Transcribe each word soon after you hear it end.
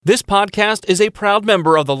This podcast is a proud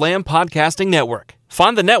member of the Lamb Podcasting Network.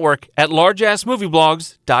 Find the network at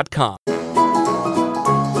largeassmovieblogs.com.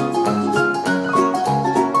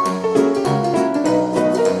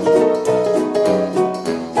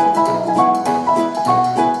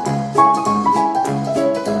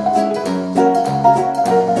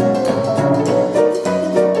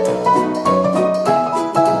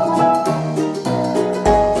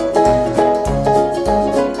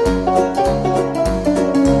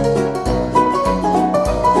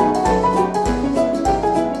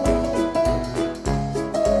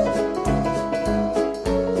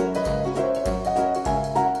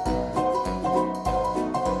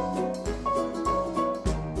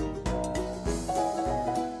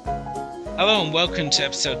 Hello and welcome to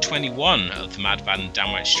episode 21 of the Mad Bad and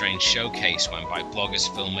Downright Strange Showcase, where I invite bloggers,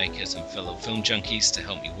 filmmakers and fellow film junkies to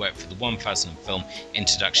help me work for the 1000 film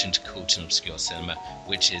introduction to cult and obscure cinema,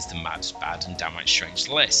 which is the Mad Bad and Downright Strange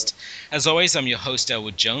list. As always, I'm your host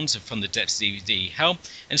Elwood Jones from the Depths DVD Hell,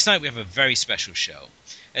 and tonight we have a very special show.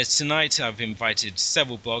 As tonight I've invited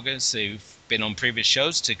several bloggers who've been on previous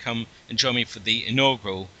shows to come and join me for the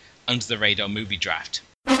inaugural Under the Radar movie draft.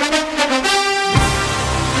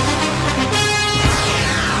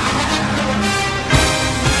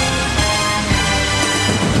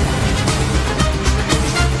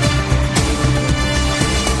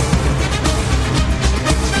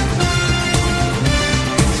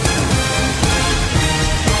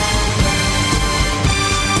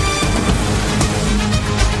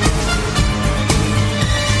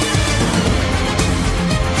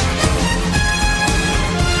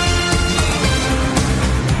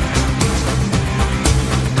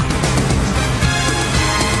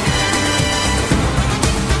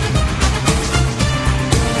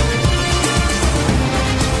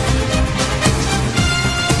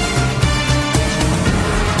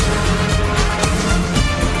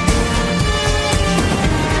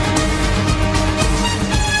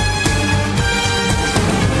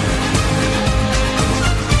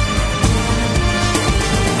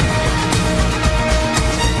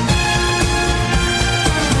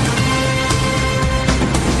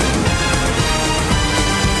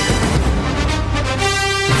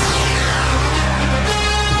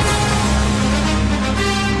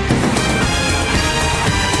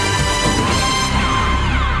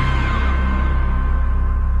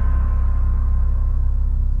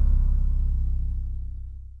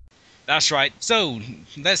 That's right. So,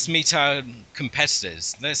 let's meet our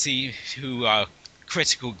competitors. Let's see who our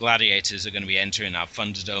critical gladiators are going to be entering our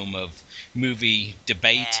Thunderdome of movie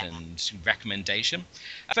debate and recommendation.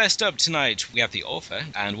 First up tonight, we have the author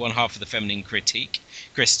and one half of the Feminine Critique,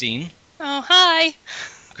 Christine. Oh, hi.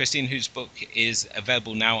 Christine, whose book is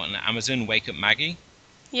available now on Amazon, Wake Up Maggie.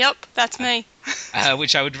 Yep, that's me.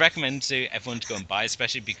 Which I would recommend to everyone to go and buy,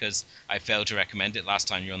 especially because I failed to recommend it last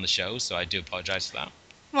time you were on the show, so I do apologize for that.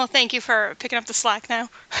 Well, thank you for picking up the slack now.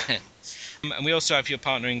 And we also have your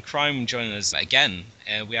partner in crime joining us again.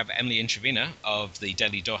 We have Emily Intravina of the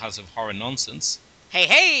Deadly Dollhouse of Horror Nonsense. Hey,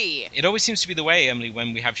 hey! It always seems to be the way, Emily,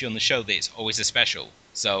 when we have you on the show, that it's always a special.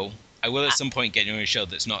 So I will at some point get you on a show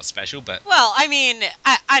that's not special, but... Well, I mean,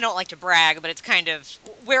 I don't like to brag, but it's kind of,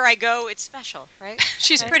 where I go, it's special, right?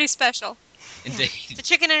 She's pretty special. Indeed. It's a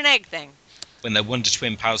chicken and an egg thing. When their Wonder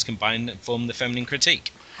Twin powers combine and form the Feminine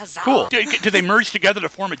Critique. Huzzah. Cool. Do they merge together to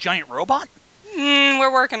form a giant robot?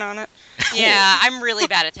 We're working on it. Yeah, I'm really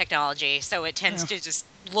bad at technology, so it tends to just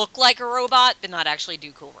look like a robot, but not actually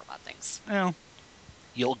do cool robot things. Well,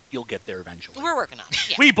 you'll get there eventually. We're working on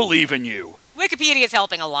it, yeah. We believe in you. Wikipedia's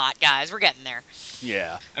helping a lot, guys. We're getting there.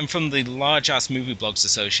 Yeah. And from the Large Ass Movie Blogs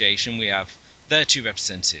Association, we have their two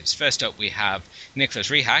representatives. First up, we have Nicholas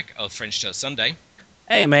Rehack of French Toast Sunday.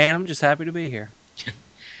 Hey, man, I'm just happy to be here.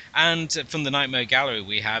 And from the Nightmare Gallery,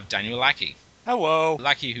 we have Daniel Lackey. Hello.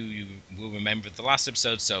 Lackey, who you will remember the last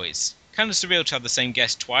episode, so it's kind of surreal to have the same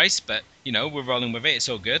guest twice, but, you know, we're rolling with it. It's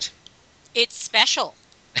all good. It's special.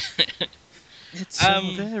 It's so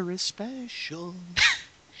very special.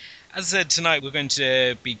 As I said, tonight we're going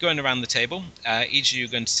to be going around the table. Each of you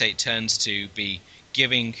are going to take turns to be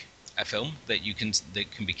giving a film that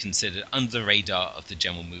can be considered under the radar of the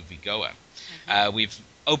general moviegoer. We've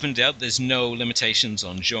opened it up. There's no limitations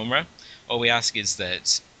on genre. All we ask is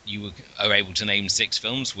that you are able to name 6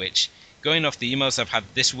 films, which, going off the emails I've had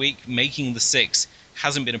this week, making the 6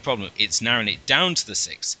 hasn't been a problem. It's narrowing it down to the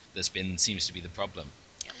 6 seems to be the problem.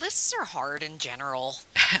 Lists are hard in general.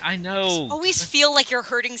 I know. You always feel like you're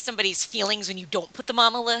hurting somebody's feelings when you don't put them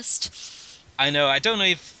on a list. I know. I don't know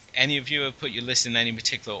if any of you have put your list in any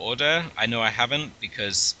particular order. I know I haven't,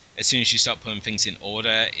 because as soon as you start putting things in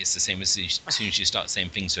order, it's the same as soon as you start saying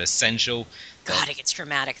things are essential. God, it gets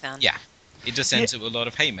dramatic then. Yeah, it just ends up with a lot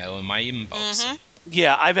of hate mail in my inbox. Mm-hmm.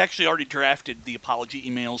 Yeah, I've actually already drafted the apology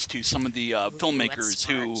emails to some of the filmmakers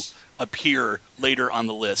who appear later on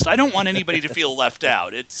the list. I don't want anybody to feel left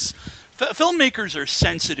out. Filmmakers are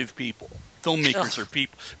sensitive people. Filmmakers are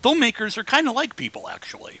people. Filmmakers are kind of like people,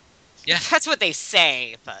 actually. Yeah, That's what they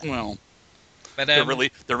say, but Well, but they're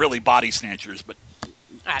really body snatchers, but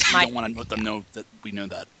we don't want to let them know that we know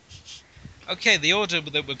that. okay, the order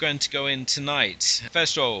that we're going to go in tonight.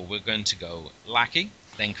 First of all, we're going to go Lackey,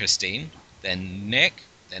 then Christine, then Nick,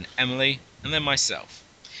 then Emily, and then myself.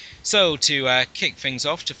 So to kick things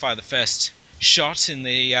off, to fire the first shot in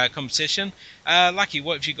the competition, Lackey,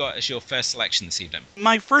 what have you got as your first selection this evening?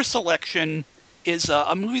 My first selection is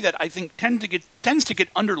a movie that I think tends to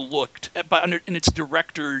get underlooked in its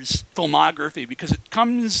director's filmography, because it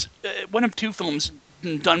comes one of two films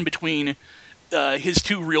done between his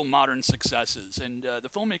two real modern successes, and the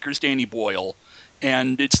filmmaker's Danny Boyle,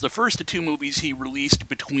 and it's the first of two movies he released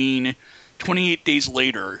between 28 Days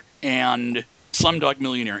Later and Slumdog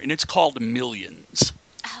Millionaire, and it's called Millions.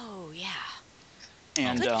 oh yeah,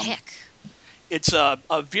 And good pick. it's a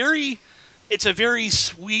very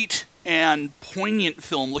sweet and poignant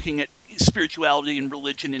film looking at spirituality and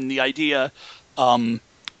religion and the idea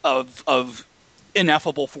of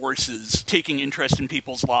ineffable forces taking interest in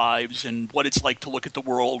people's lives and what it's like to look at the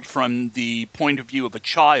world from the point of view of a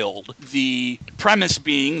child. The premise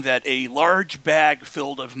being that a large bag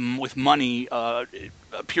filled with money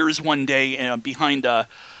appears one day behind a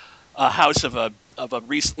house of a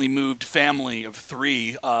recently moved family of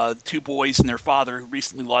three, two boys and their father who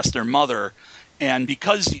recently lost their mother. And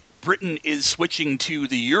because Britain is switching to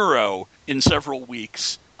the euro in several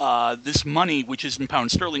weeks, this money, which is in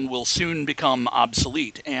pound sterling, will soon become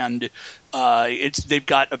obsolete, and they've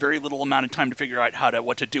got a very little amount of time to figure out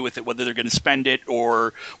what to do with it, whether they're going to spend it,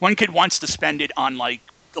 or one kid wants to spend it on like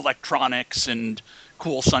electronics and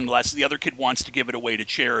cool sunglasses. The other kid wants to give it away to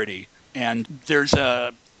charity, and there's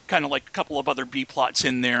a kind of like a couple of other B plots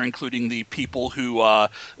in there, including the people who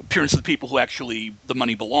appearance of the people who actually the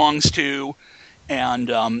money belongs to, and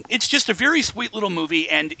it's just a very sweet little movie,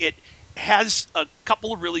 and it has a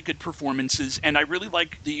couple of really good performances, and I really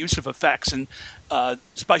like the use of effects and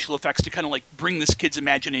special effects to kind of like bring this kid's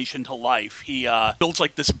imagination to life. He builds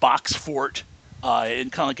like this box fort in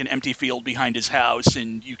kind of like an empty field behind his house,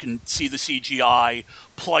 and you can see the CGI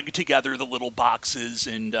plug together the little boxes,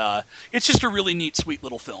 and it's just a really neat, sweet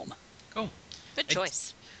little film. Cool. Good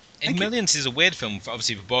choice. And Millions is a weird film,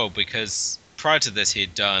 obviously, for Boyle, because prior to this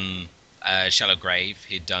he'd done Shallow Grave,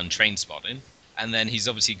 he'd done Trainspotting, and then he's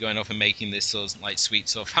obviously going off and making this sort of like sweet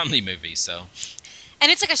sort of family movie. So, And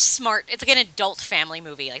it's like it's like an adult family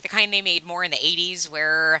movie, like the kind they made more in the 80s,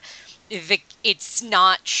 where it's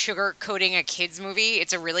not sugarcoating a kids movie.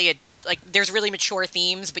 It's there's really mature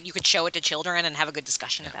themes, but you could show it to children and have a good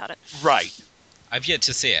discussion about it. Right. I've yet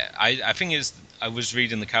to see it. I think I was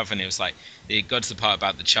reading the cover and it was like it got to the part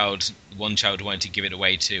about one child wanted to give it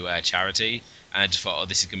away to charity, and I just thought, oh,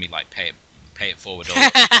 this is gonna be like pay it forward.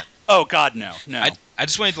 Oh God, no. I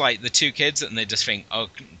just wanted like the two kids, and they just think, oh,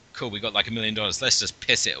 cool, we got like $1 million. Let's just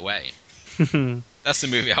piss it away. That's the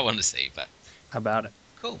movie I want to see. But How about it?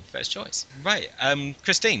 cool, first choice. Right,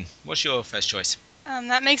 Christine, what's your first choice?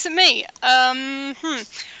 That makes it me.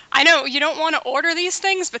 I know you don't want to order these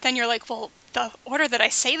things, but then you're like, well, the order that I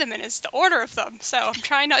say them in is the order of them. So I'm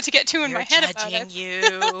trying not to get too in my head about it. You.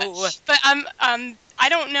 But I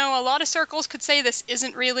don't know. A lot of circles could say this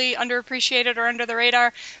isn't really underappreciated or under the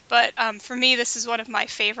radar, but for me, this is one of my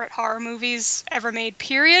favorite horror movies ever made,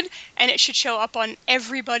 period. And it should show up on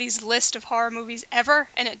everybody's list of horror movies ever,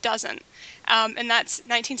 and it doesn't. And that's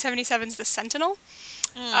 1977's The Sentinel.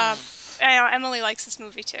 I know Emily likes this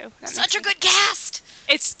movie too. Such a good cast.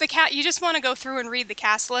 It's the cat. You just want to go through and read the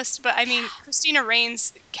cast list, but I mean, Christina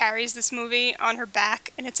Rains carries this movie on her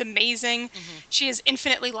back, and it's amazing. Mm-hmm. She is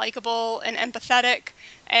infinitely likable and empathetic,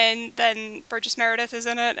 and then Burgess Meredith is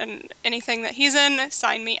in it, and anything that he's in,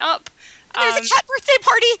 sign me up. There's a cat birthday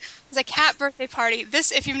party. There's a cat birthday party.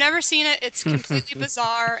 This, if you've never seen it, it's completely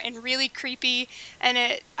bizarre and really creepy, and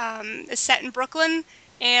it is set in Brooklyn,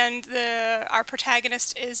 and our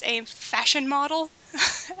protagonist is a fashion model.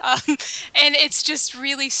 And it's just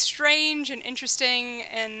really strange and interesting,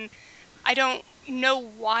 and I don't know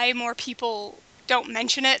why more people don't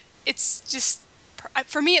mention it. It's just,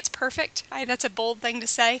 for me, it's perfect. That's a bold thing to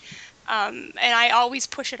say, and I always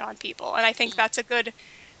push it on people, and I think that's a good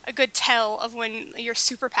tell of when you're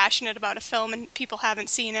super passionate about a film and people haven't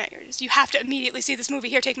seen it. You have to immediately see this movie.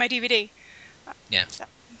 Here, take my DVD. Yeah.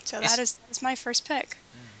 So that is my first pick.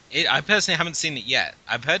 I personally haven't seen it yet.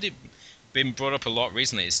 I've heard it been brought up a lot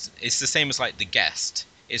recently. It's the same as like The Guest.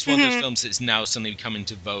 It's one of those films that's now suddenly come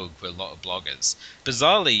into vogue for a lot of bloggers.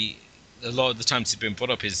 Bizarrely, a lot of the times it's been brought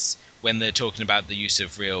up is when they're talking about the use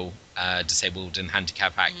of real disabled and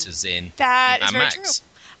handicapped actors in That is Mad very Max. true.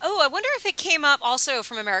 Oh, I wonder if it came up also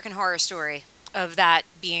from American Horror Story, of that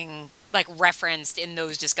being like referenced in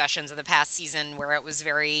those discussions of the past season where it was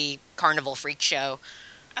very carnival freak show.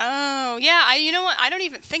 Oh, yeah. You know what? I don't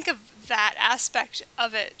even think of that aspect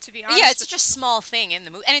of it, to be honest. Yeah, it's such a small thing in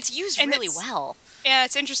the movie, and it's used And really it's- well. Yeah,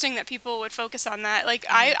 it's interesting that people would focus on that. Like,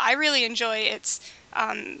 I really enjoy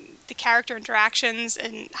the character interactions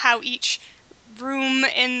and how each room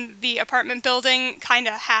in the apartment building kind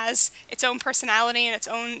of has its own personality and its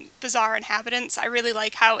own bizarre inhabitants. I really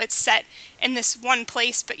like how it's set in this one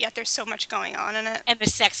place, but yet there's so much going on in it. And the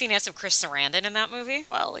sexiness of Chris Sarandon in that movie.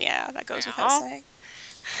 Well, yeah, that goes Yeah. without saying.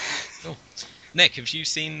 Cool. Nick, have you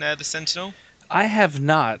seen The Sentinel? I have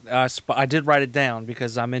not. I did write it down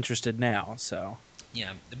because I'm interested now. So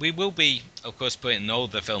Yeah, we will be, of course, putting all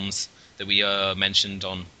the films that we mentioned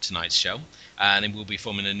on tonight's show, and then we'll be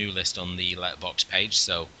forming a new list on the Letterboxd page.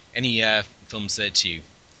 So any films that you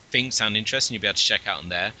think sound interesting, you'll be able to check out on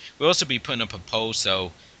there. We'll also be putting up a poll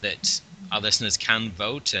so that our listeners can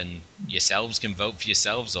vote, and yourselves can vote for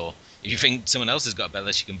yourselves, or if you think someone else has got a better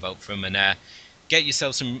list, you can vote for them, and get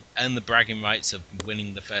yourself some earn the bragging rights of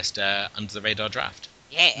winning the first under the radar draft.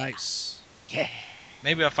 Yeah. nice. Yeah.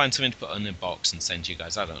 Maybe I'll find something to put on a box and send you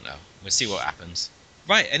guys. I don't know. We'll see what happens.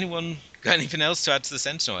 Right, anyone got anything else to add to The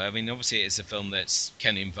Sentinel? I mean, obviously it's a film that's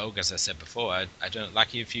kind of in vogue, as I said before. I don't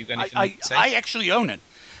like you if you got anything to say. I actually own it.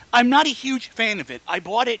 I'm not a huge fan of it. I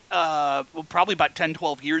bought it probably about 10,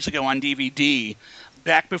 12 years ago on DVD,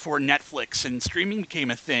 back before Netflix and streaming became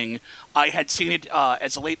a thing. I had seen it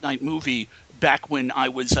as a late-night movie back when I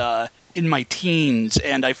was in my teens,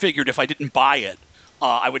 and I figured if I didn't buy it,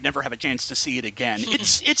 I would never have a chance to see it again.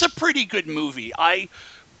 It's a pretty good movie. I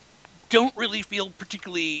don't really feel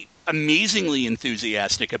particularly amazingly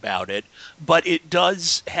enthusiastic about it, but it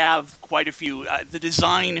does have quite a few. The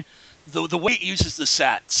design, the way it uses the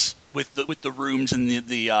sets with the rooms and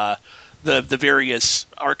the various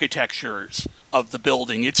architectures of the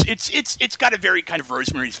building, it's got a very kind of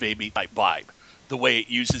Rosemary's Baby type vibe. The way it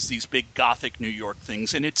uses these big Gothic New York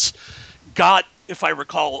things, and it's got, if I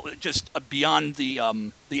recall, just beyond the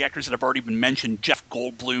actors that have already been mentioned, Jeff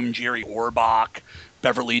Goldblum, Jerry Orbach,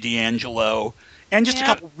 Beverly D'Angelo, and just a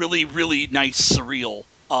couple really, really nice surreal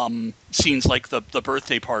scenes like the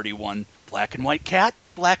birthday party one. Black and white cat,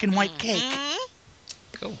 black and white cake.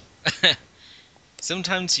 Cool.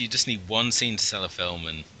 Sometimes you just need one scene to sell a film,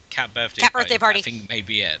 and Cat Birthday Party. I think may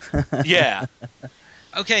be it. Yeah.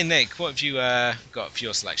 Okay, Nick, what have you got for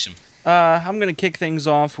your selection? I'm going to kick things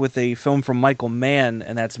off with a film from Michael Mann,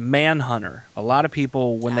 and that's Manhunter. A lot of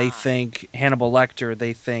people, when they think Hannibal Lecter,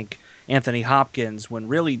 they think Anthony Hopkins, when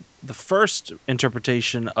really the first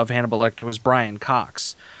interpretation of Hannibal Lecter was Brian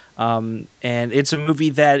Cox. And it's a movie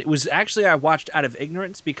that it was actually I watched out of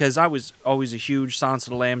ignorance because I was always a huge Silence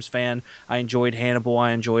of the Lambs fan. I enjoyed Hannibal.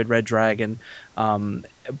 I enjoyed Red Dragon.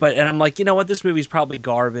 But I'm like, you know what? This movie's probably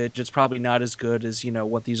garbage. It's probably not as good as, you know,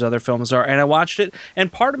 what these other films are. And I watched it,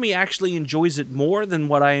 and part of me actually enjoys it more than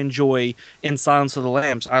what I enjoy in Silence of the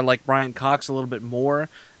Lambs. I like Brian Cox a little bit more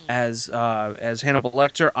as Hannibal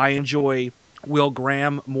Lecter. I enjoy Will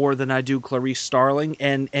Graham more than I do Clarice Starling,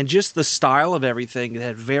 and just the style of everything,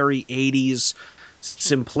 that very 80s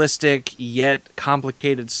simplistic yet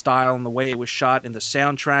complicated style, and the way it was shot, and the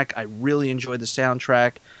soundtrack. I really enjoyed the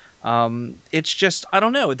soundtrack. It's just, I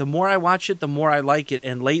don't know, the more I watch it, the more I like it,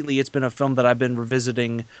 and lately it's been a film that I've been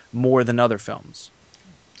revisiting more than other films.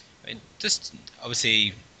 I mean, just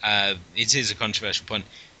obviously, it is a controversial point.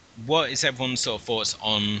 What is everyone's sort of thoughts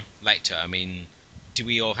on Lecter? I mean, do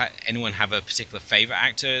we all anyone have a particular favorite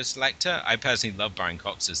actor as Lecter? I personally love Brian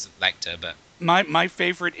Cox as Lecter, but My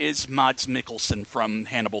favorite is Mads Mikkelsen from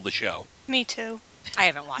Hannibal the Show. Me too. I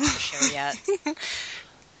haven't watched the show yet.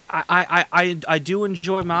 I do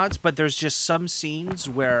enjoy Mods, but there's just some scenes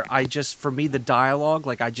where for me, the dialogue,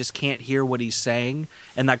 like I just can't hear what he's saying,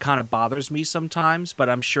 and that kind of bothers me sometimes. But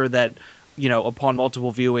I'm sure that, you know, upon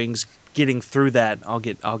multiple viewings, getting through that, I'll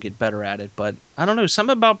get better at it. But I don't know,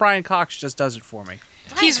 something about Brian Cox just does it for me.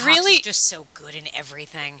 He's Brian Cox really- is just so good in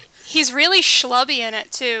everything. He's really schlubby in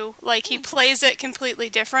it too. Like, he plays it completely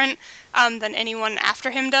different than anyone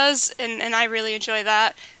after him does, and I really enjoy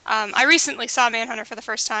that. I recently saw Manhunter for the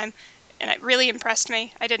first time, and it really impressed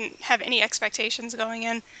me. I didn't have any expectations going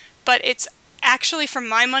in, but it's actually, for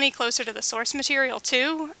my money, closer to the source material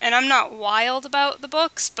too. And I'm not wild about the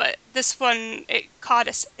books, but this one, it caught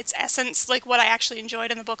its essence, like what I actually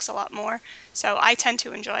enjoyed in the books a lot more. So I tend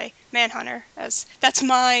to enjoy Manhunter, as that's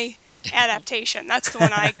my adaptation. That's the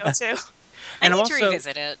one I go to. I And need I'm to also-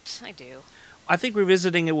 revisit it. I do. I think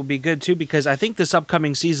revisiting it will be good too, because I think this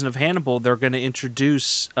upcoming season of Hannibal, they're going to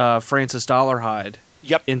introduce Francis Dollarhide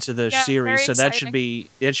Yep. into the Yeah, series, very so that should exciting. be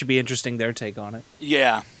interesting. Their take on it.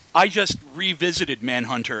 Yeah. I just revisited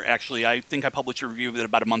Manhunter, actually. I think I published a review of it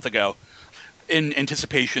about a month ago in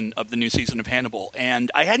anticipation of the new season of Hannibal.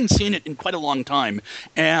 And I hadn't seen it in quite a long time.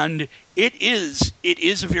 And it is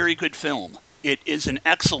a very good film. It is an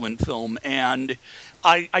excellent film. And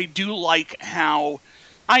I do like how...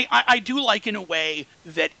 I do like, in a way,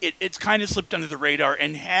 that it's kind of slipped under the radar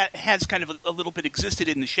and has kind of a little bit existed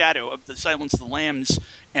in the shadow of the Silence of the Lambs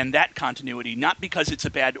and that continuity, not because it's a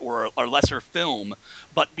bad or lesser film,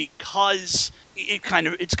 but because it's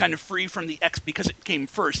kind of free from because it came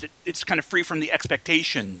first. It's kind of free from the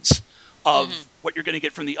expectations of what you're going to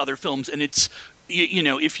get from the other films, and it's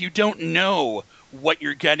if you don't know what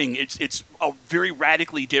you're getting, it's very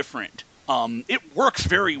radically different. It works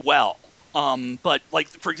very well. But, like,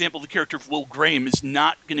 for example, the character of Will Graham is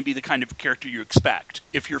not going to be the kind of character you expect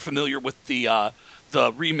if you're familiar with the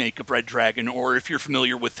remake of Red Dragon, or if you're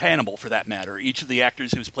familiar with Hannibal, for that matter. Each of the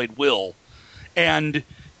actors who's played Will. And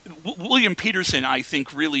William Peterson, I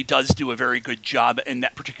think, really does do a very good job in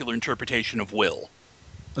that particular interpretation of Will.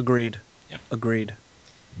 Agreed. Yep. Agreed.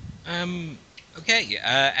 Okay,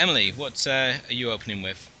 Emily, what are you opening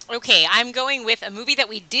with? Okay, I'm going with a movie that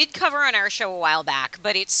we did cover on our show a while back,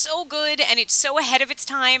 but it's so good and it's so ahead of its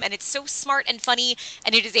time and it's so smart and funny,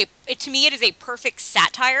 and to me it is a perfect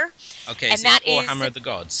satire. Okay, And so that Thor is- Hammer of the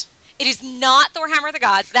Gods. It is not Thor Hammer of the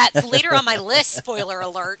Gods. That's later on my list, spoiler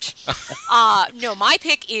alert. No, my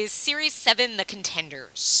pick is Series 7, The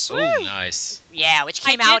Contenders. Oh, nice. Yeah, which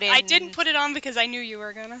came out in... I didn't put it on because I knew you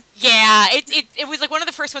were gonna. Yeah, it was like one of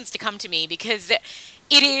the first ones to come to me, because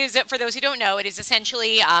it is, for those who don't know, it is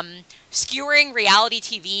essentially skewering reality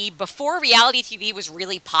TV before reality TV was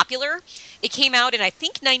really popular. It came out in, I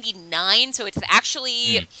think, 99, so it's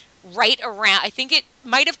actually right around, I think it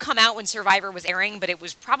might have come out when Survivor was airing, but it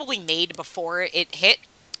was probably made before it hit.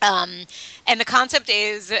 And the concept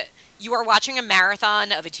is you are watching a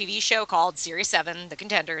marathon of a TV show called Series 7, The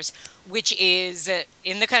Contenders, which is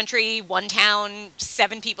in the country, one town,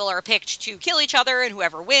 7 people are picked to kill each other, and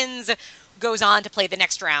whoever wins goes on to play the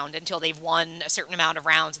next round until they've won a certain amount of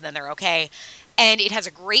rounds, and then they're okay. And it has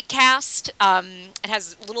a great cast. It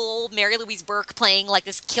has little old Mary Louise Burke playing like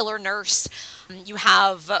this killer nurse. You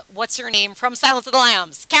have, what's her name from Silence of the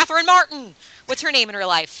Lambs? Catherine Martin. What's her name in real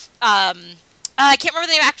life? I can't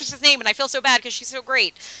remember the actress's name, and I feel so bad because she's so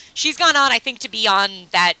great. She's gone on, I think, to be on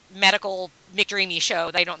that medical McDreamy show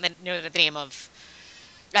that I don't know the name of.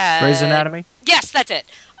 Grey's Anatomy? Yes, that's it.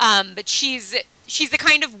 But she's the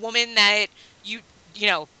kind of woman that you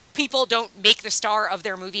know, people don't make the star of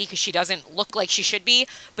their movie because she doesn't look like she should be,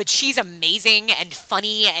 but she's amazing and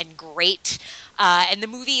funny and great. And the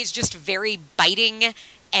movie is just very biting,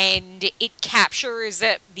 and it captures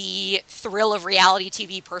the thrill of reality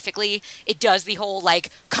TV perfectly. It does the whole, like,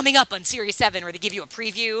 coming up on Series 7, where they give you a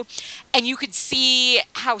preview, and you could see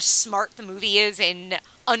how smart the movie is in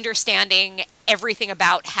understanding everything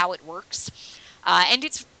about how it works. And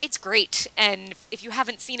it's great. And if you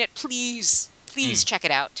haven't seen it, please check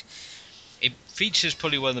it out. It features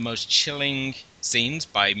probably one of the most chilling scenes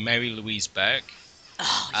by Mary Louise Burke,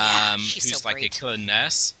 Oh, yeah, she's who's so like great. a killer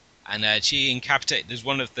nurse. And she incapacitated. There's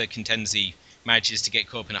one of the contenders he manages to get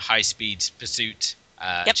caught up in a high-speed pursuit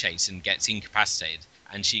chase and gets incapacitated.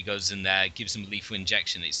 And she goes in there, gives him a lethal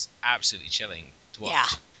injection. It's absolutely chilling to watch. Yeah.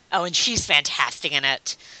 Oh, and she's fantastic in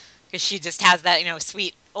it, because she just has that,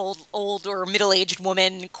 sweet old or middle-aged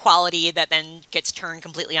woman quality that then gets turned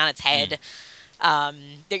completely on its head.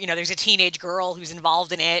 There's a teenage girl who's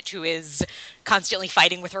involved in it who is constantly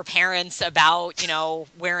fighting with her parents about,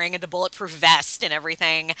 wearing the bulletproof vest and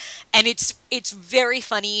everything. And it's very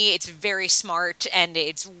funny, it's very smart, and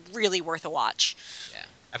it's really worth a watch. Yeah.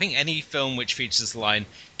 I think any film which features the line,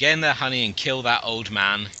 "Get in there, honey, and kill that old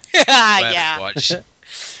man," Yeah. watch.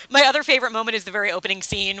 My other favorite moment is the very opening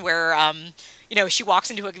scene where, she walks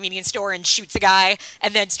into a convenience store and shoots a guy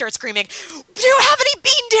and then starts screaming, "Do you have any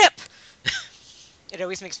bean dip?" It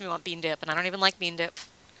always makes me want bean dip, and I don't even like bean dip.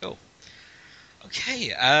 Cool.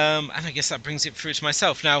 Okay, and I guess that brings it through to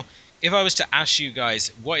myself. Now, if I was to ask you guys,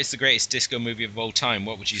 what is the greatest disco movie of all time,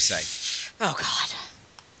 what would you say? Oh, God.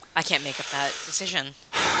 I can't make up that decision.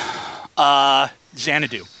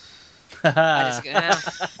 Xanadu. I just,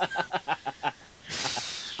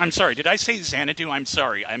 I'm sorry, did I say Xanadu? I'm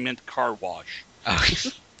sorry, I meant car wash. Oh,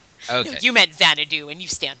 okay. You meant Xanadu, and you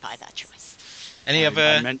stand by that choice. Any I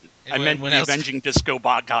other? meant anyone the else? Avenging Disco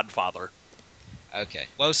Godfather. Okay.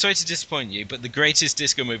 Well, sorry to disappoint you, but the greatest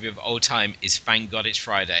disco movie of all time is Thank God It's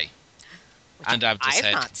Friday. And I've just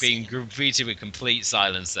heard being greeted with complete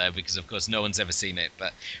silence there because, of course, no one's ever seen it.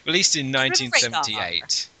 But released in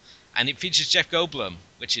 1978, and it features Jeff Goldblum,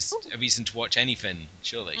 which is a reason to watch anything,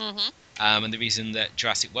 surely. And the reason that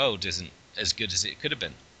Jurassic World isn't as good as it could have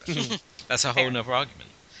been. But that's a whole other argument.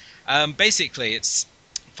 Basically, it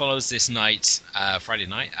follows this night, Friday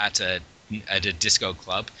night, at a disco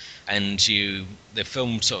club, and the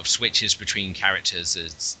film sort of switches between characters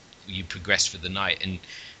as you progress through the night. And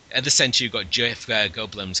at the centre, you've got Jeff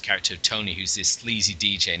Goldblum's character Tony, who's this sleazy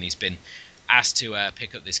DJ, and he's been asked to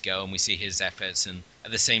pick up this girl, and we see his efforts. And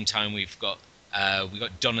at the same time, we've got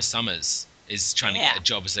Donna Summers is trying to get a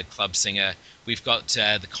job as a club singer. We've got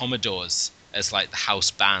the Commodores as like the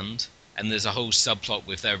house band, and there's a whole subplot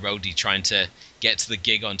with their roadie trying to get to the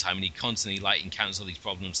gig on time, and he constantly like encounters all these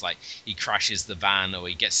problems, like he crashes the van or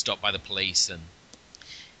he gets stopped by the police. And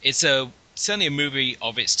it's certainly a movie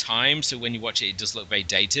of its time, so when you watch it, it does look very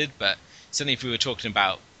dated, but certainly if we were talking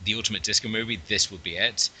about the ultimate disco movie, this would be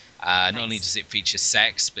it. Not only does it feature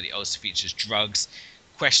sex, but it also features drugs,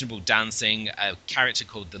 questionable dancing, a character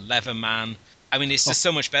called the Leather Man. I mean, it's just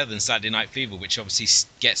so much better than Saturday Night Fever, which obviously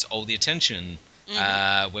gets all the attention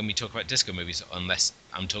when we talk about disco movies, unless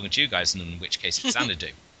I'm talking to you guys, and in which case it's Xanadu.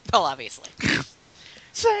 Well, obviously.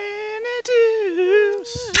 Xanadu.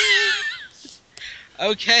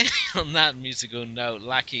 Okay, on that musical note,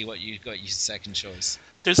 Lackey, what you got your second choice?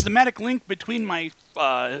 There's a thematic link between my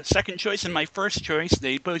second choice and my first choice.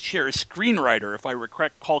 They both share a screenwriter, if I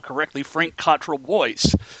recall correctly, Frank Cottrell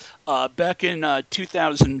Boyce. Back in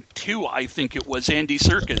 2002, I think it was, Andy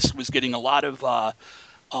Serkis was getting a lot of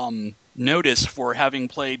notice for having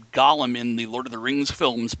played Gollum in the Lord of the Rings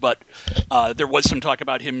films, but there was some talk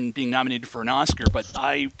about him being nominated for an Oscar. But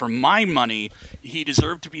for my money, he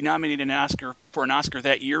deserved to be nominated for an Oscar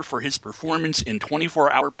that year for his performance in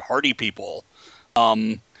 24-Hour Party People,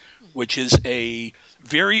 which is a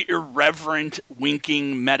very irreverent,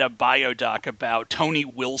 winking meta biodoc about Tony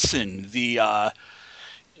Wilson, the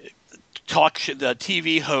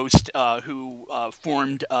TV host who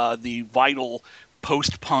formed the vital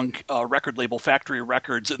post-punk record label Factory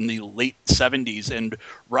Records in the late 70s and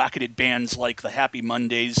rocketed bands like the Happy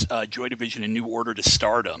Mondays, Joy Division, and New Order to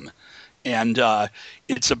stardom. And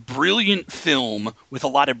it's a brilliant film with a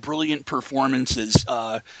lot of brilliant performances.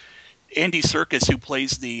 Andy Serkis, who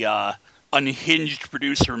plays the unhinged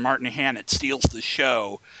producer Martin Hannett, steals the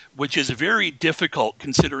show, which is very difficult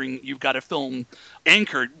considering you've got a film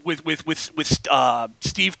anchored with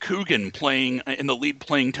Steve Coogan playing in the lead,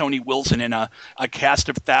 playing Tony Wilson, in a cast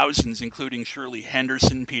of thousands, including Shirley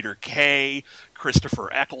Henderson, Peter Kay,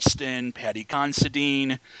 Christopher Eccleston, Paddy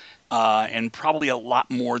Considine, and probably a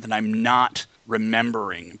lot more than I'm not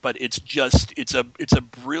remembering. But it's a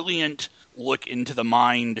brilliant look into the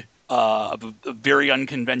mind of a very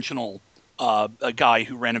unconventional a guy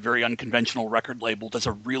who ran a very unconventional record label. Does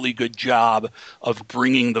a really good job of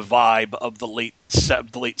bringing the vibe of the late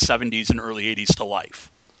 70s and early 80s to life.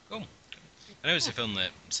 Cool. I know it's a film that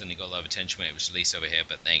certainly got a lot of attention when it was released over here,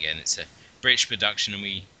 but then again, it's a British production,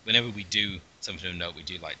 and whenever we do something of note, we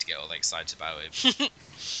do like to get all excited about it.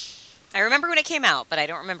 I remember when it came out, but I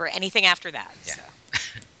don't remember anything after that. Yeah. So.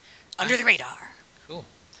 Under the radar. Cool.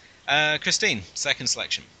 Christine, second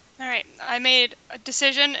selection. All right, I made a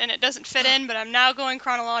decision, and it doesn't fit in, but I'm now going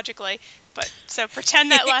chronologically. But so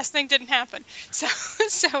pretend that last thing didn't happen.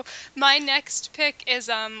 So my next pick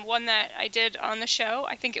is one that I did on the show.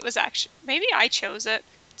 I think it was actually, maybe I chose it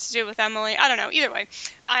to do with Emily. I don't know. Either way,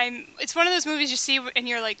 it's one of those movies you see and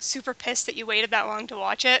you're like super pissed that you waited that long to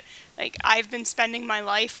watch it. Like, I've been spending my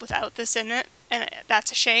life without this in it, and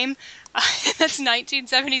that's a shame. That's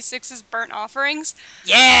 1976's Burnt Offerings.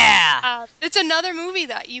 Yeah! It's another movie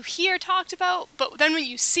that you hear talked about, but then when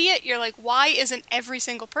you see it, you're like, why isn't every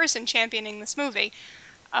single person championing this movie?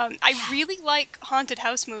 I really like haunted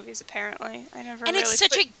house movies, apparently. And it's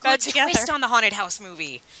such a good twist on the haunted house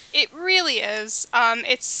movie. It really is.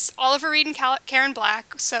 It's Oliver Reed and Karen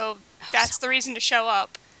Black, so that's the reason to show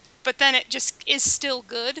up. But then it just is still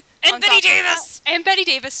good. And Betty Davis! And Betty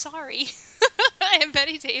Davis, sorry. And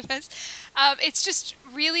Betty Davis. It's just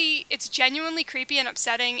really, it's genuinely creepy and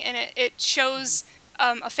upsetting, and it shows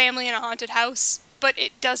a family in a haunted house, but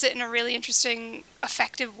it does it in a really interesting,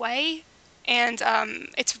 effective way. And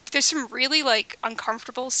there's some really like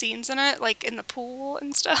uncomfortable scenes in it, like in the pool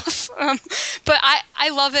and stuff. But I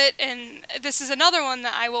love it, and this is another one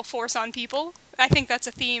that I will force on people I think that's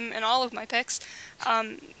a theme in all of my picks. I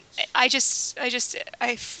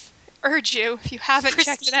urge you, if you haven't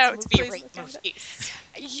checked it out, to please look at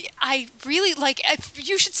it. I really like.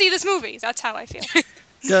 You should see this movie. That's how I feel.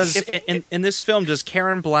 In this film, does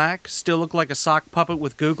Karen Black still look like a sock puppet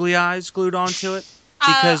with googly eyes glued onto it?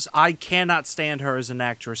 Because I cannot stand her as an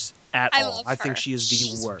actress at all. I think she is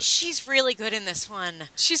the worst. She's really good in this one.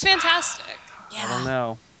 She's fantastic. Yeah.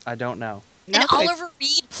 I don't know. And Oliver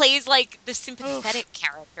Reed plays like the sympathetic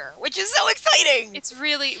character, which is so exciting. It's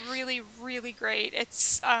really, really, really great.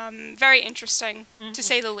 It's very interesting, to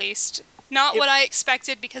say the least. Not what I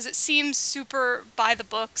expected, because it seems super by the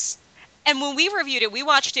books. And when we reviewed it, we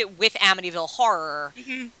watched it with Amityville Horror.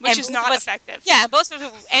 Which is not effective. Yeah, both of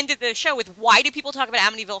us ended the show with, why do people talk about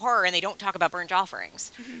Amityville Horror and they don't talk about Burnt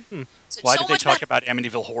Offerings? So why did they talk about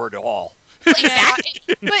Amityville Horror at all? Exactly.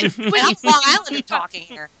 But I'm Long Island talking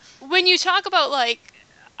here. When you talk about, like,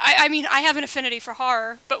 I mean, I have an affinity for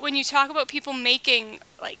horror, but when you talk about people making,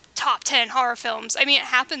 like, top 10 horror films, I mean, it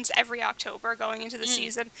happens every October going into the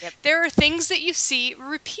season. Yep. There are things that you see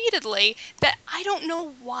repeatedly that I don't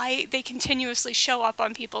know why they continuously show up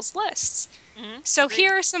on people's lists. So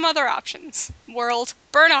here are some other options. World,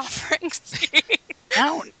 Burnt Offerings.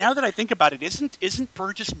 Now that I think about it, isn't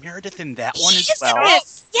Burgess Meredith in that one as well?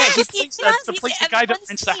 Yes, he plays the guy that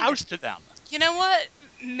rents the house to them. You know what?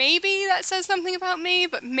 Maybe that says something about me,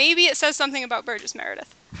 but maybe it says something about Burgess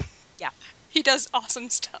Meredith. Yeah. He does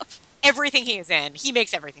awesome stuff. Everything he is in, he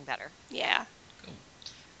makes everything better. Yeah.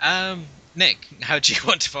 Cool. Nick, how do you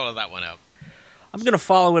want to follow that one up? I'm going to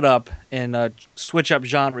follow it up and switch up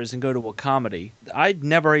genres and go to a comedy. I'd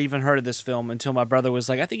never even heard of this film until my brother was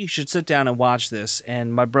like, I think you should sit down and watch this.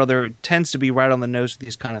 And my brother tends to be right on the nose with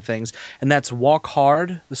these kind of things. And that's Walk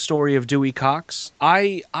Hard, the story of Dewey Cox.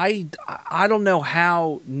 I don't know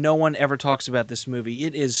how no one ever talks about this movie.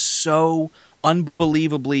 It is so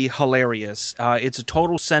unbelievably hilarious. It's a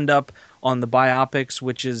total send-up on the biopics,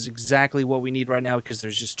 which is exactly what we need right now because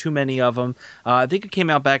there's just too many of them. I think it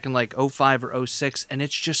came out back in like 05 or 06, and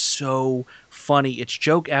it's just so funny. It's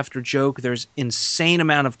joke after joke. There's insane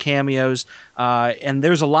amount of cameos, and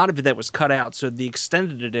there's a lot of it that was cut out, so the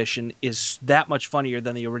extended edition is that much funnier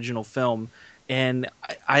than the original film. And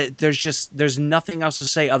there's nothing else to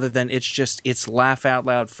say other than it's laugh out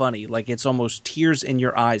loud funny. Like, it's almost tears in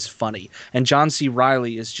your eyes funny. And John C.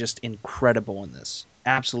 Reilly is just incredible in this.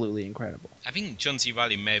 Absolutely incredible. I think John C.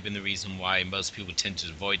 Reilly may have been the reason why most people tend to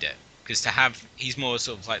avoid it. Because he's more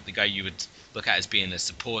sort of like the guy you would look at as being a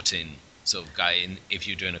supporting sort of guy. And if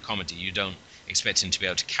you're doing a comedy, you don't expect him to be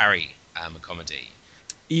able to carry a comedy.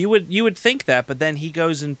 You would think that, but then he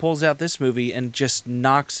goes and pulls out this movie and just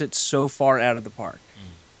knocks it so far out of the park.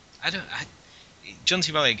 John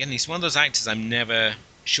C. Reilly, again, he's one of those actors I'm never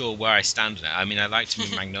sure where I stand on it. I mean, I liked him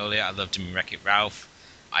in Magnolia. I loved him in Wreck-It Ralph.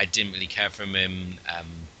 I didn't really care for him in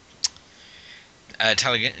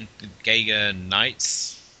Talladega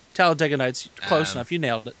Nights. Talladega Nights, close enough. You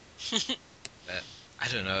nailed it. I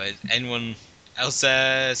don't know. Has anyone else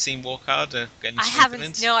seen Walk Hard? I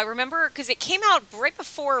haven't. No, I remember because it came out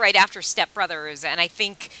right after Step Brothers, and I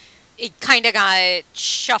think it kind of got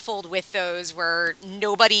shuffled with those where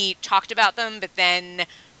nobody talked about them. But then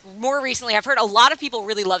more recently, I've heard a lot of people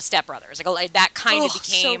really love Step Brothers. Like that kind of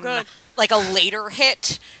became like a later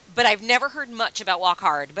hit. But I've never heard much about Walk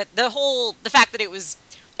Hard. But the fact that it was,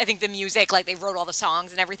 I think the music, like they wrote all the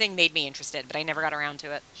songs and everything, made me interested. But I never got around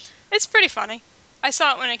to it. It's pretty funny. I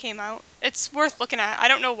saw it when it came out. It's worth looking at. I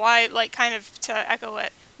don't know why, like, kind of to echo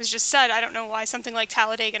what was just said, I don't know why something like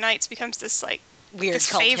Talladega Nights becomes this, like, weird this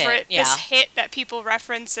cult favorite, hit. this hit that people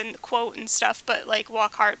reference and quote and stuff, but, like,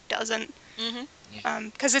 Walk Hard doesn't.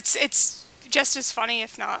 Because it's just as funny,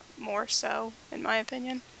 if not more so, in my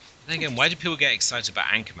opinion. And again, why do people get excited about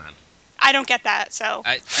Anchorman? I don't get that, so...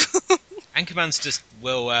 Anchorman's just,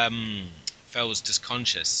 Fell's just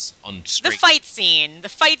conscious on straight... The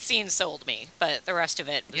fight scene sold me, but the rest of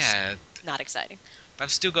it was not exciting. But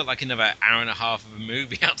I've still got like another hour and a half of a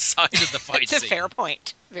movie outside of the fight scene. It's a fair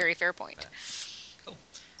point. Very fair point. Cool.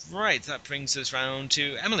 Right, that brings us round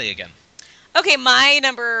to Emily again. Okay, my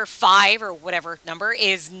number 5, or whatever number,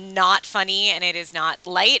 is not funny, and it is not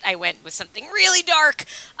light. I went with something really dark.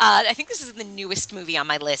 I think this is the newest movie on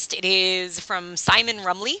my list. It is from Simon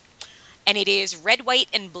Rumley, and it is Red, White,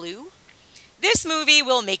 and Blue. This movie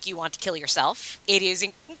will make you want to kill yourself. It is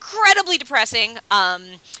incredibly depressing.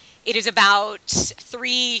 It is about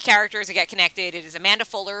 3 characters that get connected. It is Amanda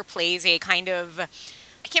Fuller plays a kind of...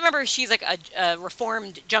 I can't remember if she's like a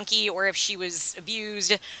reformed junkie or if she was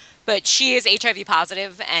abused, but she is HIV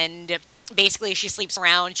positive, and Basically, she sleeps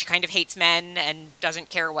around. She kind of hates men and doesn't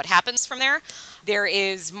care what happens from there. There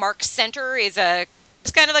is Mark Center, is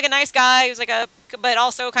kind of like a nice guy who's but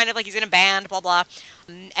also kind of like he's in a band, blah blah.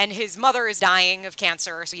 And his mother is dying of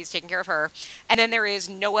cancer, so he's taking care of her. And then there is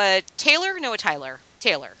Noah Taylor,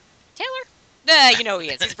 Taylor. You know who he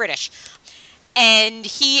is. He's British, and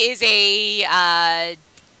he is a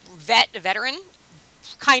veteran,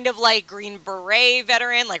 kind of like Green Beret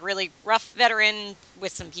veteran, like really rough veteran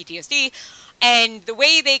with some PTSD. And the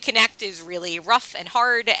way they connect is really rough and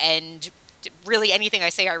hard, and really anything I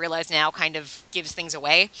say, I realize now, kind of gives things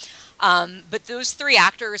away. But those three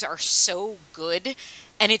actors are so good,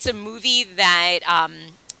 and it's a movie that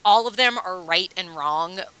all of them are right and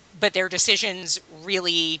wrong, but their decisions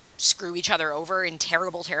really screw each other over in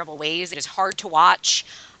terrible, terrible ways. It is hard to watch.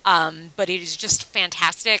 But it is just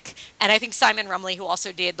fantastic. And I think Simon Rumley, who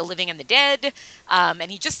also did The Living and the Dead,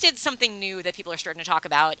 and he just did something new that people are starting to talk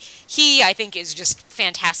about. He, I think, is just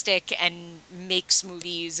fantastic and makes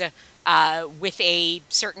movies with a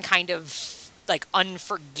certain kind of like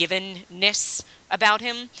unforgivenness about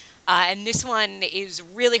him. And this one is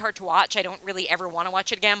really hard to watch. I don't really ever want to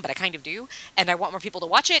watch it again, but I kind of do. And I want more people to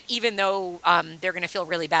watch it, even though they're going to feel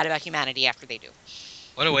really bad about humanity after they do.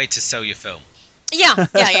 What a way to sell your film. Yeah.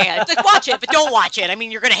 It's like, watch it, but don't watch it. I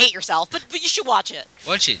mean, you're going to hate yourself, but you should watch it.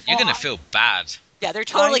 Watch it. You're going to feel bad. Yeah, they're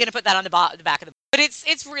totally going to put that on the back of the. But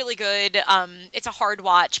it's really good. It's a hard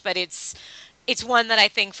watch, but it's one that I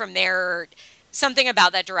think from there, something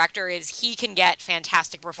about that director is he can get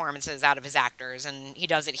fantastic performances out of his actors, and he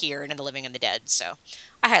does it here and in The Living and the Dead. So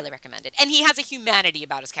I highly recommend it. And he has a humanity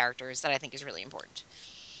about his characters that I think is really important.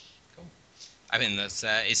 Cool. I mean, that's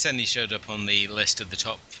it certainly showed up on the list of the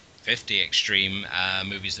top 50 extreme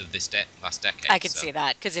movies of this last decade. I could see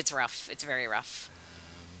that, because it's rough. It's very rough.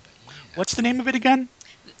 What's the name of it again?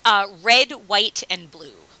 Red, White, and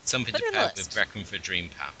Blue. Something to pair with Requiem for a Dream,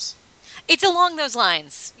 perhaps. It's along those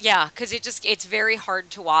lines, yeah, because it's very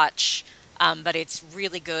hard to watch, but it's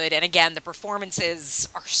really good. And again, the performances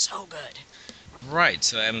are so good. Right,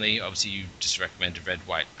 so Emily, obviously you just recommended Red,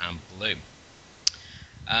 White, and Blue.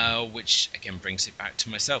 Which, again, brings it back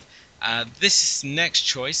to myself. This next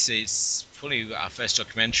choice is probably our first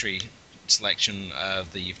documentary selection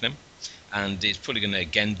of the evening, and it's probably going to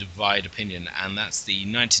again divide opinion, and that's the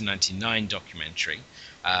 1999 documentary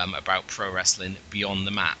about pro wrestling Beyond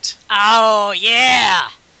the Mat. Oh, yeah!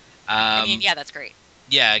 Yeah, that's great.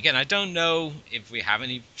 Yeah, again, I don't know if we have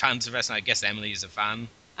any fans of wrestling. I guess Emily is a fan.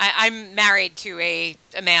 I'm married to a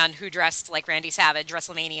man who dressed like Randy Savage,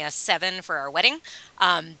 WrestleMania 7 for our wedding.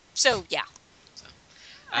 So, yeah.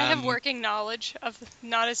 I have working knowledge of,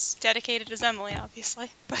 not as dedicated as Emily, obviously.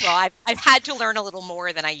 But. Well, I've had to learn a little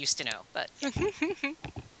more than I used to know, but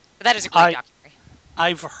that is a great documentary.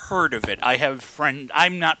 I've heard of it. I have friends.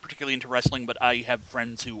 I'm not particularly into wrestling, but I have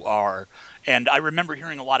friends who are, and I remember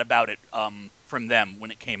hearing a lot about it from them when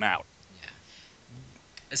it came out. Yeah,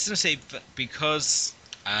 I was going to say, because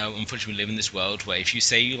unfortunately we live in this world where if you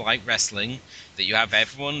say you like wrestling, that you have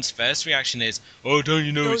everyone's first reaction is, "Oh, don't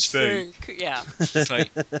you know it's fake?" Yeah.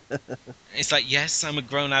 It's like, yes, I'm a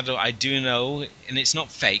grown adult. I do know, and it's not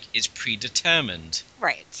fake. It's predetermined.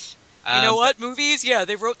 Right. You know what? Movies? Yeah,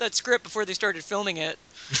 they wrote that script before they started filming it.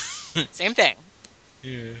 Same thing.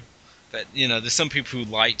 Yeah. But, there's some people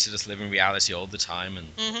who like to just live in reality all the time,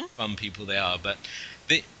 and fun people they are. But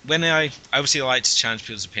when I obviously like to challenge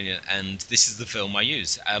people's opinion, and this is the film I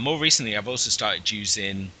use. More recently, I've also started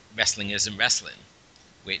using Wrestling Isn't Wrestling,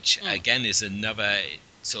 which, again, is another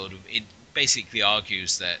sort of... It basically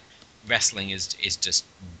argues that wrestling is just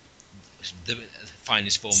the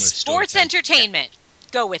finest form of sports entertainment.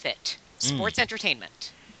 Go with it. Sports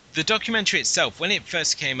entertainment. The documentary itself, when it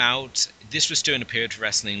first came out, this was during a period of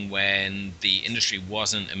wrestling when the industry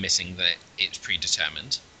wasn't admitting that it's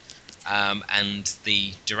predetermined. And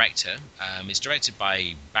the director is directed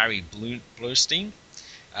by Barry Bluestein.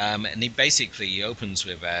 And he basically opens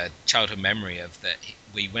with a childhood memory of that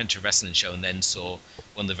we went to a wrestling show and then saw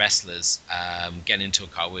one of the wrestlers get into a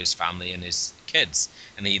car with his family and his kids.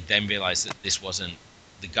 And he then realized that this wasn't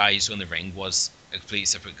the guy who's on the ring, was a completely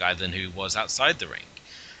separate guy than who was outside the ring.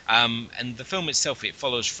 And the film itself, it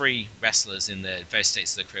follows three wrestlers in the various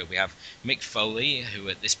states of their career. We have Mick Foley, who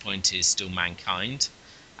at this point is still Mankind,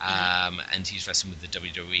 and he's wrestling with the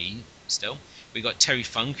WWE still. We got Terry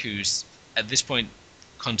Funk, who's at this point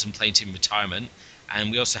contemplating retirement,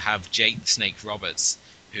 and we also have Jake the Snake Roberts,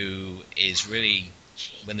 who is really,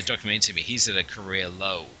 when the documentary, he's at a career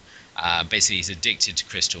low. Basically, he's addicted to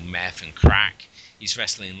crystal meth and crack. He's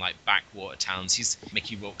wrestling in like backwater towns. He's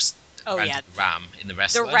Mickey Rourke's Oh, Randy yeah. Ram in The The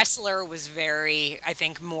Wrestler. wrestler was very, I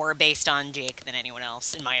think, more based on Jake than anyone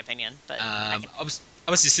else, in my opinion. But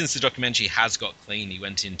Obviously, since the documentary has got clean, he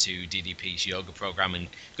went into DDP's yoga program and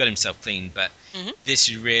got himself clean. But Mhm. this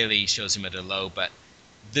really shows him at a low. But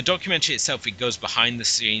the documentary itself, it goes behind the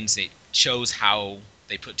scenes. It shows how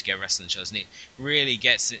they put together wrestling shows, and it really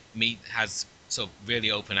has sort of really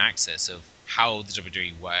open access of how the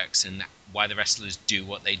WWE works and why the wrestlers do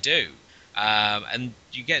what they do. And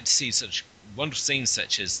you get to see such wonderful scenes,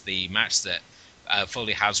 such as the match that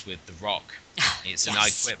Foley has with The Rock. It's an I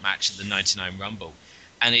Yes. Quit match at the '99 Rumble,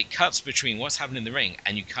 and it cuts between what's happening in the ring,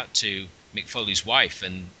 and you cut to Mick Foley's wife,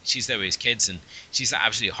 and she's there with his kids, and she's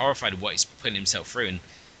absolutely horrified of what he's putting himself through. And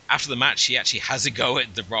after the match, she actually has a go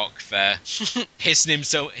at The Rock for hitting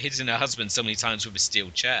her husband so many times with a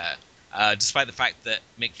steel chair, despite the fact that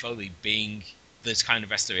Mick Foley, being the kind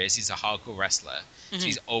of wrestler he is, he's a hardcore wrestler, so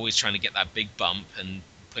he's always trying to get that big bump and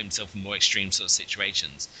put himself in more extreme sort of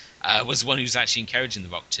situations. Was the one who's actually encouraging The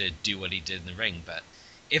Rock to do what he did in the ring. But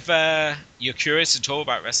if you're curious at all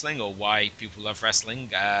about wrestling or why people love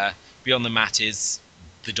wrestling, Beyond the Mat is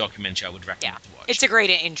the documentary I would recommend to watch. It's a great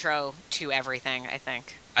intro to everything, I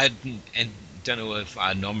think. I don't know if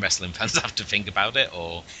non-wrestling fans have to think about it,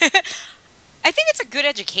 or I think it's a good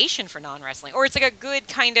education for non-wrestling, or it's like a good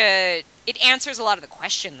kind of, it answers a lot of the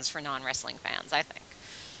questions for non-wrestling fans, I think.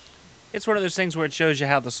 It's one of those things where it shows you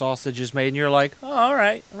how the sausage is made, and you're like, oh, all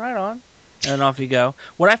right on. And off you go.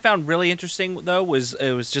 What I found really interesting, though, was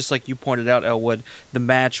it was just like you pointed out, Elwood, the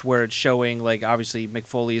match where it's showing, like, obviously Mick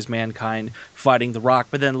Foley is Mankind fighting The Rock,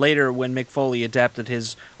 but then later when Mick Foley adapted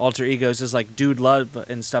his alter egos as, like, Dude Love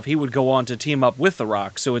and stuff, he would go on to team up with The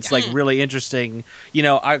Rock. So it's, like, really interesting. You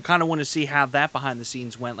know, I kind of want to see how that behind the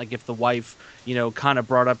scenes went, like, if the wife, you know, kind of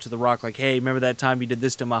brought up to The Rock, like, hey, remember that time you did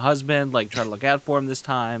this to my husband? Like, try to look out for him this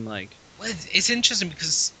time, like... Well, it's interesting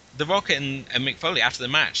because The Rock and Mick Foley, after the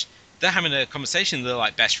match, they're having a conversation. They're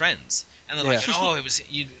like best friends, and they're like, "Oh, it was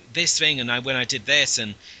this thing, and when I did this."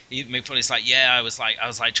 And Mick Foley's like, "Yeah, I was like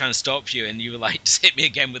trying to stop you, and you were like, just hit me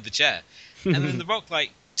again with the chair." And then The Rock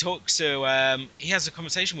like talks to he has a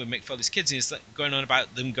conversation with Mick Foley's kids, and he's like going on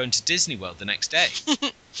about them going to Disney World the next day.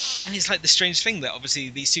 And it's like the strange thing that obviously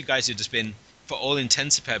these two guys who've just been, for all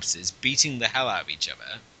intents and purposes, beating the hell out of each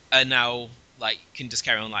other, are now like can just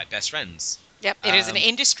carry on like best friends. Yep, it is an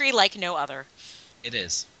industry like no other. It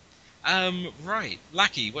is. Right.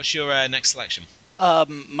 Lackey, what's your next selection?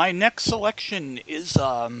 My next selection is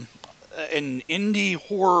an indie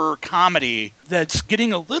horror comedy that's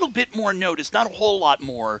getting a little bit more notice, not a whole lot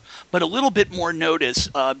more, but a little bit more notice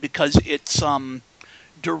because its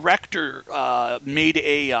director made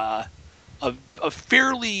a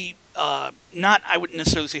fairly, not, I wouldn't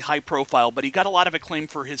necessarily say high profile, but he got a lot of acclaim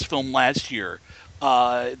for his film last year.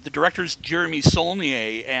 The director's Jeremy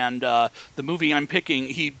Saulnier, and the movie I'm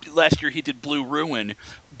picking, last year he did Blue Ruin,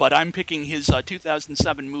 but I'm picking his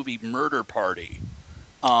 2007 movie Murder Party,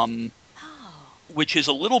 which is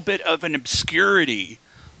a little bit of an obscurity.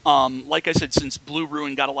 Like I said, since Blue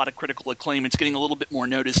Ruin got a lot of critical acclaim, it's getting a little bit more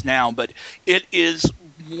notice now, but it is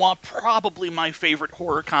probably my favorite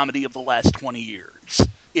horror comedy of the last 20 years.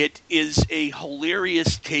 It is a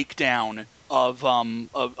hilarious takedown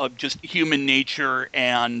of just human nature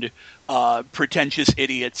and pretentious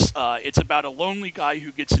idiots. It's about a lonely guy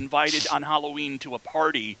who gets invited on Halloween to a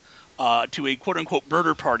party, to a quote-unquote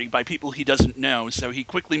murder party by people he doesn't know. So he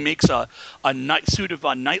quickly makes a suit of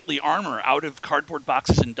knightly armor out of cardboard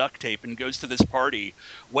boxes and duct tape and goes to this party.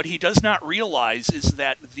 What he does not realize is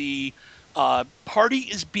that the party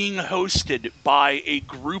is being hosted by a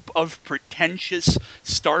group of pretentious,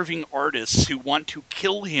 starving artists who want to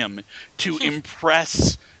kill him to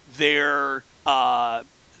impress their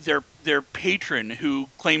patron, who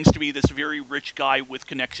claims to be this very rich guy with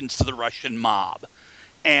connections to the Russian mob.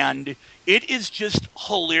 And it is just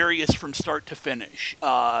hilarious from start to finish.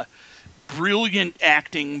 Brilliant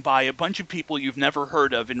acting by a bunch of people you've never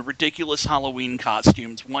heard of in ridiculous Halloween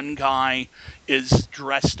costumes. One guy is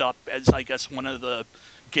dressed up as, I guess, one of the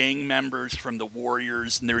gang members from the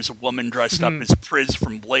Warriors, and there's a woman dressed up as Priz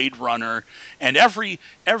from Blade Runner. And every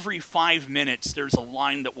 5 minutes, there's a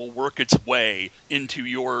line that will work its way into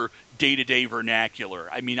your day-to-day vernacular.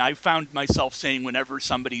 I mean, I found myself saying whenever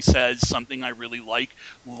somebody says something I really like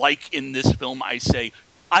in this film, I say,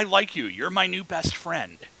 "I like you. You're my new best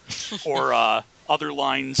friend." Or other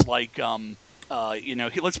lines like,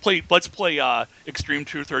 let's play Extreme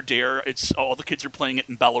Truth or Dare. It's all the kids are playing it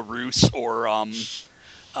in Belarus. Or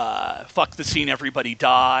fuck the scene, everybody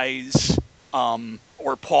dies.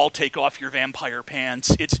 Or Paul, take off your vampire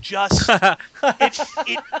pants. It's just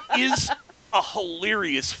it is a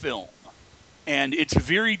hilarious film. And it's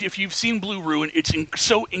if you've seen Blue Ruin, it's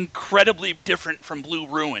so incredibly different from Blue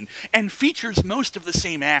Ruin, and features most of the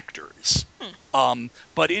same actors.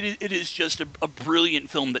 But it is just a brilliant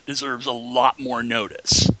film that deserves a lot more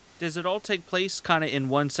notice. Does it all take place kind of in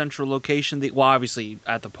one central location? Well, obviously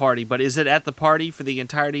at the party, but is it at the party for the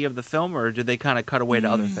entirety of the film, or do they kind of cut away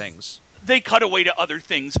to other things? They cut away to other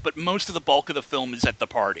things, but most of the bulk of the film is at the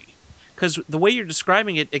party. Because the way you're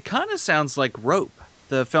describing it, it kind of sounds like Rope,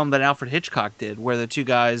 the film that Alfred Hitchcock did, where the two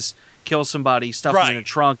guys kill somebody, stuff them in a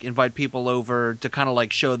trunk, invite people over to kind of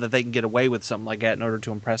like show that they can get away with something like that in order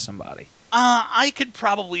to impress somebody. I could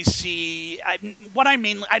probably see I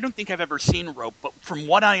don't think I've ever seen Rope, but from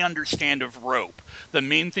what I understand of Rope, the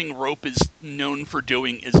main thing Rope is known for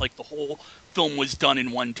doing is like the whole film was done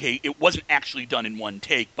in one take. It wasn't actually done in one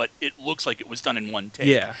take, but it looks like it was done in one take.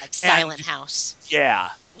 Yeah. Like Silent House.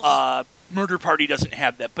 Yeah. Murder Party doesn't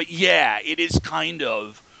have that, but yeah, it is kind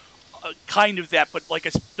of that, but like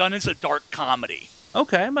it's done as a dark comedy.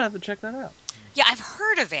 Okay, I'm gonna have to check that out. Yeah, I've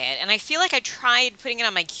heard of it, and I feel like I tried putting it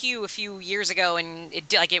on my queue a few years ago, and it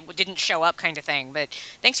didn't show up, kind of thing. But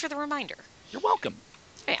thanks for the reminder. You're welcome.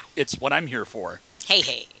 Yeah, it's what I'm here for.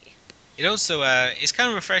 Hey. It also it's kind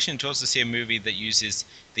of refreshing to also see a movie that uses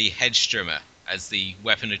the hedge trimmer as the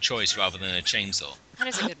weapon of choice rather than a chainsaw. That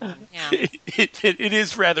is a good one. Yeah, it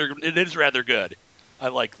is rather good. I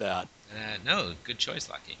like that. No, good choice,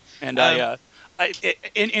 Lucky. And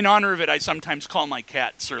in honor of it, I sometimes call my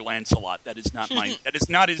cat Sir Lancelot. That is not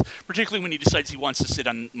his. Particularly when he decides he wants to sit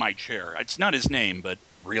on my chair. It's not his name, but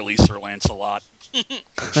really, Sir Lancelot.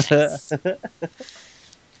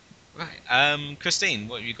 Right, Christine,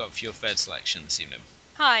 what have you got for your third selection this evening?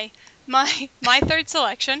 Hi, my third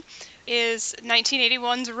selection is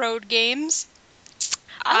 1981's Road Games.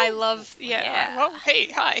 I love, Well,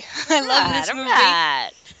 hey, hi. I love this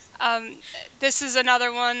movie. This is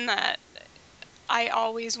another one that I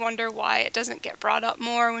always wonder why it doesn't get brought up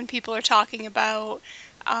more when people are talking about.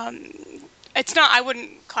 It's not, I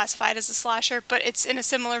wouldn't classify it as a slasher, but it's in a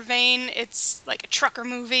similar vein. It's like a trucker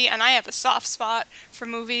movie, and I have a soft spot for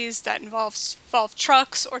movies that involve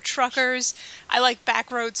trucks or truckers. I like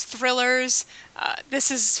backroads thrillers.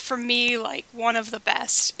 This is, for me, like one of the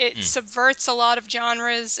best. It subverts a lot of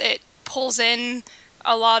genres. It pulls in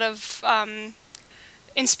a lot of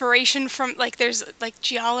inspiration from, like, there's like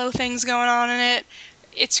giallo things going on in it.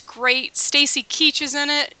 It's great. Stacy Keach is in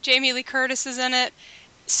it. Jamie Lee Curtis is in it.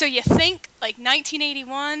 So you think, like,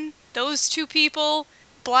 1981, those two people,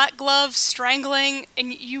 black gloves, strangling,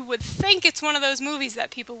 and you would think it's one of those movies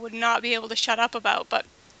that people would not be able to shut up about, but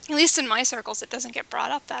at least in my circles, it doesn't get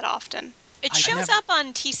brought up that often. It shows up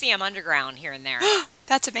on TCM Underground here and there.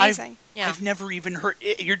 That's amazing. I've never even heard.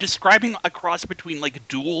 You're describing a cross between, like,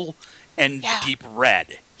 Duel and Deep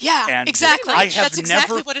Red. Yeah, and exactly. That's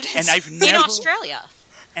exactly never, what it is. And I've in never, Australia.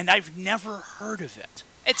 And I've never heard of it.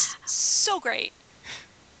 It's so great.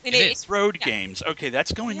 It's Road Games. Okay,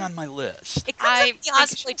 that's going on my list. It comes up in the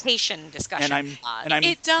exploitation discussion. And I'm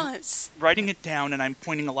it does. Writing it down, and I'm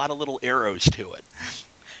pointing a lot of little arrows to it.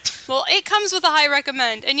 Well, it comes with a high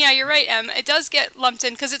recommend. And yeah, you're right, Em. It does get lumped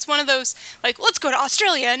in because it's one of those, like, let's go to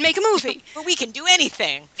Australia and make a movie. But we can do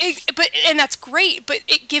anything. And that's great, but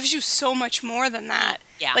it gives you so much more than that.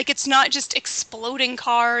 Yeah. Like, it's not just exploding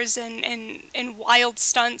cars and wild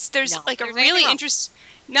stunts. There's a really interesting...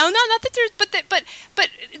 No, not that there's... But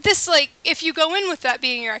this, like, if you go in with that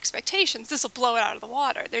being your expectations, this will blow it out of the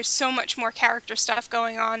water. There's so much more character stuff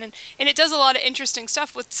going on, and it does a lot of interesting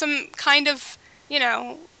stuff with some kind of,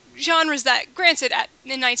 genres that, granted,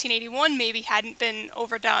 in 1981 maybe hadn't been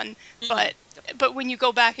overdone, but when you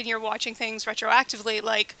go back and you're watching things retroactively,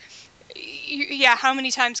 like, how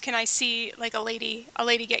many times can I see, like, a lady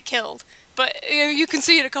get killed? But you can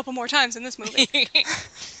see it a couple more times in this movie.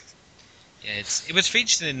 Yeah, it was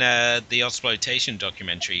featured in the exploitation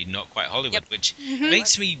documentary Not Quite Hollywood, which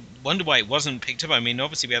makes me wonder why it wasn't picked up. I mean,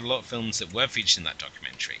 obviously we had a lot of films that were featured in that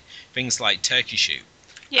documentary, things like Turkey Shoot.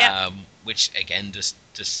 Which again just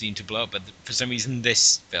seemed to blow up, but for some reason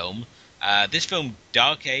this film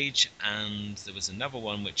Dark Age, and there was another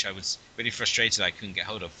one which I was really frustrated I couldn't get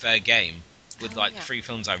hold of, Fair Game, with three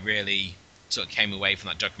films I really sort of came away from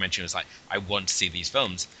that documentary and was like, I want to see these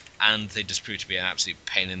films, and they just proved to be an absolute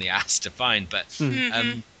pain in the ass to find. But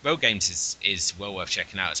Road Games is well worth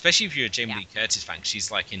checking out, especially if you're a Jamie Lee Curtis fan.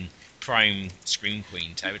 She's like in prime Scream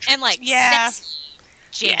Queen territory, and like sexy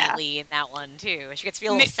Jamie Lee in that one too. She gets to be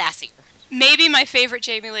a little sassier. Maybe my favorite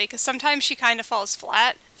Jamie Lee, because sometimes she kind of falls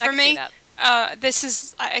flat for me. This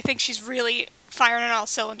is, I think she's really firing on all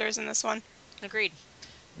cylinders in this one. Agreed.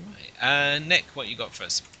 Right, Nick, what you got for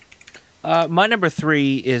us? My number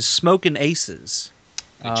 3 is Smokin' Aces.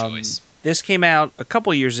 Good choice. This came out a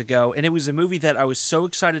couple years ago, and it was a movie that I was so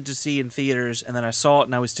excited to see in theaters, and then I saw it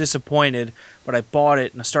and I was disappointed, but I bought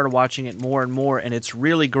it and I started watching it more and more, and it's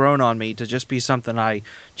really grown on me to just be something I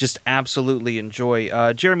just absolutely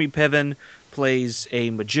enjoy. Jeremy Piven plays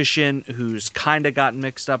a magician who's kind of gotten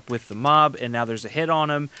mixed up with the mob, and now there's a hit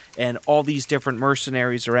on him, and all these different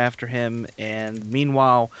mercenaries are after him, and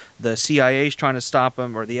meanwhile, the CIA's trying to stop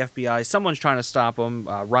him, or the FBI, someone's trying to stop him,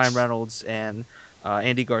 Ryan Reynolds and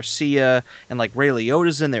Andy Garcia, and like Ray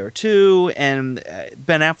Liotta's in there too, and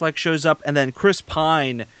Ben Affleck shows up, and then Chris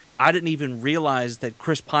Pine. I didn't even realize that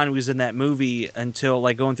Chris Pine was in that movie until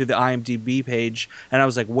like going through the IMDb page, and I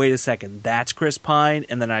was like, wait a second, that's Chris Pine,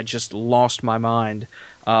 and then I just lost my mind.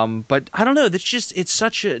 But I don't know, it's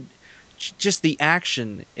such a just the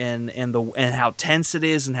action and how tense it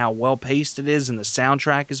is and how well paced it is, and the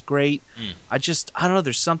soundtrack is great. I don't know,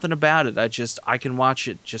 there's something about it. I can watch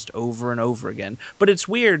it just over and over again. But it's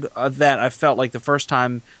weird that I felt like the first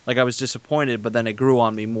time like I was disappointed, but then it grew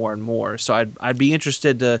on me more and more. So I'd be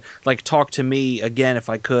interested to like talk to me again if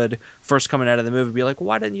I could, first coming out of the movie, be like,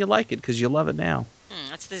 why didn't you like it? Because you love it now.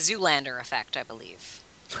 That's the Zoolander effect, I believe.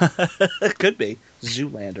 It could be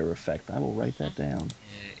Zoolander effect. I will write that down.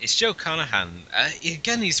 It's Joe Carnahan.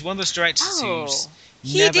 Again, he's one of those directors who's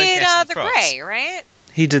he never did guessed The props. Grey, right?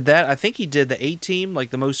 He did that. I think he did the A-Team, like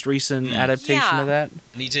the most recent adaptation of that.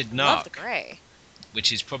 And he did Love The Narc, Grey.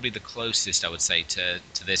 which is probably the closest, I would say, to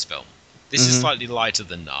this film. This is slightly lighter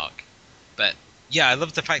than Narc. But, yeah, I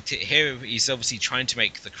love the fact that here he's obviously trying to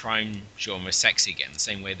make the crime genre sexy again, the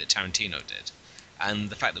same way that Tarantino did. And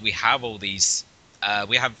the fact that we have all these...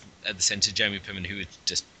 we have at the centre Jeremy Piven, who is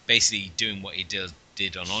just basically doing what he did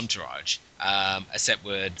on Entourage, except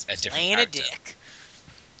with a different Playing character. a dick.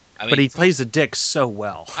 I mean, But he plays a dick so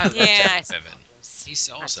well. I love Yeah, Jeremy Piven. He's That's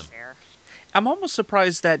awesome. fair. I'm almost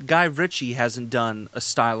surprised that Guy Ritchie hasn't done a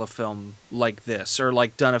style of film like this, or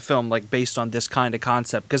like done a film like based on this kind of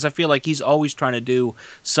concept, because I feel like he's always trying to do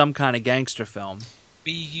some kind of gangster film.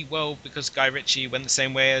 Because Guy Ritchie went the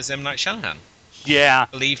same way as M. Night Shyamalan. Yeah,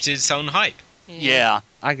 Believed his own hype. yeah.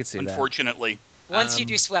 I could see Unfortunately, Once you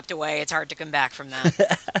do Swept Away, it's hard to come back from that.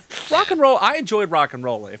 that. Rock and roll. I enjoyed Rock and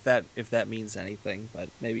Roll, if that means anything, but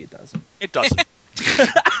maybe it doesn't. it doesn't.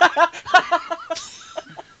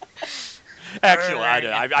 Actually,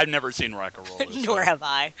 I've never seen Rock and Roll. Nor have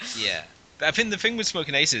I. Yeah. But I think the thing with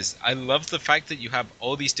Smoking Aces, I love the fact that you have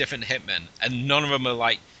all these different hitmen, and none of them are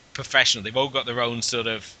like professional. They've all got their own sort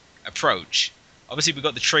of approach. Obviously, we've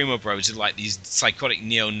got the Tremor Bros, who are like these psychotic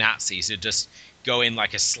neo-Nazis who just go in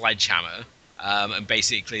like a sledgehammer, and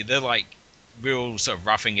basically they're like real sort of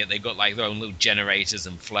roughing it. They've got like their own little generators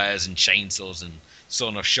and flares and chainsaws and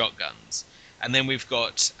sawn-off shotguns. And then we've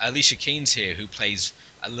got Alicia Keys here, who plays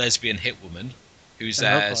a lesbian hitwoman, who's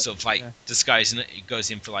sort of like disguising it. He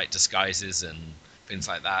goes in for like disguises and things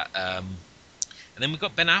like that. And then we've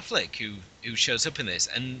got Ben Affleck, who shows up in this.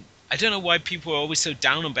 And I don't know why people are always so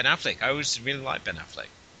down on Ben Affleck. I always really like Ben Affleck.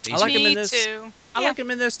 I like him in Me this. too. I like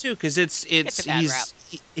him in this too, because it's a bad rap.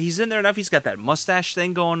 he's in there enough. He's got that mustache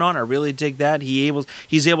thing going on. I really dig that.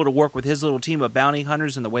 He's able to work with his little team of bounty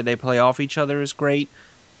hunters, and the way they play off each other is great.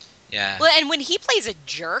 Yeah. Well, and when he plays a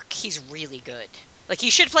jerk, he's really good. Like, he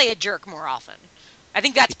should play a jerk more often. I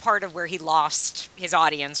think that's part of where he lost his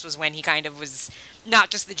audience, was when he kind of was not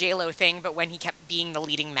just the J-Lo thing, but when he kept being the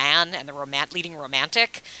leading man and the leading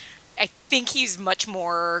romantic. I think he's much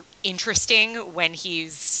more interesting when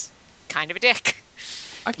he's kind of a dick.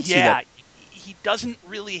 I can see that. He doesn't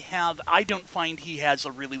really have. I don't find he has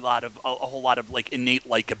a whole lot of like innate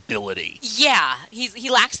likability. Yeah, he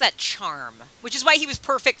lacks that charm, which is why he was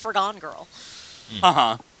perfect for Gone Girl.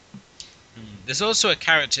 There's also a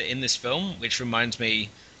character in this film which reminds me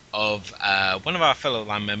of one of our fellow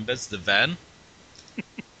line members, the Vern.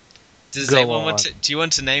 Do you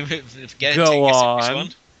want to name it? Go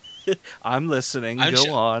on. I'm listening.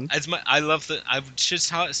 Go on. I love that. I should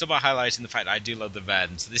start by highlighting the fact that I do love the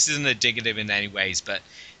Vern. So this isn't a dig at him in any ways, but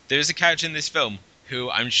there is a character in this film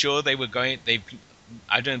who I'm sure they were going.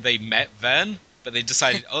 I don't know if they met Vern, but they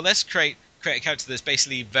decided, let's create a character that's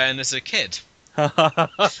basically Vern as a kid. I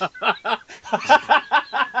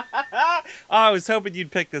was hoping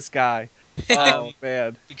you'd pick this guy. Oh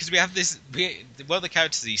man! Because we have this. One of the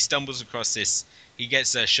characters, he stumbles across this. He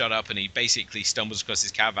gets shot up, and he basically stumbles across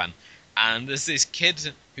his caravan. And there's this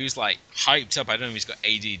kid who's like hyped up. I don't know if he's got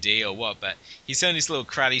ADD or what, but he's in this little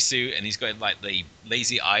karate suit, and he's got like the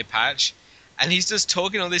lazy eye patch, and he's just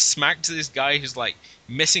talking all this smack to this guy who's like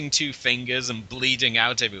missing 2 fingers and bleeding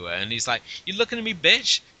out everywhere. And he's like, "You looking at me,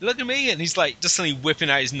 bitch? You looking at me?" And he's like just suddenly whipping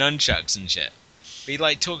out his nunchucks and shit. But he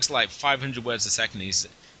like talks like 500 words a second. He's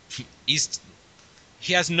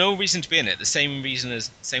He has no reason to be in it. The same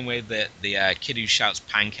way that the kid who shouts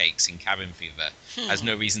pancakes in Cabin Fever has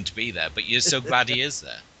no reason to be there, but you're so glad he is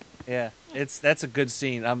there. Yeah, that's a good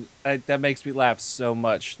scene. That makes me laugh so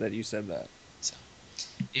much that you said that. So,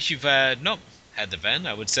 if you've not heard of Ben,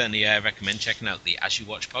 I would certainly recommend checking out the As You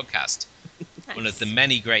Watch podcast, one of the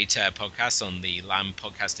many great podcasts on the Lamb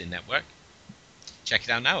Podcasting Network. Check it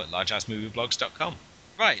out now at largeassmovieblogs.com.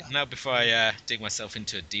 Right, now before I dig myself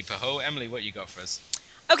into a deeper hole, Emily, what you got for us?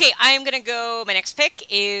 Okay, I am going to go. My next pick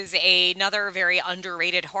is another very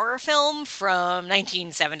underrated horror film from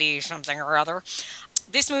 1970 something or other.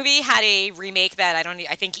 This movie had a remake that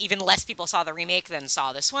I think even less people saw the remake than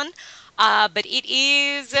saw this one. But it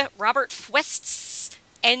is Robert West's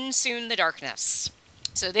End Soon the Darkness.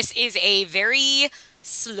 So this is a very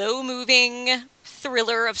slow-moving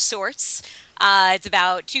thriller of sorts. It's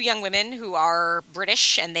about two young women who are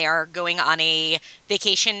British, and they are going on a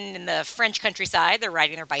vacation in the French countryside. They're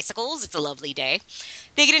riding their bicycles. It's a lovely day.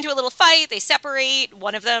 They get into a little fight. They separate.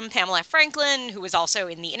 One of them, Pamela Franklin, who was also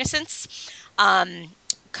in The Innocents,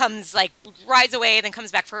 rides away, then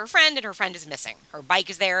comes back for her friend, and her friend is missing. Her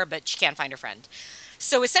bike is there, but she can't find her friend.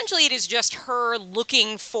 So essentially, it is just her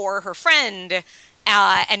looking for her friend,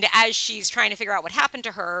 and as she's trying to figure out what happened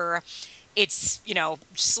to her, it's,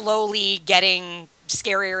 slowly getting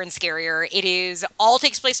scarier and scarier. It all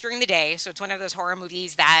takes place during the day, so it's one of those horror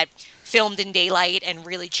movies that filmed in daylight and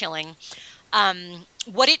really chilling.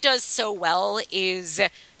 What it does so well is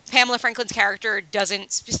Pamela Franklin's character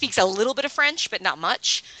speaks a little bit of French, but not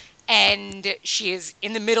much. And she is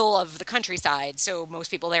in the middle of the countryside, so most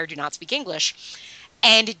people there do not speak English.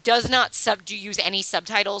 And it does not use any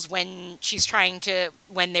subtitles when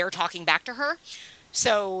they're talking back to her.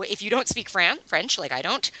 So if you don't speak French, like I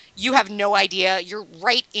don't, you have no idea. You're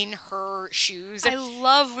right in her shoes. I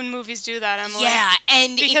love when movies do that, Emily. Yeah,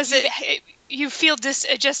 and because you feel just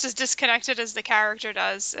as disconnected as the character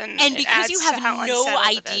does, and because you have no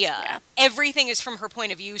idea. Yeah. Everything is from her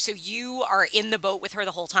point of view, so you are in the boat with her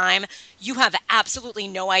the whole time. You have absolutely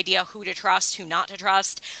no idea who to trust, who not to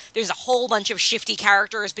trust. There's a whole bunch of shifty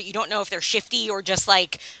characters, but you don't know if they're shifty or just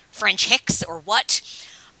like French hicks or what.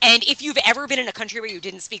 And if you've ever been in a country where you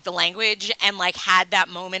didn't speak the language and like had that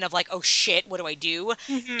moment of like, oh shit, what do I do?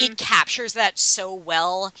 Mm-hmm. It captures that so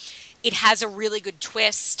well. It has a really good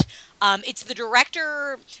twist. It's the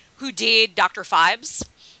director who did Dr. Phibes,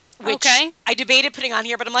 which I debated putting on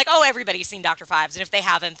here, but I'm like, oh, everybody's seen Dr. Phibes. And if they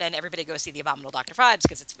haven't, then everybody go see The Abominable Dr. Phibes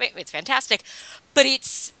because it's fantastic. But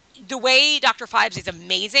it's the way Dr. Phibes is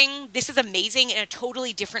amazing. This is amazing in a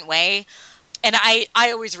totally different way. And I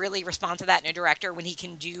always really respond to that in a director when he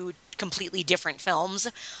can do completely different films.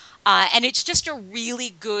 And it's just a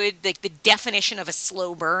really good, like the definition of a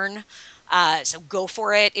slow burn. So go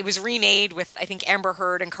for it. It was remade with, I think, Amber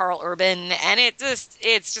Heard and Carl Urban, and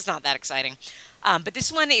it's just not that exciting. But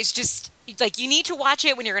this one is just, like, you need to watch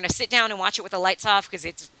it when you're going to sit down and watch it with the lights off because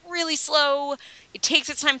it's really slow. It takes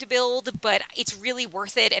its time to build, but it's really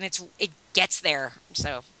worth it, and it gets there.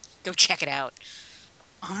 So go check it out.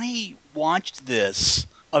 I watched this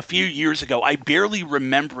a few years ago. I barely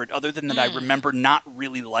remember it, other than that I remember not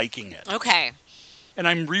really liking it. Okay. And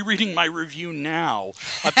I'm rereading my review now.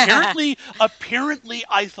 Apparently,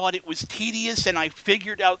 I thought it was tedious, and I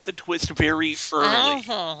figured out the twist very early.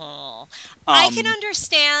 I can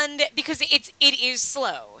understand because it is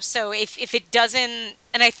slow. So if it doesn't,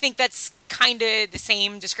 and I think that's kind of the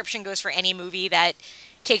same description goes for any movie that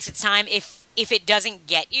takes its time. If it doesn't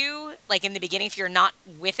get you, like in the beginning, if you're not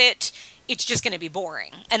with it, it's just going to be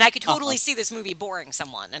boring. And I could totally see this movie boring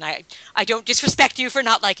someone. And I don't disrespect you for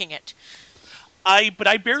not liking it. But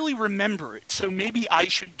I barely remember it, so maybe I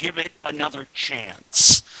should give it another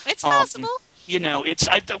chance. It's possible.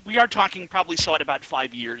 We are talking probably saw it about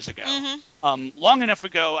 5 years ago. Mm-hmm. Long enough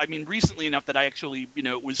ago, I mean, recently enough that I actually,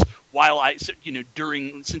 it was while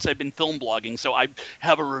since I've been film blogging, so I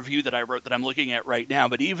have a review that I wrote that I'm looking at right now.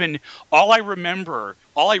 But even all I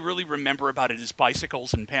really remember about it is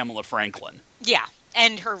bicycles and Pamela Franklin. Yeah.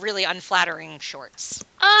 And her really unflattering shorts.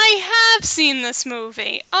 I have seen this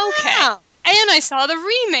movie. Okay. Yeah. And I saw the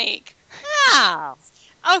remake. Yeah.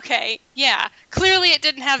 Okay, yeah. Clearly it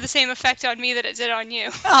didn't have the same effect on me that it did on you.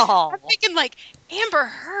 Oh. I'm thinking like, Amber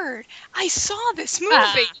Heard, I saw this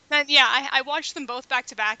movie. And yeah, I watched them both back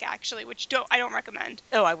to back actually, which I don't recommend.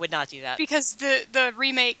 Oh, I would not do that. Because the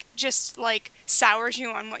remake just like sours you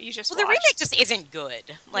on what you just watched. The remake just isn't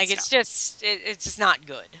good. Like it's just not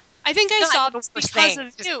good. I think I saw this because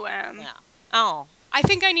of you, Yeah. Oh. I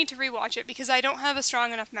think I need to rewatch it because I don't have a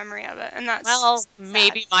strong enough memory of it, and that's sad.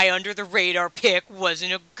 Maybe my under the radar pick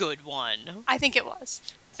wasn't a good one. I think it was.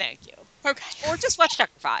 Thank you. Okay. Or just watch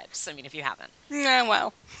Dr. Fives, I mean, if you haven't. Yeah,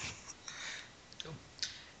 well.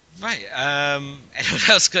 Right. Anyone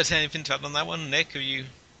else got anything to add on that one? Nick, have you?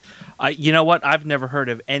 You know what? I've never heard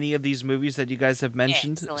of any of these movies that you guys have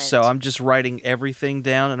mentioned, Excellent. so I'm just writing everything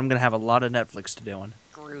down, and I'm going to have a lot of Netflix to do on.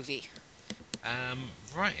 Groovy.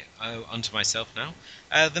 Right. Onto myself now.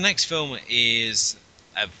 The next film is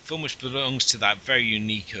a film which belongs to that very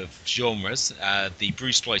unique of genres, the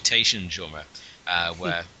Bruceploitation genre,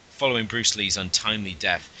 where following Bruce Lee's untimely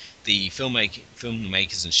death, the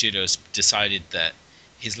filmmakers and studios decided that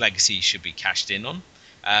his legacy should be cashed in on.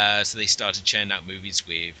 So they started churning out movies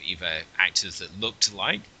with either actors that looked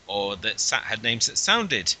alike or that had names that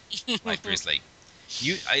sounded like Bruce Lee.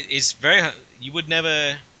 It's very. You would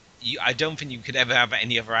never. I don't think you could ever have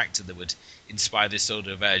any other actor that would inspire this sort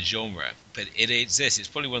of genre. But it exists. It's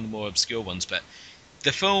probably one of the more obscure ones. But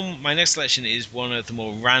the film, my next selection, is one of the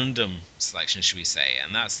more random selections, should we say,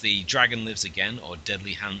 and that's The Dragon Lives Again, or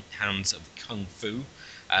Deadly Hands of Kung Fu,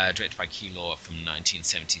 directed by Key Law from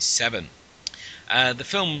 1977. The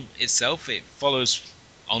film itself, it follows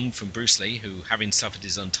on from Bruce Lee, who, having suffered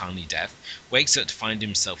his untimely death, wakes up to find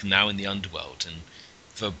himself now in the underworld, and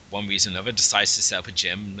for one reason or another decides to set up a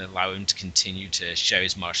gym and allow him to continue to share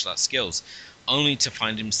his martial arts skills, only to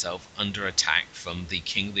find himself under attack from the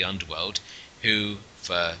king of the underworld, who,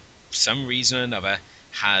 for some reason or another,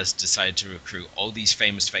 has decided to recruit all these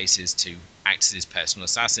famous faces to act as his personal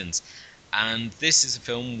assassins. And this is a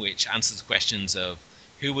film which answers the questions of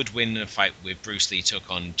who would win in a fight with Bruce Lee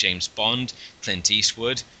took on James Bond, Clint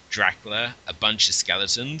Eastwood, Dracula, a bunch of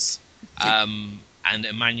skeletons, and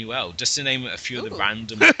Emmanuel, just to name a few of the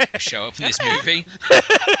random who show up in this movie.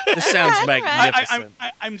 This sounds magnificent.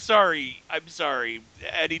 I'm sorry.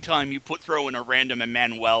 Anytime you throw in a random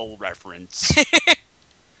Emmanuel reference.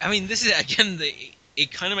 I mean, this is, again,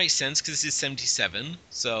 it kind of makes sense because this is 77,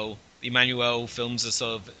 so the Emmanuel films are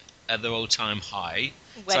sort of at their all-time high.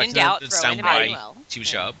 When in doubt, throw in Emmanuel. She would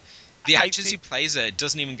show up. The actress who plays her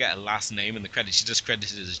doesn't even get a last name in the credits. She's just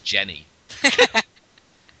credited as Jenny.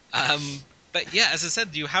 But yeah, as I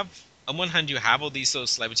said, you have, on one hand, you have all these sort of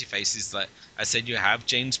celebrity faces that I said you have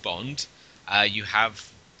James Bond, you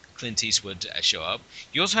have Clint Eastwood show up.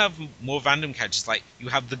 You also have more random characters, like you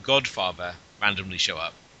have the Godfather randomly show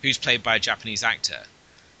up, who's played by a Japanese actor.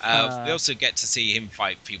 We also get to see him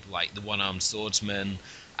fight people like the One-Armed Swordsman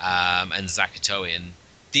and Zakatoa. And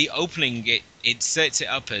the opening, it sets it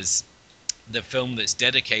up as the film that's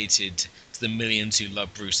dedicated to the millions who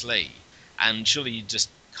love Bruce Lee. And surely you just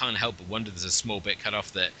can't help but wonder there's a small bit cut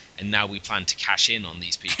off that, and now we plan to cash in on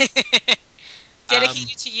these people.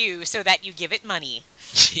 Dedicated to you so that you give it money.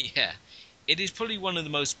 Yeah. It is probably one of the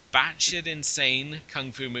most batshit insane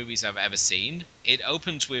kung fu movies I've ever seen. It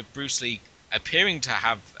opens with Bruce Lee appearing to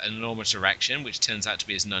have an enormous erection, which turns out to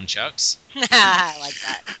be his nunchucks. I like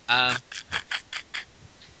that.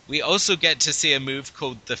 We also get to see a move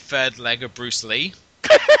called the third leg of Bruce Lee.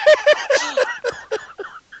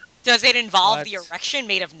 Does it involve the erection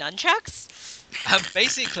made of nunchucks?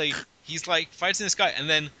 Basically, he's like fighting this guy, and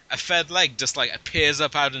then a third leg just like appears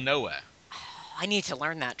up out of nowhere. I need to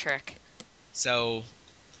learn that trick. So,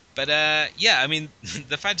 but yeah, I mean,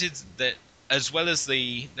 the fact is that as well as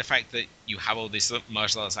the fact that you have all this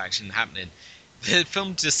martial arts action happening, the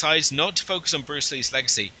film decides not to focus on Bruce Lee's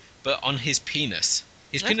legacy, but on his penis.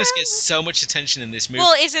 His penis gets so much attention in this movie.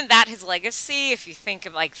 Well, isn't that his legacy, if you think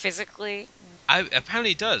of, like, physically?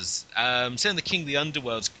 Apparently it does. Certainly the King of the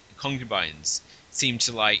Underworld's concubines seem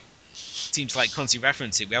to constantly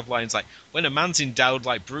reference it. We have lines like, when a man's endowed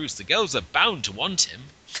like Bruce, the girls are bound to want him.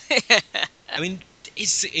 I mean,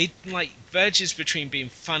 it like verges between being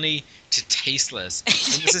funny to tasteless.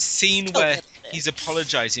 And there's a scene where he's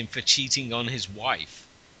apologizing for cheating on his wife.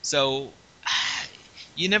 So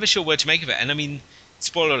you're never sure where to make of it. And I mean,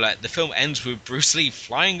 spoiler alert, the film ends with Bruce Lee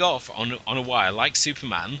flying off on a wire like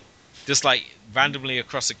Superman, just like randomly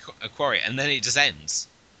across a quarry, and then it just ends.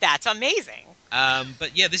 That's amazing.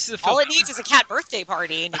 But yeah, this is a film. All it needs is a cat birthday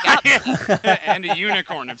party, and you got and a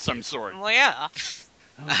unicorn of some sort. Well, yeah.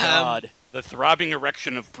 Oh, God. The throbbing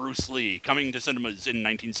erection of Bruce Lee, coming to cinemas in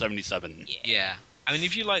 1977. Yeah. I mean,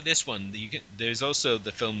 if you like this one, there's also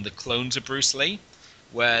the film The Clones of Bruce Lee,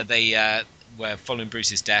 where where following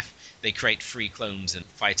Bruce's death, they create 3 clones and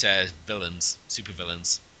fight villains, super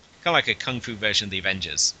villains. Kind of like a kung fu version of the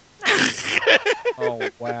Avengers. Oh,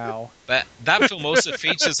 wow. But that film also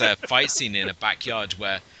features a fight scene in a backyard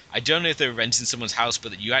where, I don't know if they're renting someone's house,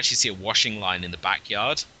 but you actually see a washing line in the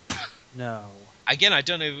backyard. No. Again, I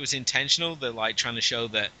don't know if it was intentional. They're like trying to show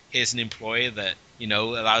that here's an employer that,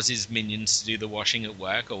 allows his minions to do the washing at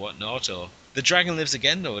work or whatnot, or The Dragon Lives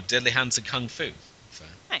Again, or Deadly Hands of Kung Fu.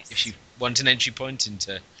 Nice. If you want an entry point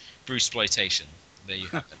into Bruceploitation, there you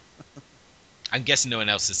have it. I'm guessing no one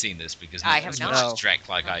else has seen this because I not have as not. much No. as Trek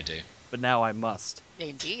like I do. But now I must.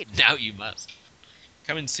 Indeed. Now you must.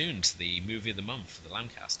 Coming soon to the movie of the month for the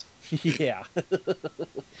Lambcast. Yeah.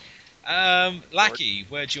 Lackey,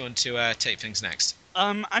 where do you want to take things next?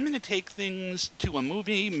 I'm going to take things to a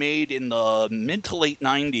movie made in the mid to late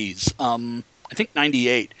 90s. I think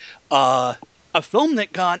 98. A film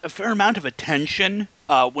that got a fair amount of attention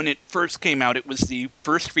when it first came out. It was the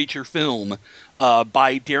first feature film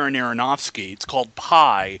by Darren Aronofsky. It's called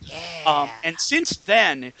Pi. Yeah. And since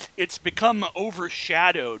then, it's become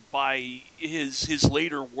overshadowed by his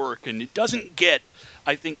later work, and it doesn't get,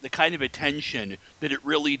 I think, the kind of attention that it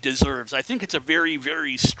really deserves. I think it's a very,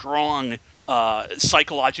 very strong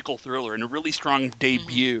psychological thriller and a really strong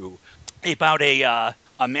debut about a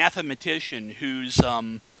mathematician who's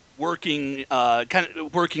working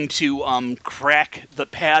to crack the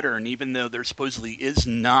pattern, even though there supposedly is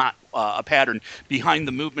not a pattern behind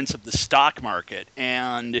the movements of the stock market,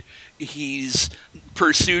 and he's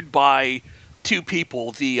pursued by two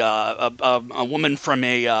people: a woman from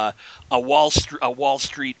a Wall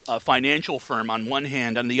Street financial firm on one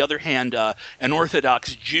hand, on the other hand, an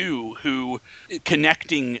Orthodox Jew who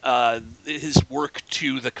connecting his work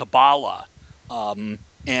to the Kabbalah.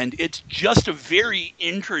 And it's just a very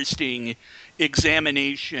interesting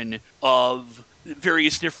examination of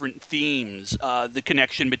various different themes. The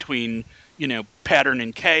connection between, pattern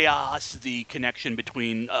and chaos, the connection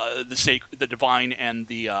between the divine and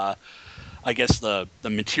the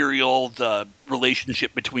material, the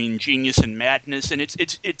relationship between genius and madness, and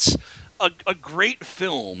it's a great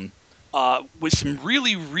film with some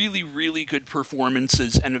really, really, really good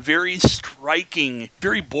performances and a very striking,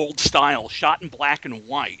 very bold style, shot in black and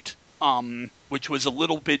white, which was a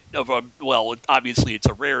little bit of obviously it's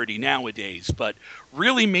a rarity nowadays, but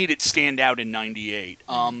really made it stand out in 98.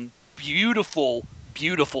 Beautiful,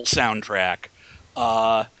 beautiful soundtrack,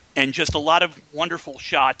 and just a lot of wonderful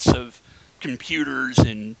shots of computers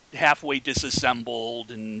and halfway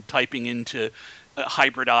disassembled and typing into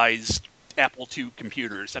hybridized Apple II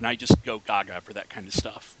computers, and I just go gaga for that kind of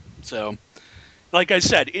stuff. So, like I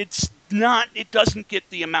said, it doesn't get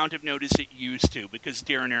the amount of notice it used to because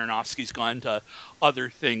Darren Aronofsky's gone to other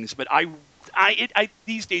things, but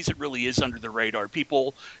these days it really is under the radar.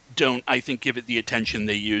 People don't, I think, give it the attention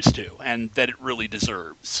they used to, and that it really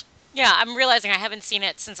deserves. Yeah, I'm realizing I haven't seen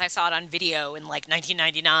it since I saw it on video in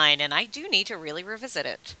 1999, and I do need to really revisit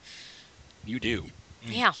it. You do.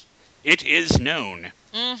 Yeah. It is known.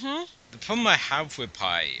 Mm-hmm. The problem I have with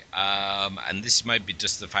Pi, and this might be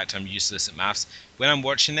just the fact I'm useless at maths, when I'm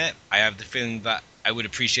watching it, I have the feeling that I would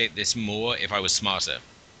appreciate this more if I was smarter.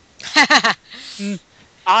 That's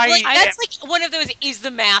one of those, is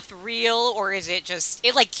the math real, or is it just,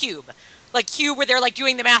 like Cube? Like Cube, where they're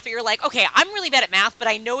doing the math, but you're like, okay, I'm really bad at math, but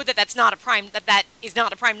I know that that's not a prime, that is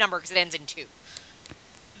not a prime number because it ends in 2.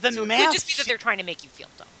 The so math it could just be that they're trying to make you feel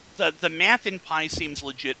dumb. The math in Pi seems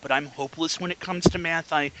legit, but I'm hopeless when it comes to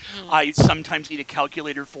math. I sometimes need a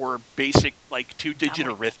calculator for basic, 2-digit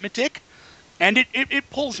arithmetic, and it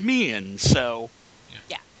pulls me in, so...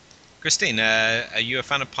 Yeah. Christine, are you a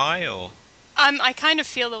fan of Pi, or...? I kind of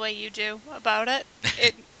feel the way you do about it.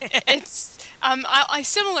 It's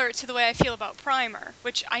similar to the way I feel about Primer,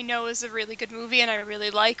 which I know is a really good movie and I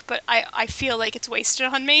really like, but I feel like it's wasted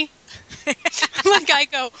on me. I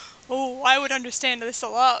go, oh, I would understand this a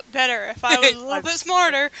lot better if I was a little bit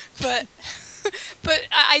smarter, but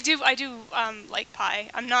I do like Pi.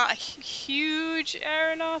 I'm not a huge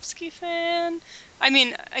Aronofsky fan. I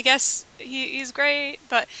mean, I guess he's great,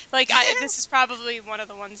 but this is probably one of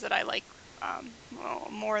the ones that I like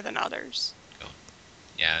more than others. Cool.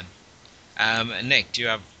 Yeah. Nick, do you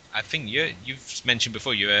have? I think you've mentioned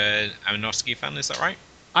before you're an Aronofsky fan. Is that right?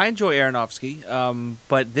 I enjoy Aronofsky,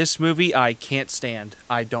 but this movie I can't stand.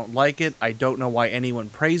 I don't like it. I don't know why anyone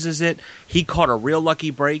praises it. He caught a real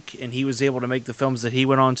lucky break, and he was able to make the films that he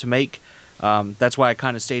went on to make. That's why I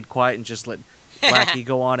kind of stayed quiet and just let Wacky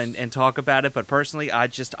go on and talk about it. But personally, I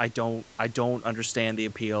don't understand the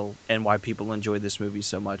appeal and why people enjoy this movie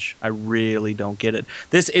so much. I really don't get it.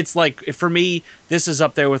 It's for me, this is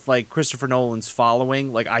up there with Christopher Nolan's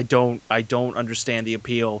Following. I don't understand the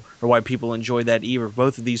appeal or why people enjoy that either.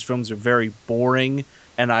 Both of these films are very boring,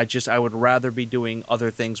 and I would rather be doing other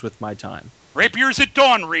things with my time. Rapiers at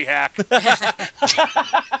dawn, Rehack.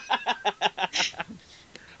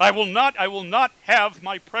 I will not have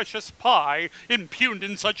my precious Pi impugned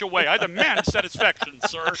in such a way. I demand satisfaction,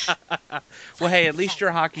 sir. Well, hey, at least your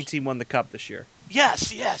hockey team won the cup this year.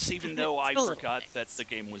 Yes, even though I Little forgot that things. the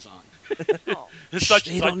game was on. Oh.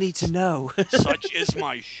 They don't need to know. Such is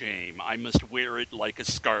my shame. I must wear it like a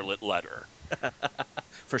scarlet letter.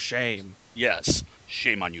 For shame. Yes,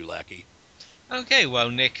 shame on you, lackey. Okay, well,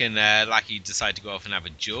 Nick and Lackey decide to go off and have a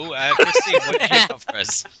duel. Christine, what do you have for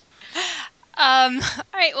us? All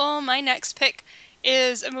right, well, my next pick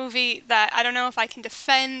is a movie that I don't know if I can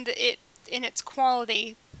defend it in its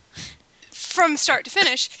quality from start to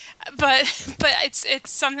finish, but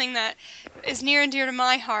it's something that is near and dear to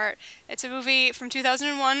my heart. It's a movie from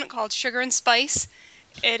 2001 called Sugar and Spice.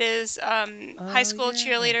 It is high school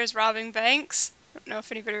cheerleaders robbing banks. I don't know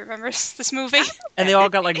if anybody remembers this movie. And they all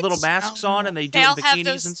got like little masks on, and they do They it in all have bikinis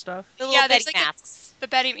those- and stuff. The little there's Betty like masks.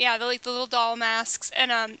 the little doll masks,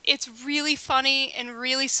 and it's really funny and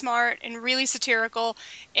really smart and really satirical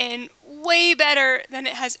and way better than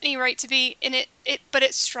it has any right to be. And but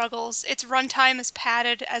it struggles. Its runtime is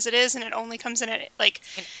padded as it is, and it only comes in at like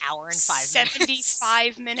An hour and 5 minutes.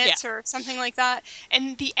 75 minutes or something like that.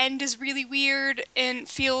 And the end is really weird and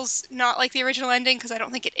feels not like the original ending, because I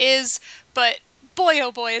don't think it is. But boy,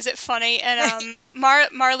 oh boy, is it funny. And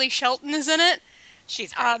Marley Shelton is in it.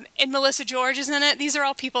 She's great. And Melissa George is in it. These are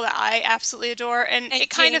all people that I absolutely adore. And it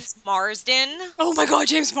kind James Marsden. oh my god,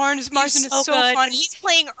 James Marsden is so good. funny. He's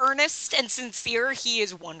playing earnest and sincere. He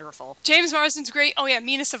is wonderful. James Marsden's great. Oh yeah,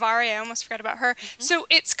 Mina Savari, I almost forgot about her. So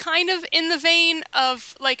it's kind of in the vein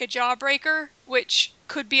of like a Jawbreaker, which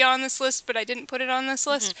could be on this list, but I didn't put it on this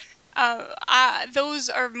list. Those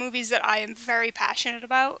are movies that I am very passionate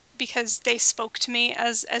about because they spoke to me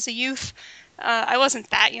as a youth. I wasn't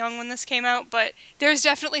that young when this came out, but there's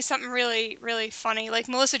definitely something really, really funny. Like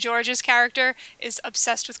Melissa George's character is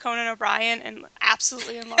obsessed with Conan O'Brien and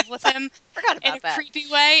absolutely in love with him Forgot about in a that. creepy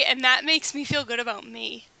way, and that makes me feel good about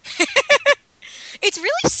me. It's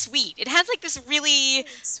really sweet. It has like this really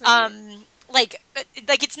Sweet. like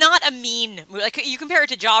it's not a mean movie. Like you compare it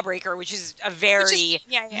to Jawbreaker, which is a very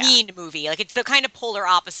mean movie. Like it's the kind of polar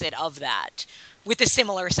opposite of that, with a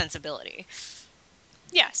similar sensibility.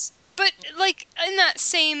 Yes. But, like, in that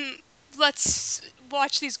same, let's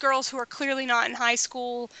watch these girls who are clearly not in high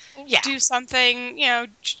school do something,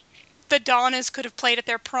 the Donnas could have played at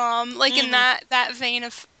their prom, like in that vein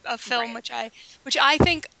of film, which I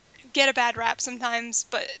think get a bad rap sometimes,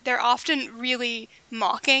 but they're often really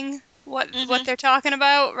mocking what they're talking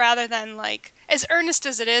about, rather than, like, as earnest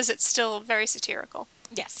as it is, it's still very satirical.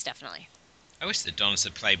 Yes, definitely. I wish the Donnas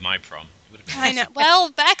had played my prom. It would have been I know.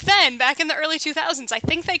 Well, back in the early 2000s, I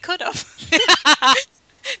think they could have.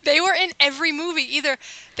 They were in every movie. Either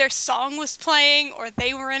their song was playing or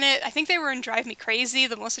they were in it. I think they were in Drive Me Crazy,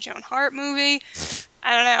 the Melissa Joan Hart movie.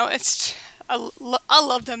 I don't know. I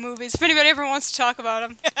love them movies. If anybody ever wants to talk about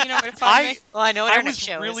them, you know where to find me. Well, I know what I our next was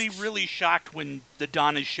show really, is. really shocked when the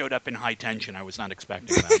Donnas showed up in High Tension. I was not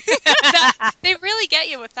expecting that. They really get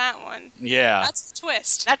you with that one. Yeah. That's the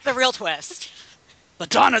twist. That's the real twist. The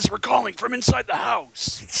Donnas were calling from inside the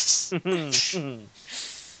house.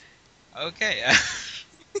 Okay.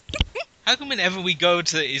 How come whenever we go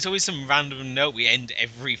to, it's always some random note we end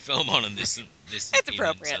every film on in this It's evening,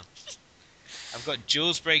 appropriate. so. I've got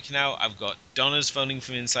Jules breaking out. I've got Donna's phoning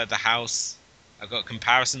from inside the house. I've got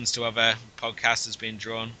comparisons to other podcasters being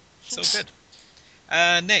drawn. So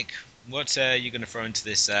good. Nick, what are you going to throw into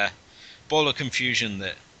this ball of confusion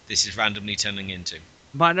that this is randomly turning into?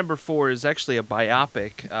 My number 4 is actually a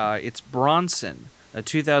biopic. It's Bronson, a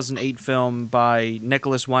 2008 film by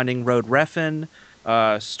Nicholas Winding Road Refn,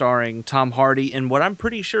 starring Tom Hardy, and what I'm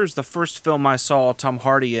pretty sure is the first film I saw Tom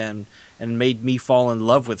Hardy in and made me fall in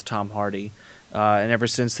love with Tom Hardy. And ever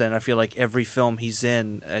since then, I feel like every film he's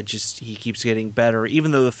in, he keeps getting better.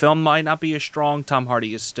 Even though the film might not be as strong, Tom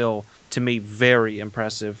Hardy is still, to me, very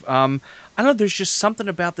impressive. I don't know, there's just something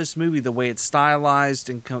about this movie, the way it's stylized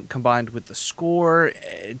and combined with the score,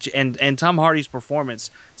 and Tom Hardy's performance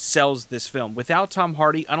sells this film. Without Tom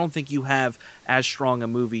Hardy, I don't think you have as strong a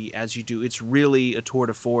movie as you do. It's really a tour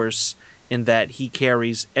de force in that he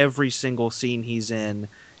carries every single scene he's in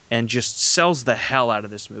and just sells the hell out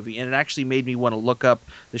of this movie. And it actually made me want to look up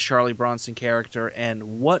the Charlie Bronson character,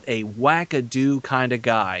 and what a wackadoo kind of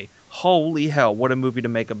guy. Holy hell, what a movie to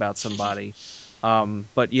make about somebody.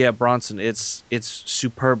 But yeah, Bronson, it's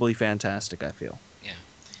superbly fantastic, I feel. Yeah,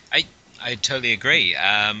 I totally agree.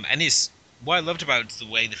 And what I loved about the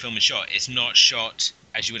way the film is shot, it's not shot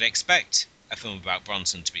as you would expect a film about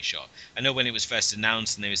Bronson to be shot. I know when it was first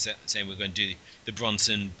announced and they were saying we're going to do the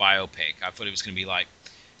Bronson biopic, I thought it was going to be like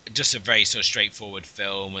just a very sort of straightforward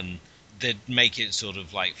film, and they'd make it sort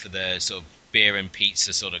of like for the sort of beer and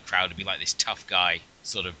pizza sort of crowd to be like this tough guy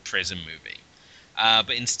sort of prison movie.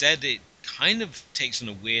 But instead it kind of takes on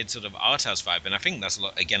a weird sort of art house vibe, and I think that's a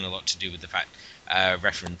lot to do with the fact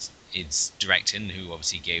reference it's directing, who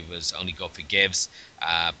obviously gave us Only God Forgives,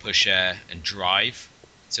 Pusher, and Drive.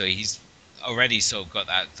 So he's already sort of got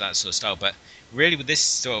that sort of style. But really, with this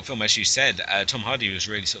sort of film, as you said, Tom Hardy was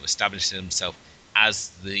really sort of establishing himself as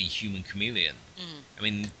the human chameleon. I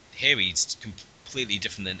mean, here he's completely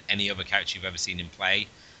different than any other character you've ever seen him play,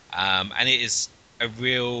 and it is a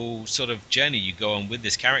real sort of journey you go on with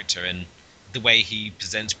this character, and the way he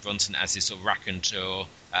presents Bronson as this sort of raconteur,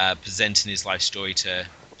 presenting his life story to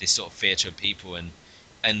this sort of theatre of people,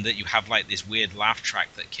 and that you have like this weird laugh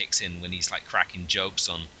track that kicks in when he's like cracking jokes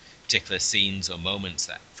on particular scenes or moments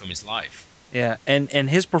that from his life. Yeah, and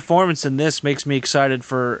his performance in this makes me excited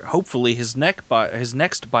for hopefully his next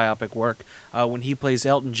biopic work when he plays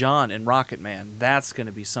Elton John in Rocket Man. That's going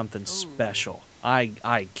to be something special.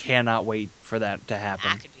 I cannot wait for that to happen.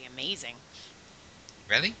 That could be amazing.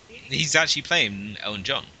 Really? He's actually playing Elton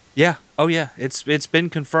John? Yeah. Oh, yeah. It's been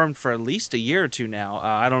confirmed for at least a year or two now.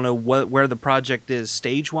 I don't know where the project is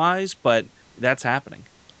stage-wise, but that's happening.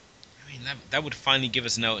 I mean, that would finally give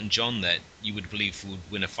us an Elton John that you would believe would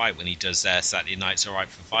win a fight when he does Saturday Night's All Right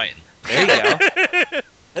for Fighting. There you go.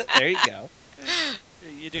 There you go.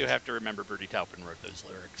 You do have to remember Bertie Taupin wrote those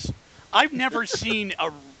lyrics. I've never seen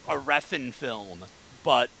a Refn film,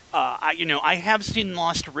 but I have seen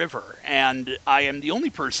Lost River, and I am the only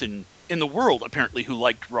person in the world apparently who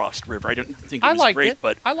liked Lost River. I don't think it was great,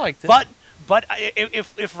 but I liked it. But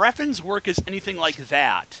if Refn's work is anything like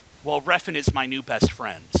that, well, Refn is my new best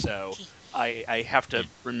friend, so I have to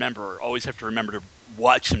always have to remember to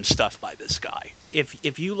watch some stuff by this guy.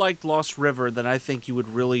 If you liked Lost River, then I think you would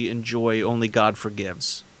really enjoy Only God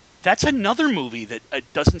Forgives. That's another movie that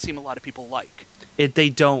doesn't seem a lot of people like. They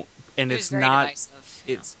don't, and It's it's very not. divisive.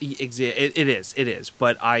 It is.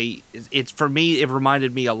 But it's for me. It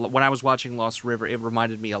reminded me when I was watching Lost River. It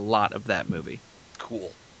reminded me a lot of that movie.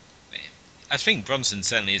 Cool. I think Bronson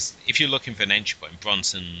certainly is. If you're looking for an entry point,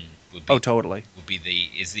 Bronson would be. Oh, totally. Would be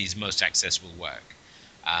his most accessible work.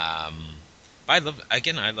 But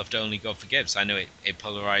I loved Only God Forgives. I know it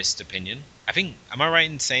polarized opinion. I think. Am I right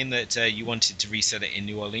in saying that you wanted to reset it in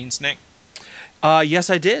New Orleans, Nick? Yes,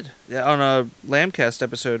 I did on a Lambcast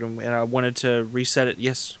episode, and I wanted to reset it.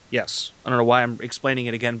 Yes. I don't know why I'm explaining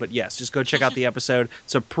it again, but yes, just go check out the episode.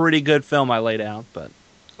 It's a pretty good film I laid out, but.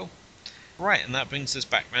 Right, and that brings us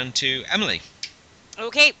back round to Emily.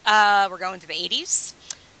 Okay, we're going to the 80s.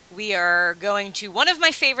 We are going to one of my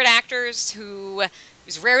favorite actors who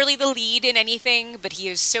is rarely the lead in anything, but he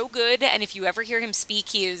is so good, and if you ever hear him speak,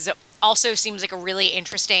 he also seems like a really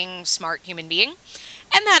interesting, smart human being,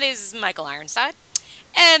 and that is Michael Ironside.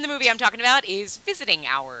 And the movie I'm talking about is Visiting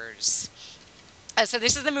Hours. So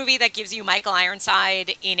this is the movie that gives you Michael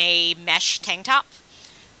Ironside in a mesh tank top.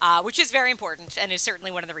 Which is very important and is certainly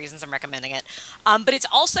one of the reasons I'm recommending it. But it's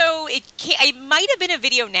also, it might have been a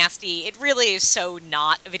video nasty. It really is so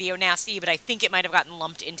not a video nasty, but I think it might have gotten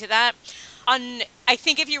lumped into that. I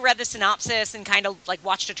think if you read the synopsis and kind of like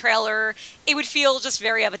watched a trailer, it would feel just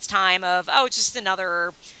very of its time of, it's just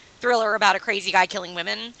another thriller about a crazy guy killing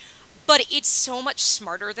women. But it's so much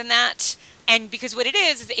smarter than that. And because what it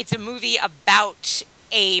is it's a movie about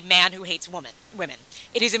a man who hates women.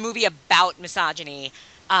 It is a movie about misogyny.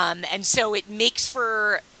 And so it makes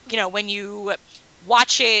for, when you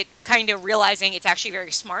watch it, kind of realizing it's actually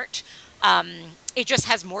very smart. It just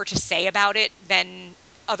has more to say about it than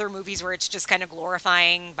other movies where it's just kind of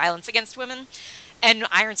glorifying violence against women. And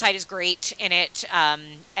Ironside is great in it.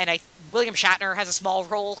 And William Shatner has a small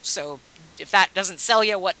role, so if that doesn't sell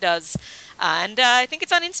you, what does? And I think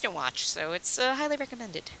it's on Instant Watch, so it's highly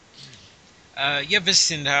recommended.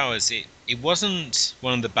 Visiting Hours, it wasn't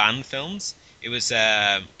one of the banned films. It was.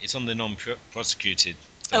 It's on the non-prosecuted.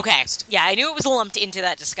 Okay. List. Yeah, I knew it was lumped into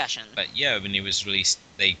that discussion. But yeah, when it was released,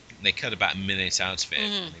 they cut about a minute out of it.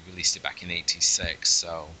 Mm-hmm. And they released it back in '86.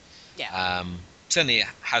 So yeah. Certainly it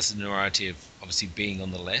has the notoriety of obviously being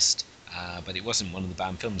on the list, but it wasn't one of the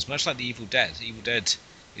banned films. Much like The Evil Dead. Evil Dead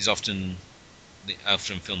is often a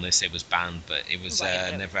film they say was banned, but it was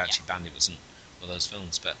never actually banned. It wasn't one of those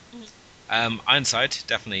films. But Ironside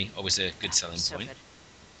definitely always a good selling point. Good.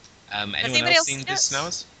 Anyone else seen Visiting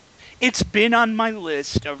Hours? It's been on my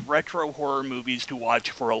list of retro horror movies to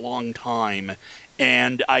watch for a long time,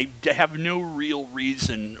 and I have no real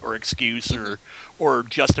reason or excuse or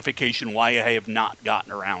justification why I have not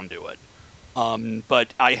gotten around to it.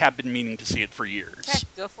 But I have been meaning to see it for years. Okay,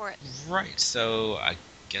 go for it. Right, so I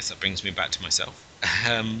guess that brings me back to myself.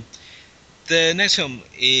 The next film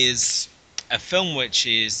is a film which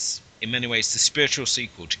is, in many ways, the spiritual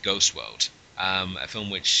sequel to Ghost World. A film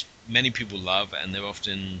which many people love, and they're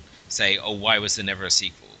often say, oh, why was there never a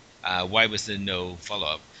sequel? Why was there no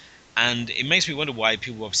follow-up? And it makes me wonder why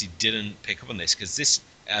people obviously didn't pick up on this, because this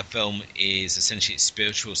film is essentially a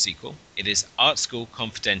spiritual sequel. It is Art School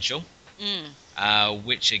Confidential,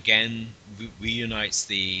 which again reunites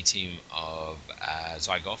the team of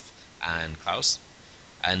Zygoff and Klaus.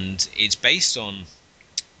 And it's based on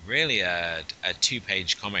really a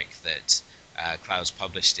two-page comic that Klaus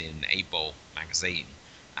published in 8 Ball magazine.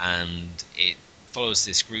 And it follows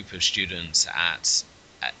this group of students at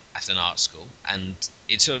an art school, and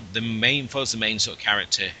it's sort of follows the main sort of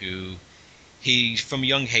character who he from a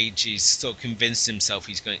young age he's sort of convinced himself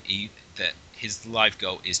that his life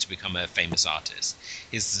goal is to become a famous artist.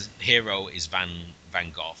 His hero is Van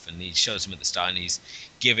Gogh, and he shows him at the start, and he's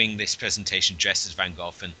giving this presentation dressed as Van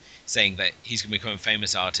Gogh and saying that he's going to become a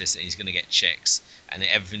famous artist and he's going to get chicks and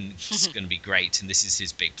everything's going to be great, and this is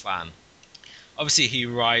his big plan. Obviously, he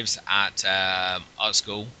arrives at art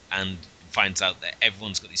school and finds out that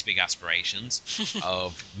everyone's got these big aspirations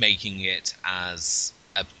of making it as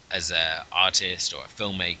a artist or a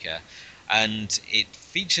filmmaker, and it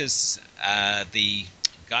features the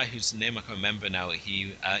guy whose name I can't remember now.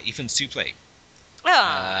 Ethan Suplee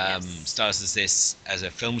stars as a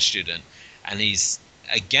film student, and he's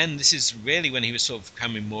again. This is really when he was sort of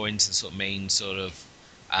coming more into the sort of main sort of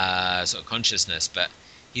consciousness, but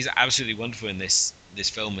he's absolutely wonderful in this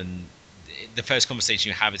film. And the first conversation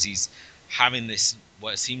you have is he's having this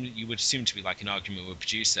you would assume to be like an argument with a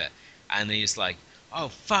producer, and he's like, "Oh,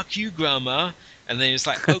 fuck you, grandma," and then he's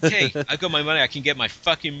like, "Okay, I got my money, I can get my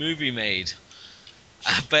fucking movie made."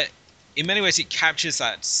 But in many ways, it captures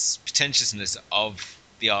that pretentiousness of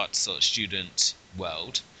the art sort of student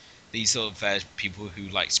world. These sort of people who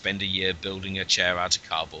like spend a year building a chair out of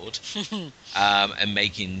cardboard, and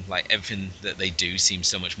making like everything that they do seem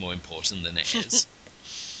so much more important than it is.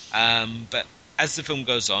 But as the film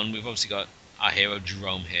goes on, we've obviously got our hero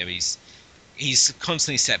Jerome here. He's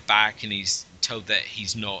constantly set back, and he's told that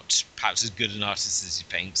he's not perhaps as good an artist as he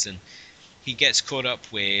thinks, and he gets caught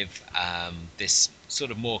up with this sort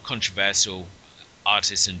of more controversial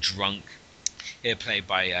artist and drunk here, played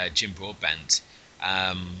by Jim Broadbent.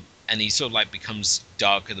 And he sort of like becomes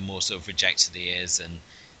darker the more sort of rejected he is, and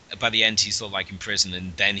by the end he's sort of like in prison,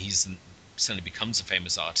 and then he's suddenly becomes a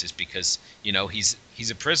famous artist because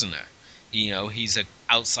he's a prisoner. He's an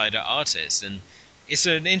outsider artist, and it's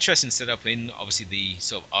an interesting setup in obviously the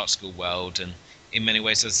sort of art school world. And in many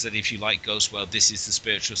ways, as I said, if you like Ghost World, this is the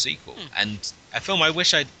spiritual sequel, and a film I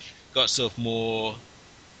wish I'd got sort of more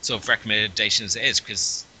sort of recommendations as it is,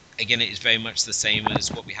 because again, it is very much the same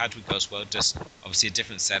as what we had with Ghost World, just obviously a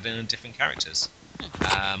different setting and different characters.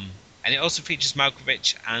 And it also features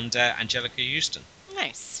Malkovich and Angelica Houston.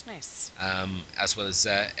 Nice. As well as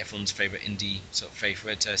everyone's favorite indie sort of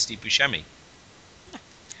favorite, Steve Buscemi.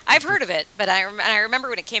 I've heard of it, but I remember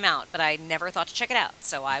when it came out, but I never thought to check it out,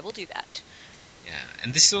 so I will do that. Yeah,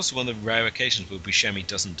 and this is also one of the rare occasions where Buscemi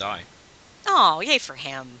doesn't die. Oh, yay for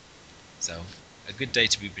him. So, a good day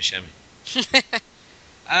to be Buscemi.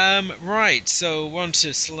 Right, so we're on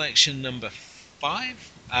to selection number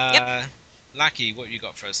 5. Yep. Lackey, what you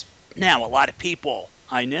got for us? Now, a lot of people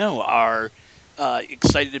I know are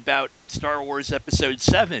excited about Star Wars Episode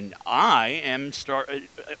 7. I am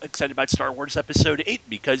excited about Star Wars Episode 8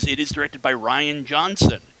 because it is directed by Rian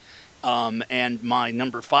Johnson. And my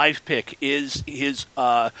number 5 pick is his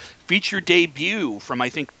feature debut from, I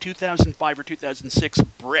think, 2005 or 2006,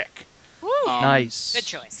 Brick. Woo. Nice. Good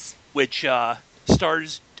choice. Which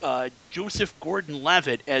stars Joseph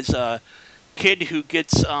Gordon-Levitt as a kid who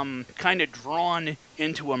gets kind of drawn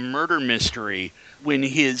into a murder mystery when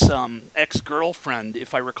his ex-girlfriend,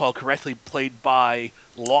 if I recall correctly, played by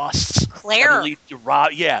Lost's Claire. Emily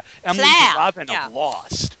DeRobin of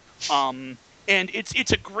Lost. And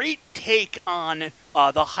it's a great take on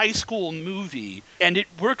the high school movie, and it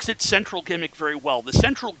works its central gimmick very well. The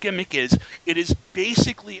central gimmick is it is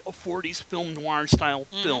basically a 40s film noir style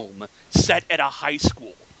film set at a high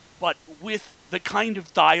school, but with the kind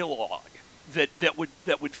of dialogue that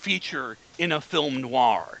would feature in a film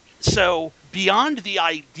noir. So beyond the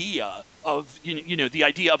idea of the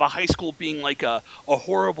idea of a high school being like a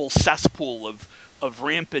horrible cesspool of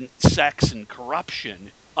rampant sex and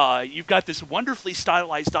corruption, you've got this wonderfully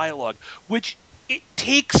stylized dialogue, which it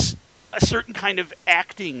takes a certain kind of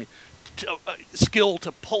acting skill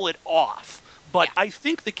to pull it off. But I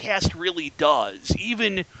think the cast really does.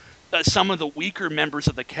 Even some of the weaker members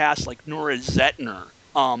of the cast, like Nora Zetner,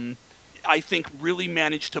 I think really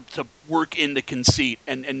managed to work in the conceit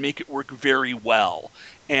and make it work very well.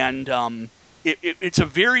 And It's a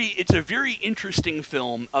very interesting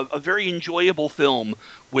film, a very enjoyable film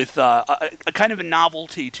with a kind of a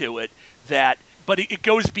novelty to it but it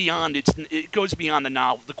goes beyond it goes beyond the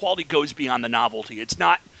novel. The quality goes beyond the novelty. It's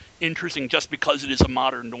not interesting just because it is a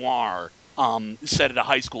modern noir set at a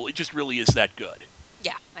high school. It just really is that good.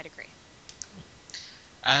 Yeah, I'd agree.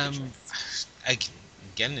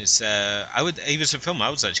 Again, it's it was a film I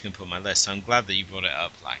was actually going to put on my list. I'm glad that you brought it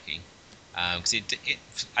up, Lackey. Because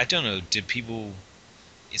I don't know,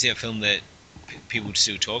 is it a film that people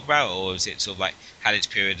still talk about, or is it sort of like had its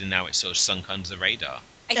period and now it's sort of sunk under the radar?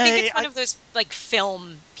 I think it's one of those like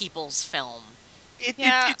people's film.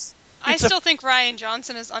 I still think Rian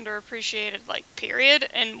Johnson is underappreciated, like, period.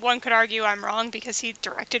 And one could argue I'm wrong because he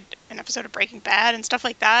directed an episode of Breaking Bad and stuff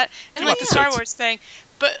like that. And, like, the Star Wars thing.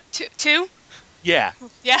 But two? Yeah.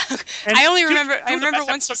 Yeah. And I only two remember one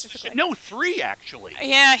episodes- specifically. No, 3 actually.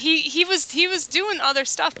 Yeah, he was doing other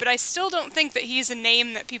stuff, but I still don't think that he's a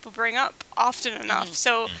name that people bring up often enough.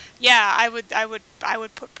 So, yeah, I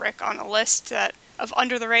would put Brick on a list of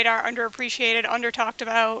under the radar, underappreciated, under talked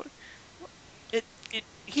about.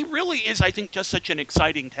 He really is, I think, just such an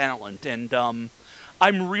exciting talent, and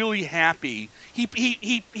I'm really happy.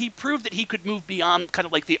 He proved that he could move beyond kind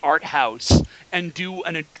of like the art house and do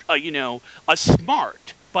a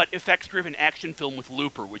smart but effects-driven action film with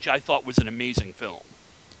Looper, which I thought was an amazing film.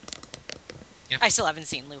 Yeah. I still haven't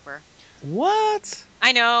seen Looper. What?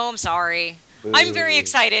 I know, I'm sorry. I'm very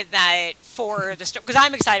excited that because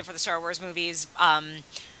I'm excited for the Star Wars movies,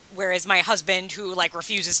 whereas my husband, who like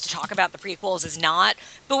refuses to talk about the prequels, is not.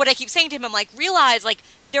 But what I keep saying to him, I'm like, realize like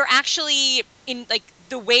they're actually in like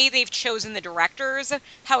the way they've chosen the directors,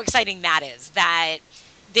 how exciting that is. That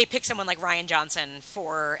they pick someone like Rian Johnson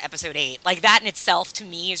for Episode 8. Like that in itself, to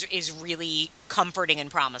me, is really comforting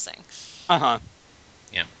and promising. Uh-huh.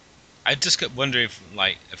 Yeah. I just wonder if,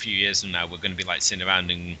 like, a few years from now, we're going to be, like, sitting around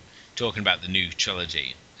and talking about the new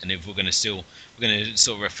trilogy. And if we're going to sort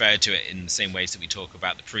of refer to it in the same ways that we talk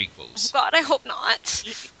about the prequels. Oh, God, I hope not.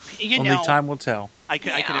 Only time will tell. I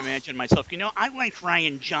can imagine myself. I liked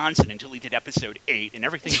Rian Johnson until he did Episode 8, and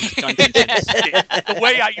everything he's done since. The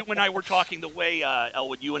way you and I were talking,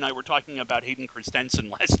 Elwood, you and I were talking about Hayden Christensen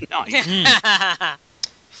last night.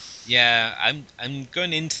 Yeah, I'm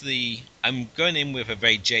going in with a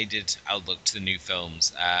very jaded outlook to the new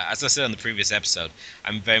films. As I said on the previous episode,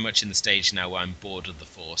 I'm very much in the stage now where I'm bored of the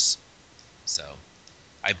Force. So,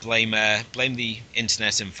 I blame the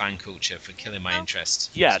internet and fan culture for killing my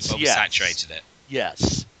interest. Yes, It's oversaturated it.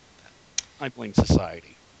 Yes. I blame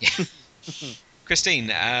society. Yeah. Christine,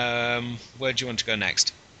 where do you want to go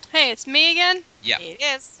next? Hey, it's me again? Yeah. It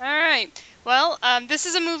is. All right. Well, this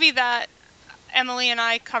is a movie that Emily and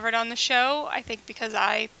I covered on the show, I think because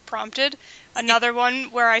I prompted. Another one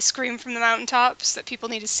where I scream from the mountaintops that people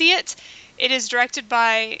need to see it. It is directed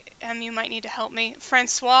by, you might need to help me,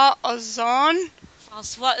 Francois Ozon.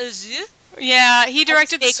 Francois Ozon? Yeah, he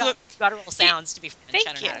directed the guttural sounds to be French. Thank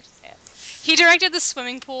I don't you. know how to say it. He directed The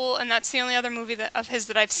Swimming Pool, and that's the only other movie of his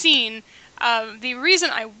that I've seen. The reason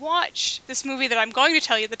I watched this movie that I'm going to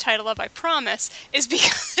tell you the title of, I promise, is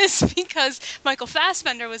because Michael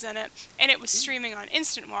Fassbender was in it, and it was streaming on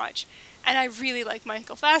Instant Watch. And I really like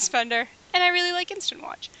Michael Fassbender, and I really like Instant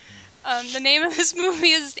Watch. The name of this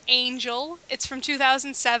movie is Angel. It's from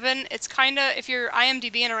 2007. It's kind of, if you're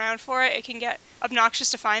IMDbing around for it, it can get obnoxious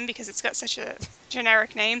to find because it's got such a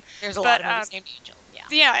generic name. There's a lot of movies named Angel.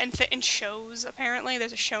 Yeah, and in shows, apparently.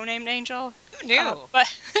 There's a show named Angel. Who knew?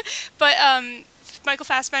 But Michael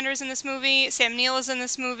Fassbender is in this movie. Sam Neill is in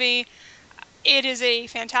this movie. It is a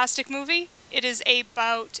fantastic movie. It is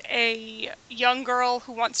about a young girl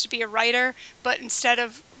who wants to be a writer, but instead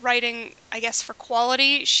of writing, I guess, for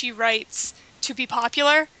quality, she writes to be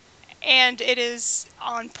popular. And it is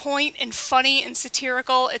on point and funny and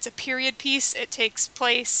satirical. It's a period piece. It takes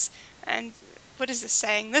place, and what is this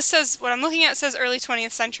saying? This says, what I'm looking at says early 20th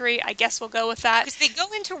century. I guess we'll go with that. Because they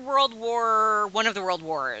go into one of the World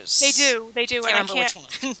Wars. They do. I can't remember which one.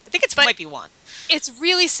 I think it might be one. It's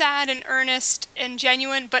really sad and earnest and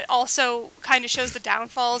genuine, but also kind of shows the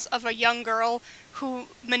downfalls of a young girl who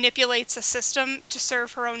manipulates a system to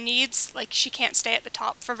serve her own needs. Like, she can't stay at the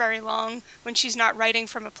top for very long when she's not writing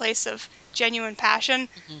from a place of genuine passion.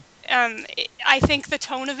 Mm-hmm. I think the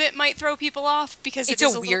tone of it might throw people off because it's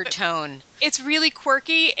a weird tone. It's really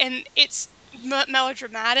quirky and it's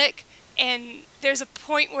melodramatic, and there's a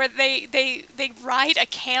point where they ride a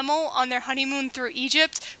camel on their honeymoon through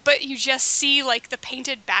Egypt, but you just see like the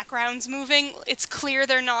painted backgrounds moving. It's clear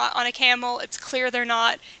they're not on a camel. It's clear they're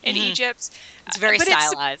not in Egypt. It's very But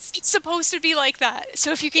stylized. It's supposed to be like that.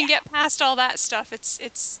 So if you can get past all that stuff,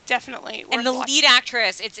 it's definitely worth And the watching. lead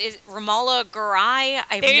actress, it's Ramala Garai. I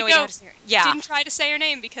have There you no idea go. how to say her. Yeah. Didn't try to say her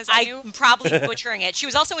name because I knew. I'm probably butchering it. She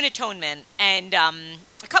was also in Atonement and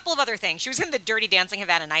a couple of other things. She was in the Dirty Dancing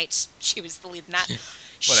Havana Nights. She was the lead in that.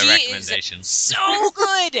 What a recommendation. Is so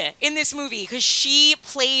good in this movie because she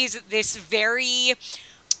plays this very,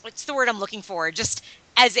 what's the word I'm looking for? Just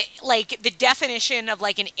as like the definition of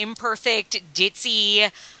like an imperfect,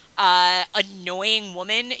 ditzy, annoying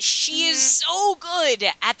woman. She is so good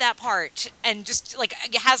at that part, and just like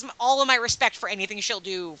has all of my respect for anything she'll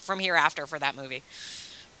do from hereafter for that movie.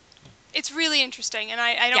 It's really interesting, and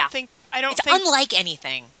I don't think It's unlike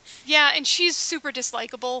anything. Yeah, and she's super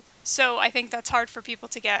dislikable, so I think that's hard for people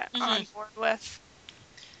to get on board with.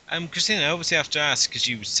 Christina, I obviously have to ask, because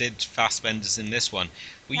you said Fassbender's in this one.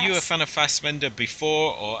 Were you a fan of Fassbender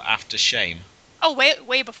before or after Shame? Oh,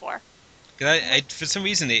 way before. Because for some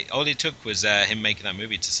reason, all it took was him making that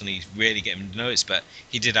movie to suddenly really get him noticed, but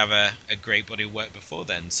he did have a great body of work before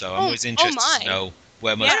then, so I'm always interested to know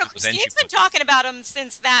where most people's entry Christine's been talking about him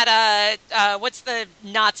since that, what's the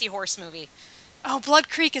Nazi horse movie? Oh, Blood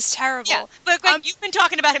Creek is terrible. Yeah, but you've been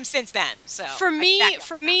talking about him since then. So for me,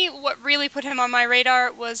 what really put him on my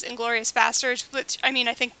radar was Inglourious Basterds, which I mean,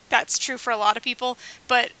 I think that's true for a lot of people.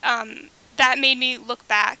 But that made me look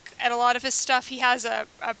back at a lot of his stuff. He has a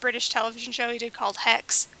British television show he did called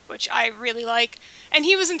Hex, which I really like, and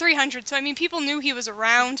he was in 300. So I mean, people knew he was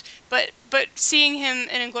around, but seeing him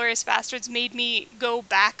in Inglourious Basterds made me go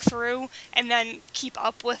back through and then keep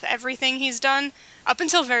up with everything he's done. Up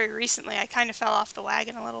until very recently, I kind of fell off the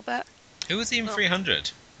wagon a little bit. Who was he in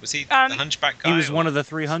 300? Was he the Hunchback guy? He was one of the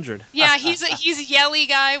 300. Yeah, he's a yelly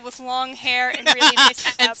guy with long hair and really nice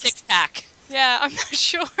abs. And six pack. Yeah, I'm not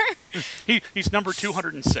sure. He's number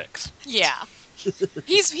 206. Yeah.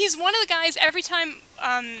 He's one of the guys every time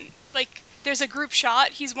like there's a group shot,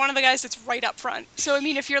 he's one of the guys that's right up front. So I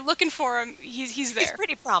mean, if you're looking for him, he's there. He's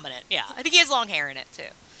pretty prominent. Yeah, I think he has long hair in it too.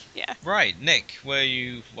 Yeah. Right, Nick, where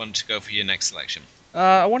you want to go for your next selection?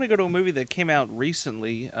 I want to go to a movie that came out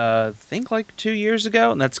recently, I think like 2 years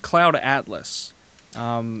ago, and that's Cloud Atlas.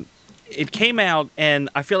 It came out, and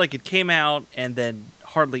I feel like it came out, and then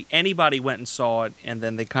hardly anybody went and saw it, and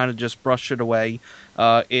then they kind of just brushed it away.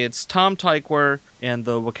 It's Tom Tykwer and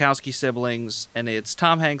the Wachowski siblings, and it's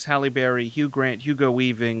Tom Hanks, Halle Berry, Hugh Grant, Hugo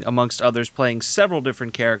Weaving, amongst others, playing several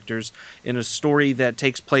different characters in a story that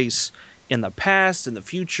takes place in the past, in the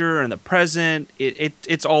future, in the present.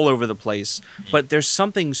 It's all over the place. But there's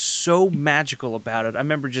something so magical about it. I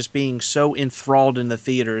remember just being so enthralled in the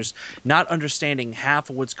theaters, not understanding half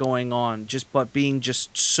of what's going on, but being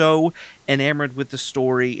just so enamored with the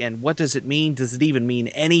story and what does it mean? Does it even mean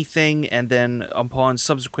anything? And then upon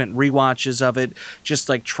subsequent rewatches of it, just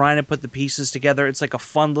like trying to put the pieces together, it's like a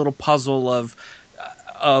fun little puzzle of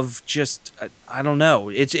just I don't know.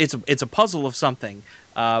 It's a puzzle of something.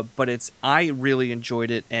 But I really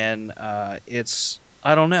enjoyed it, and I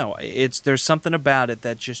don't know. There's something about it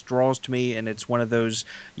that just draws to me, and it's one of those,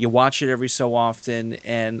 you watch it every so often,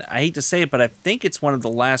 and I hate to say it, but I think it's one of the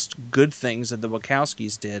last good things that the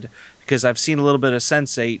Wachowskis did, because I've seen a little bit of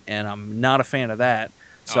Sense8, and I'm not a fan of that,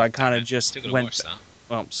 so I kind of just went.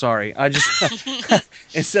 Well, sorry. I just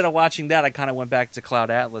instead of watching that, I kind of went back to Cloud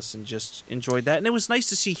Atlas and just enjoyed that. And it was nice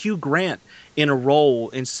to see Hugh Grant in a role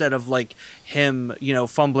instead of like him,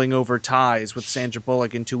 fumbling over ties with Sandra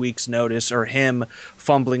Bullock in 2 weeks' notice, or him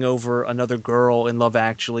fumbling over another girl in Love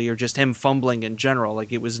Actually, or just him fumbling in general.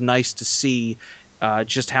 Like, it was nice to see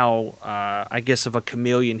just how, I guess, of a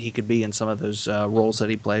chameleon he could be in some of those roles that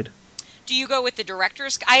he played. Do you go with the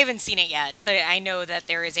director's? I haven't seen it yet, but I know that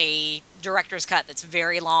there is a director's cut that's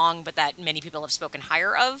very long, but that many people have spoken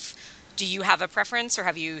higher of. Do you have a preference, or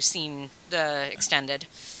have you seen the extended?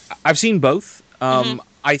 I've seen both.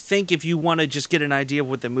 I think if you want to just get an idea of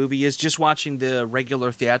what the movie is, just watching the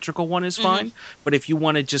regular theatrical one is fine. But if you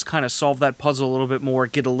want to just kind of solve that puzzle a little bit more,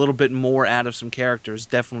 get a little bit more out of some characters,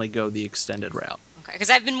 definitely go the extended route. Okay,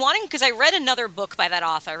 because I've been wanting, because I read another book by that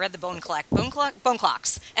author. I read the Bone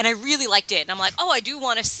Clocks, and I really liked it. And I'm like, oh, I do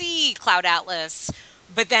want to see Cloud Atlas.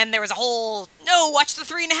 But then there was a whole, no, watch the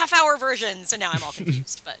 3.5-hour version. So now I'm all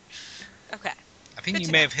confused. But okay. I think you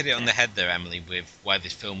may have hit it on the head there, Emily, with why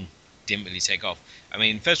this film didn't really take off. I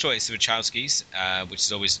mean, first of all, it's the Wachowskis,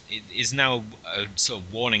 which is now a sort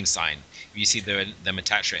of warning sign if you see them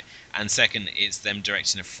attached to it. And second, it's them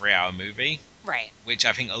directing a 3-hour movie. Right. Which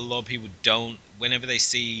I think a lot of people don't, whenever they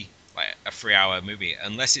see like a 3-hour movie,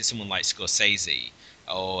 unless it's someone like Scorsese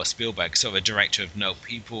or Spielberg, sort of a director of note.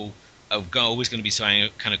 People are always going to be so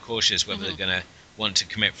kind of cautious whether they're going to want to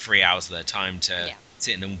commit 3 hours of their time to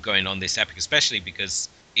sitting and going on this epic, especially because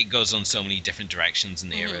it goes on so many different directions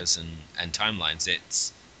and eras and timelines.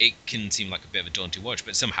 It can seem like a bit of a daunting watch,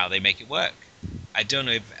 but somehow they make it work. I don't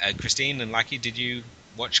know if Christine and Lucky, did you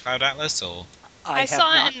watch Cloud Atlas or? I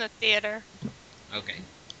saw it in the theater. Okay.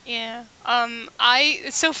 Yeah.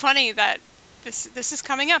 It's so funny that this is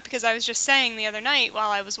coming up because I was just saying the other night while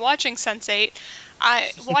I was watching Sense8,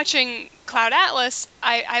 watching Cloud Atlas,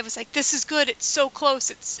 I was like, this is good. It's so close.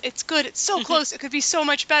 It's good. It's so close. It could be so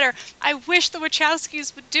much better. I wish the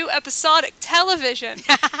Wachowskis would do episodic television.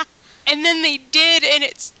 And then they did, and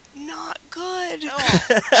it's not good.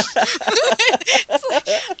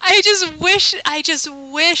 I just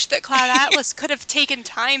wish that Cloud Atlas could have taken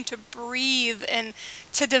time to breathe and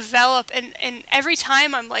to develop, and every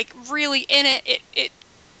time I'm like really in it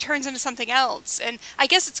turns into something else. And I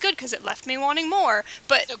guess it's good because it left me wanting more,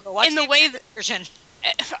 but So in the way that version.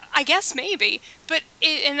 I guess maybe, but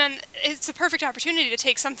and then it's a perfect opportunity to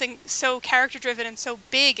take something so character driven and so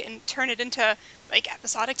big and turn it into like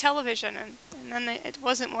episodic television, and then it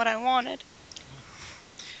wasn't what I wanted.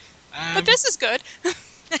 But this is good.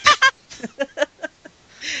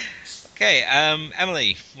 Okay,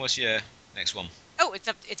 Emily, what's your next one? Oh,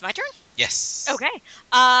 it's my turn? Yes. Okay. Okay,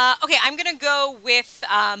 I'm going to go with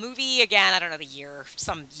a movie again. I don't know the year,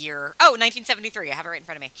 some year. Oh, 1973. I have it right in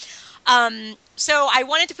front of me. So I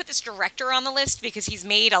wanted to put this director on the list because he's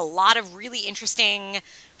made a lot of really interesting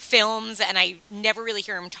films, and I never really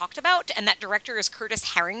hear him talked about. And that director is Curtis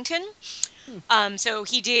Harrington. So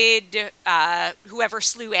he did Whoever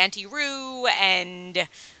Slew Auntie Roo and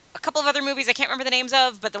a couple of other movies I can't remember the names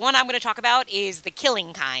of, but the one I'm going to talk about is The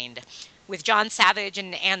Killing Kind, with John Savage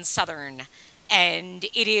and Ann Sothern. And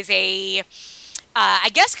it is I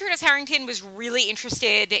guess Curtis Harrington was really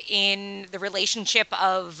interested in the relationship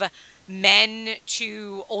of men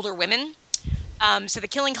to older women. So The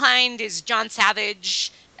Killing Kind is John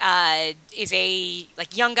Savage is a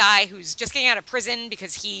like young guy who's just getting out of prison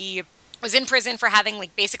because he was in prison for having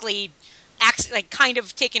like basically kind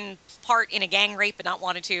of taken part in a gang rape but not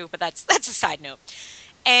wanted to, but that's a side note.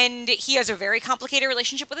 And he has a very complicated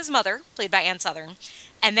relationship with his mother, played by Ann Sothern,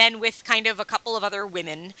 and then with kind of a couple of other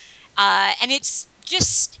women. And it's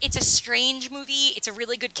a strange movie. It's a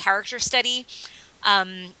really good character study.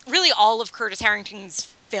 Really all of Curtis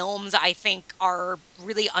Harrington's films, I think, are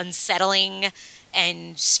really unsettling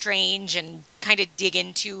and strange and kind of dig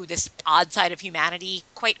into this odd side of humanity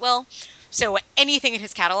quite well. So anything in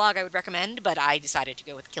his catalog I would recommend, but I decided to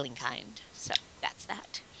go with Killing Kind. So that's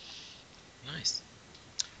that. Nice.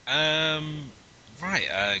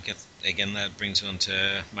 Right, I guess, again, that brings me on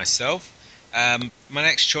to myself. My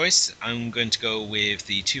next choice, I'm going to go with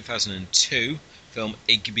the 2002 film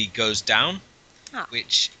Igby Goes Down,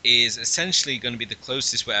 which is essentially going to be the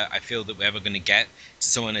closest where I feel that we're ever going to get to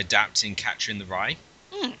someone adapting Catcher in the Rye.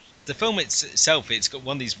 The film itself, it's got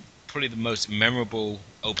one of these, probably the most memorable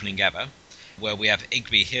opening ever, where we have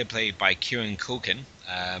Igby here played by Kieran Culkin,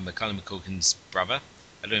 Macaulay Culkin's brother.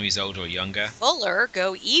 I don't know if he's older or younger. Fuller,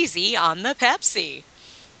 go easy on the Pepsi.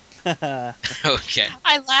 Okay.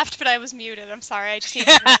 I laughed, but I was muted. I'm sorry. I just need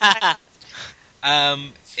to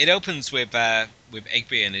It opens with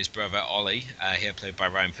Igby and his brother Ollie, here played by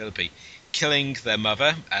Ryan Phillippe, killing their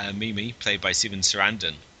mother, Mimi, played by Stephen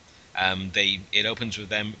Sarandon. It opens with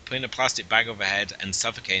them putting a plastic bag over her head and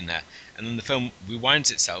suffocating her, and then the film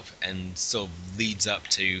rewinds itself and sort of leads up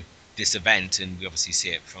to this event, and we obviously see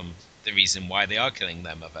it from the reason why they are killing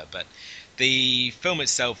their mother. But the film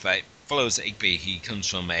itself follows Igby. He comes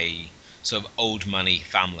from a sort of old money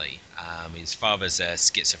family. His father's a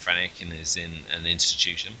schizophrenic and is in an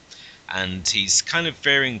institution, and he's kind of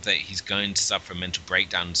fearing that he's going to suffer a mental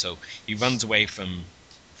breakdown, so he runs away from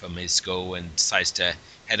his school and decides to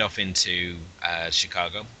head off into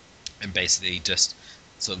Chicago and basically just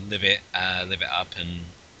sort of live it up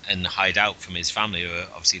and hide out from his family, who are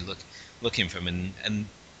obviously looking for him. And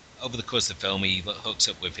over the course of the film, he hooks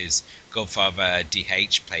up with his godfather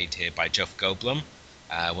D.H., played here by Jeff Goldblum,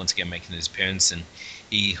 once again making his appearance. And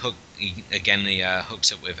he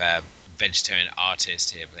hooks up with a vegetarian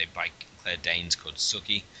artist here played by Claire Danes called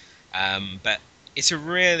Suki. But it's a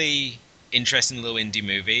really interesting little indie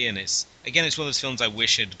movie, and it's one of those films I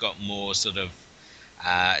wish had got more sort of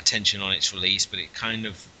attention on its release, but it kind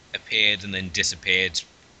of appeared and then disappeared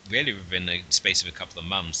really within the space of a couple of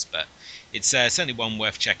months. But it's certainly one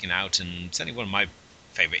worth checking out, and certainly one of my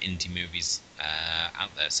favorite indie movies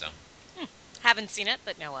out there. So Haven't seen it,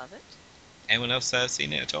 but know of it. anyone else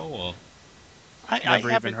seen it at all? Or?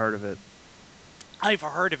 Never even heard of it. I've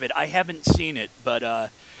heard of it. I haven't seen it, but I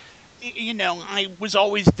was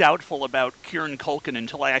always doubtful about Kieran Culkin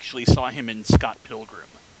until I actually saw him in Scott Pilgrim,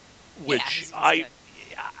 which good.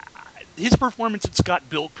 his performance in Scott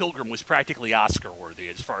Pilgrim was practically Oscar worthy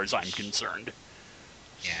as far as I'm concerned.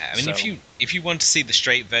 Yeah, I mean, if you want to see the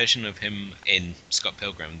straight version of him in Scott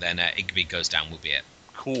Pilgrim, then Igby Goes Down will be it.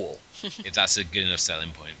 Cool. If that's a good enough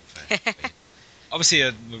selling point. For you. Obviously,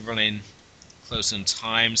 we're running close on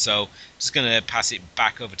time, so just going to pass it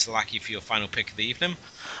back over to Lackey for your final pick of the evening.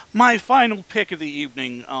 My final pick of the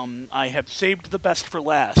evening, I have saved the best for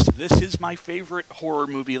last. This is my favorite horror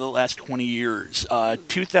movie of the last 20 years.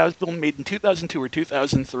 2000, film made in 2002 or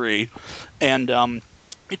 2003, and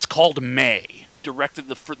it's called May.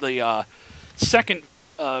 Directed for the second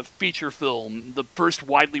feature film, the first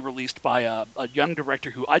widely released by a young director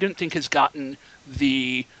who I don't think has gotten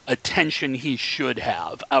the attention he should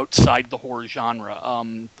have outside the horror genre,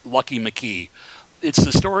 Lucky McKee. It's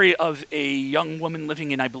the story of a young woman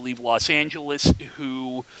living in, I believe, Los Angeles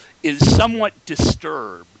who is somewhat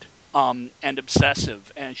disturbed and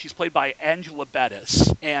obsessive, and she's played by Angela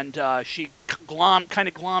Bettis, and she kind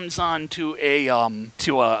of gloms on to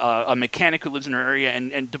a mechanic who lives in her area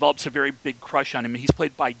and develops a very big crush on him. He's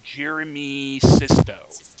played by Jeremy Sisto.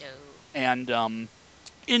 And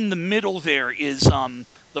in the middle there is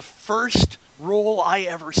the first role I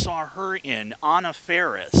ever saw her in, Anna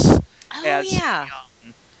Faris. As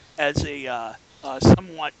a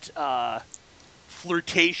somewhat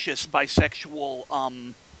flirtatious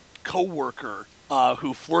bisexual co-worker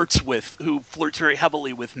who flirts very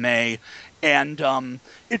heavily with May, and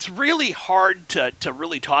it's really hard to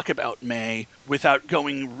really talk about May without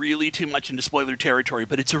going really too much into spoiler territory,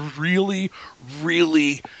 but it's a really,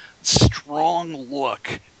 really strong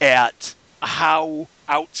look at how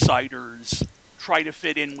outsiders try to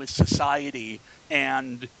fit in with society,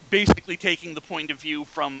 and basically taking the point of view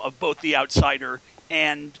of both the outsider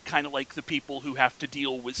and kind of like the people who have to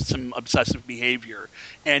deal with some obsessive behavior.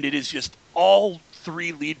 And it is just, all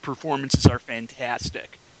three lead performances are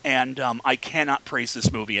fantastic. And I cannot praise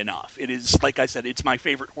this movie enough. It is, like I said, it's my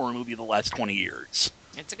favorite horror movie of the last 20 years.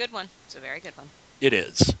 It's a good one. It's a very good one. It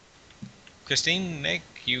is. Christine, Nick,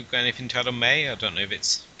 you got anything to add on May? I don't know if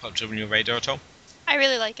it's popped up on your radar at all. I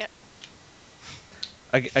really like it.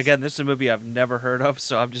 Again, this is a movie I've never heard of,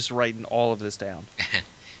 so I'm just writing all of this down.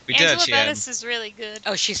 Angela Bettis is really good.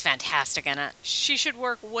 Oh, she's fantastic in it. She should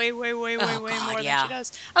work way more than she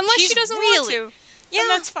does. Unless She's she doesn't really- want to. Yeah,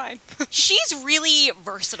 that's fine. She's really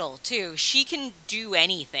versatile, too. She can do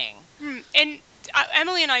anything. And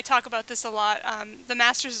Emily and I talk about this a lot. The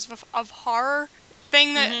Masters of Horror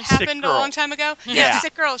thing that happened a long time ago. Yeah.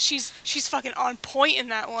 Sick Girl. She's fucking on point in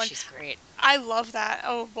that one. She's great. I love that.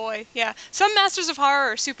 Oh boy, yeah. Some Masters of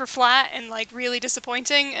Horror are super flat and like really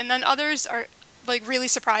disappointing, and then others are like really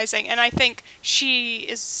surprising. And I think she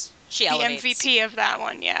is the elevates. MVP of that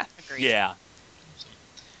one. Yeah. Agreed. Yeah.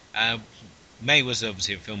 May was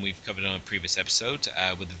obviously a film we've covered on a previous episode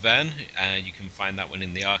with Vern. You can find that one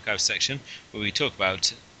in the archive section where we talk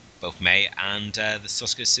about both May and the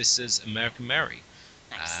Soska sisters' American Mary.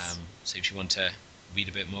 Nice. So if you want to read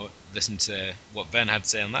a bit more, listen to what Vern had to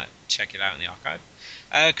say on that, check it out in the archive.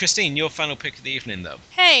 Christine, your final pick of the evening, though.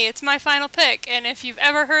 Hey, it's my final pick, and if you've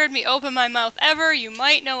ever heard me open my mouth ever, you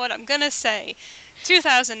might know what I'm gonna say.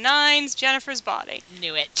 2009's Jennifer's Body.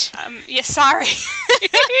 Knew it. Yeah, sorry.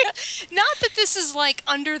 Not that this is like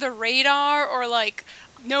under the radar or like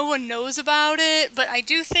no one knows about it, but I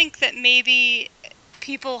do think that maybe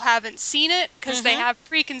people haven't seen it because they have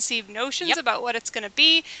preconceived notions about what it's going to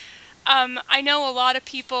be. I know a lot of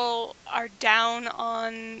people are down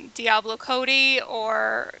on Diablo Cody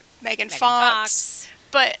or Megan Fox,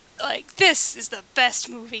 but like this is the best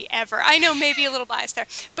movie ever. I know maybe a little biased there,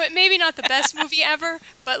 but maybe not the best movie ever,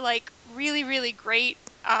 but like really, really great,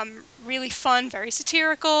 really fun, very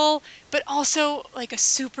satirical, but also like a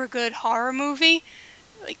super good horror movie.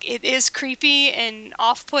 Like it is creepy and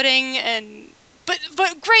off-putting and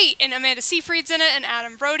but great, and Amanda Seyfried's in it and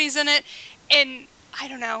Adam Brody's in it, and I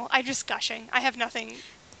don't know, I'm just gushing. I have nothing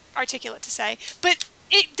articulate to say, but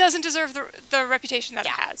it doesn't deserve the reputation that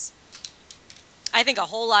it has. I think a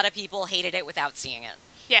whole lot of people hated it without seeing it.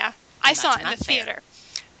 Yeah, I saw it in the theater.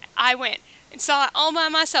 I went and saw it all by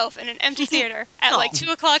myself in an empty theater at like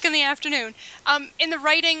 2 o'clock in the afternoon. In the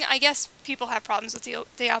writing, I guess people have problems with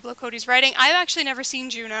Diablo Cody's writing. I've actually never seen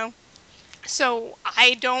Juno, so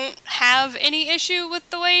I don't have any issue with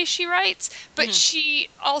the way she writes, but she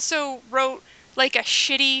also wrote like a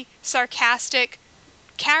shitty, sarcastic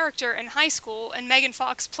character in high school, and Megan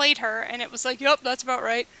Fox played her, and it was like, yep, that's about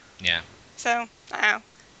right. Yeah. So, I don't know.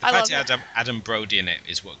 I love fact it. Adam Brody in it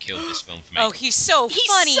is what killed this film for me. Oh, he's so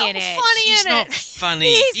funny in it. He's not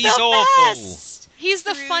funny. He's the awful. Best. He's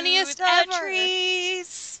the Through funniest the ever.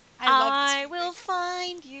 trees, I love this I movie. will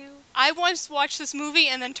find you. I once watched this movie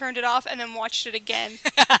and then turned it off and then watched it again.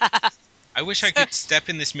 I wish I could step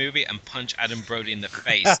in this movie and punch Adam Brody in the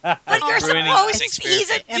face. But you're ruining supposed this to. He's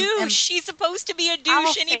a experience. douche. He's supposed to be a I'll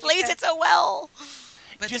douche, and he take plays it. it so well.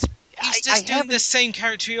 But Just he's just doing the same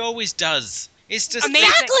character he always does. It's just Amazing.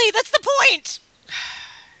 Exactly. That's the point.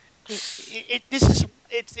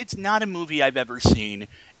 It's not a movie I've ever seen,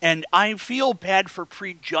 and I feel bad for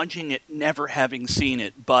prejudging it, never having seen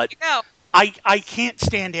it. But No. I can't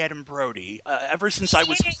stand Adam Brody. Ever since I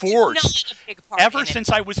was forced, since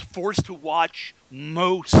I was forced to watch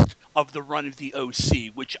most of the run of the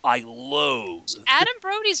OC, which I loathe. Adam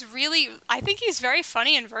Brody's really, I think he's very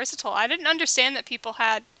funny and versatile. I didn't understand that people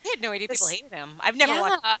had. I had no idea people hated him. I've never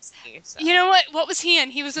watched it. So. You know what? What was he in?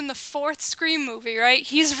 He was in the 4th Scream movie, right?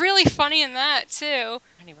 He's really funny in that too.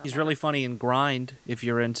 He's really funny in Grind if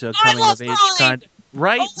you're into I coming love of age Grind! kind.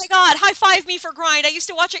 Right? Oh my god, high five me for Grind. I used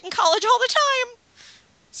to watch it in college all the time.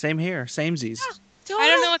 Same here. Samesies. I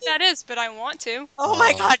don't know what that is, but I want to. Oh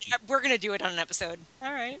my god, we're going to do it on an episode.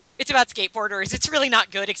 All right. It's about skateboarders. It's really not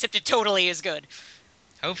good, except it totally is good.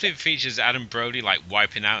 Hopefully it features Adam Brody like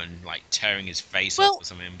wiping out and like tearing his face Well, off or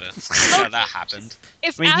something, but that happened.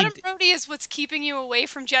 If I mean, Adam Brody is what's keeping you away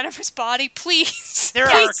from Jennifer's body, please. There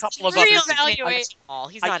are a couple of other things.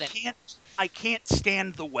 reevaluate. He's not in. I can't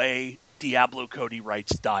stand the way Diablo Cody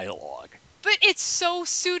writes dialogue. But it's so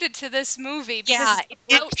suited to this movie because Yeah,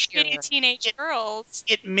 it's about shitty teenage girls.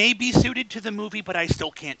 It may be suited to the movie, but I still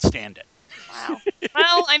can't stand it. Wow.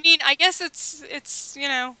 Well, I mean, I guess it's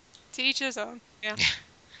to each his own. Yeah.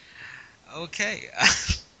 Okay.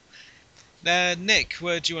 Nick,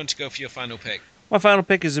 where do you want to go for your final pick? My final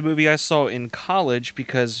pick is a movie I saw in college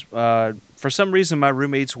because for some reason my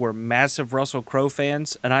roommates were massive Russell Crowe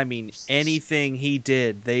fans, and I mean anything he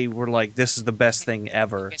did, they were like, "This is the best thing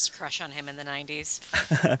ever." Biggest crush on him in the 90s.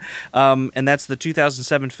 And that's the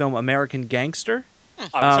 2007 film American Gangster.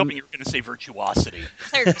 I was hoping you were going to say Virtuosity.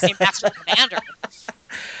 They're the same Master Commander.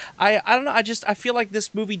 I don't know. I feel like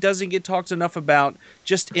this movie doesn't get talked enough about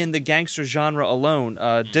just in the gangster genre alone.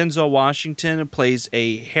 Denzel Washington plays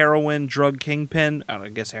a heroin drug kingpin. I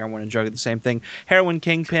guess heroin and drug are the same thing. Heroin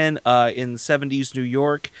kingpin in 70s New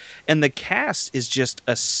York, and the cast is just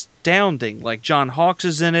astounding. Like John Hawkes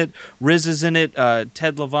is in it, Riz is in it,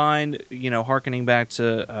 Ted Levine. Harkening back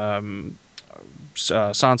to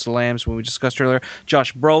Silence of the Lambs when we discussed earlier.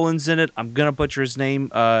 Josh Brolin's in it. I'm gonna butcher his name.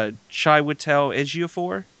 Chiwetel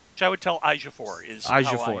Ejiofor. Chiwetel Ejiofor is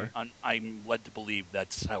Ejiofor. how I'm led to believe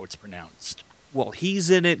that's how it's pronounced. Well,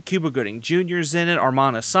 he's in it. Cuba Gooding Jr.'s in it.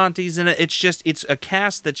 Armand Asante's in it. It's a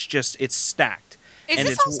cast that's just stacked. Is And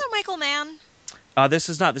this it's- also Michael Mann? This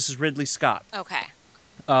is not. This is Ridley Scott. Okay.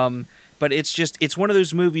 But it's one of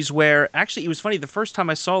those movies where actually it was funny. The first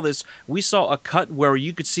time I saw this, we saw a cut where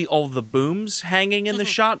you could see all the booms hanging in the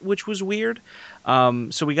shot, which was weird.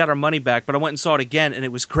 So we got our money back, but I went and saw it again, and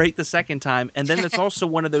it was great the second time. And then it's also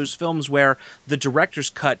one of those films where the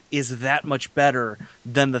director's cut is that much better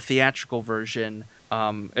than the theatrical version,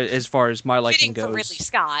 as far as my liking Fitting goes. for Ridley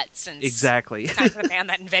Scott, since Exactly. he's kind of the man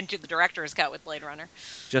that invented the director's cut with Blade Runner.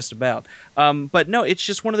 Just about. But no, it's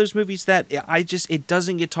just one of those movies that it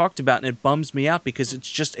doesn't get talked about, and it bums me out because it's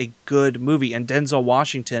just a good movie. And Denzel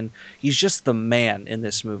Washington, he's just the man in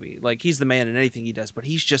this movie. Like, he's the man in anything he does, but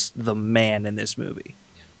he's just the man in this movie.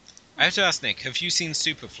 I have to ask Nick, have you seen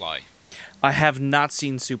Superfly? I have not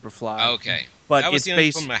seen Superfly. Okay. But that was it's the only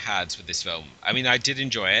based... problem I had with this film. I mean, I did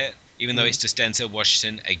enjoy it, even though it's just Denzel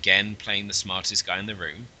Washington again playing the smartest guy in the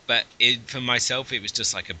room. But for myself, it was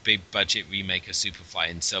just like a big budget remake of Superfly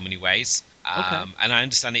in so many ways. And I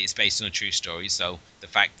understand it's based on a true story, so the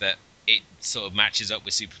fact that it sort of matches up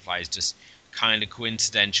with Superfly is just kind of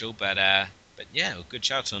coincidental. But yeah, good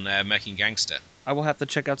shout on American Gangster. I will have to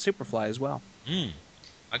check out Superfly as well.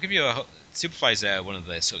 I'll give you Superfly is one of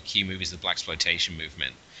the sort of key movies of the blaxploitation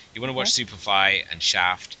movement. You want to watch Superfly and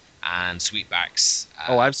Shaft and Sweetback's.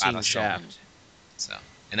 I've seen Badass Shaft. Song. So,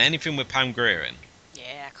 and anything with Pam Grier in.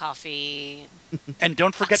 Yeah, coffee. And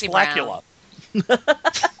don't forget Foxy Blackula.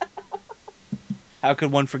 How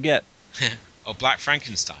could one forget? Or Black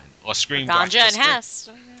Frankenstein. Or Scream Ganja and Blackbuster. Hess.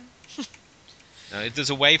 No, if there's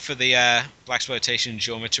a way for the blaxploitation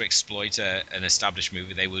genre to exploit an established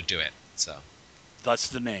movie, they will do it. So, Thus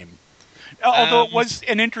the name. Although it was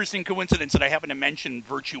an interesting coincidence that I happened to mention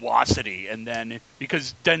Virtuosity, and then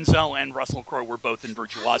because Denzel and Russell Crowe were both in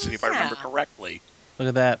Virtuosity, if I remember correctly. Look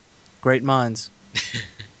at that. Great minds.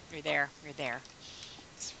 You're there. You're there.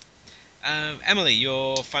 Emily,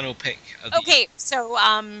 your final pick of the Okay, so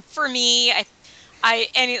for me,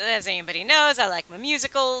 as anybody knows, I like my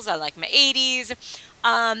musicals. I like my 80s.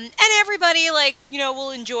 And everybody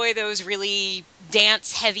will enjoy those really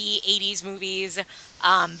dance-heavy 80s movies.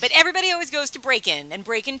 But everybody always goes to Breakin' and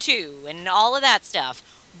Breakin' 2 and all of that stuff.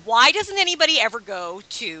 Why doesn't anybody ever go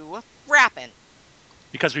to Rappin'?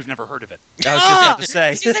 Because we've never heard of it. I was just about to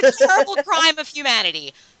say. This is a terrible crime of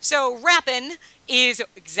humanity. So Rappin' is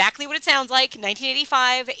exactly what it sounds like.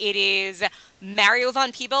 1985. It is Mario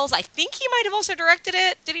Van Peebles. I think he might have also directed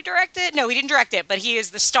it. Did he direct it? No, he didn't direct it, but he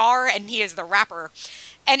is the star and he is the rapper.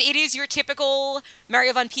 And it is your typical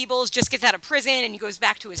Mario Van Peebles just gets out of prison and he goes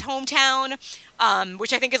back to his hometown,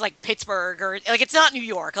 which I think is like Pittsburgh, or like it's not New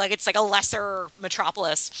York, like it's like a lesser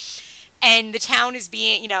metropolis. And the town is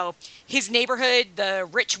being, his neighborhood, the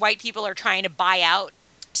rich white people are trying to buy out.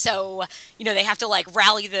 So, they have to like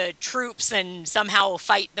rally the troops and somehow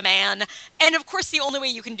fight the man. And of course, the only way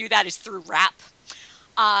you can do that is through rap.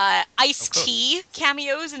 Ice-T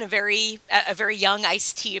cameos, and a very young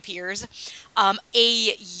Ice-T appears.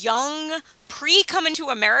 A young pre-Coming to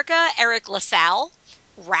America, Eric LaSalle,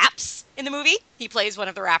 raps in the movie. He plays one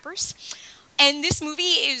of the rappers. And this movie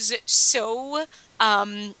is so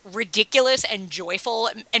ridiculous and joyful.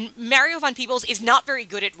 And Mario Van Peebles is not very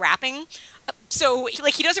good at rapping. So,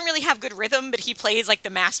 he doesn't really have good rhythm, but he plays, the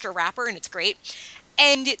master rapper, and it's great.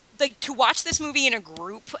 And, to watch this movie in a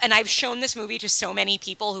group, and I've shown this movie to so many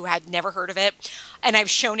people who had never heard of it, and I've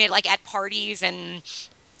shown it, at parties and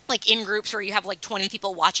in groups where you have 20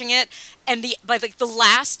 people watching it, and the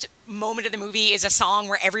last moment of the movie is a song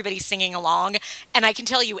where everybody's singing along, and I can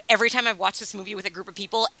tell you every time I've watched this movie with a group of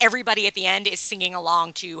people, everybody at the end is singing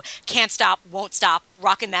along to Can't Stop, Won't Stop,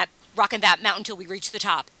 Rockin' That Mountain Till We Reach the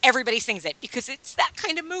Top. Everybody sings it because it's that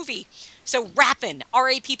kind of movie. So Rappin',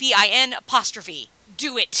 RAPPIN'.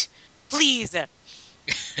 Do it, please.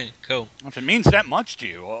 Cool. If it means that much to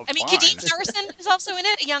you, I mean, fine. Kadeem Harrison is also in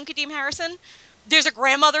it, a young Kadeem Harrison. There's a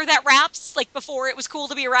grandmother that raps, before it was cool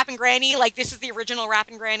to be a rapping granny. This is the original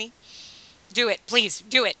rapping granny. Do it, please,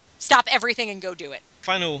 do it. Stop everything and go do it.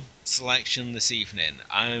 Final selection this evening.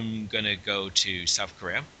 I'm going to go to South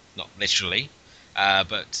Korea. Not literally,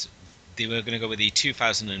 but we're going to go with the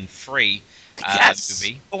 2003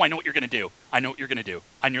 movie. Oh, I know what you're going to do.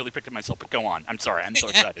 I nearly picked it myself, but go on. I'm sorry. I'm so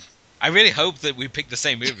excited. I really hope that we picked the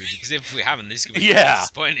same movie, because if we haven't, this is going to be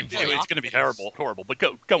disappointing. It's going to be horrible. But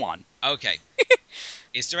go on. Okay.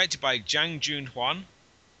 It's directed by Jang Joon-hwan,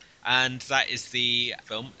 and that is the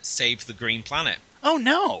film Save the Green Planet. Oh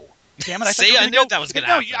no! Damn it! I knew that was going to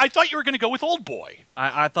happen. No, I thought you were going to go with Old Boy.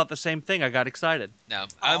 I thought the same thing. I got excited. No,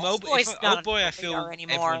 Old Boy's Old Boy, I feel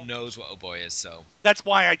anymore. everyone knows what Old Boy is, so That's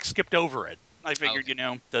why I skipped over it. I figured,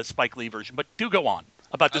 the Spike Lee version. But do go on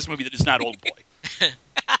about this movie that is not Old Boy.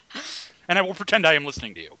 And I will pretend I am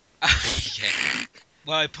listening to you. Okay.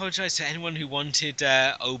 Well, I apologize to anyone who wanted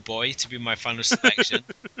Oh Boy to be my final selection.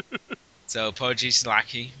 So apologies,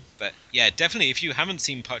 Lackey. But yeah, definitely, if you haven't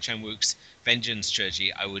seen Park Chan-wook's Vengeance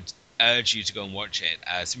trilogy, I would urge you to go and watch it.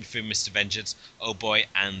 Simply for Mr. Vengeance, Oh Boy,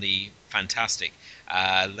 and the fantastic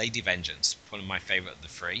Lady Vengeance, one of my favorite of the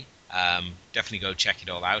three. Definitely go check it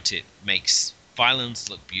all out. It makes violence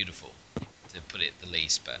look beautiful, to put it the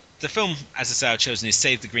least. But the film, as I said, I've chosen is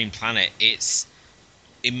Save the Green Planet. It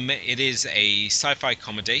is a sci-fi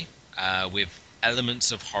comedy with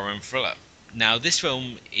elements of horror and thriller. Now, this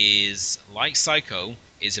film is, like Psycho,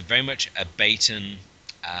 is very much a bait and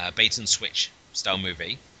switch style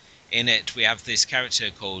movie. In it, we have this character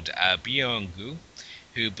called Byung-gu,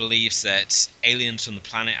 who believes that aliens from the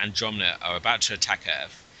planet Andromeda are about to attack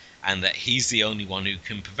Earth, and that he's the only one who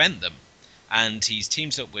can prevent them. And he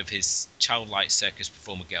teams up with his childlike circus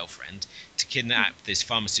performer girlfriend to kidnap this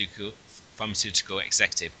pharmaceutical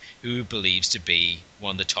executive who he believes to be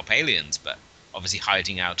one of the top aliens, but obviously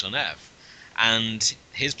hiding out on Earth. And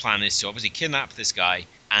his plan is to obviously kidnap this guy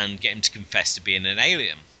and get him to confess to being an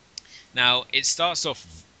alien. Now, it starts off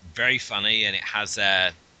very funny, and it has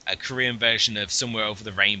a Korean version of Somewhere Over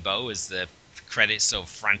the Rainbow as the credits sort of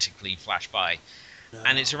frantically flash by.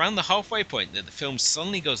 And it's around the halfway point that the film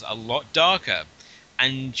suddenly goes a lot darker,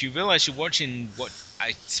 and you realize you're watching what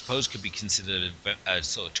I suppose could be considered a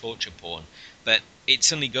sort of torture porn, but it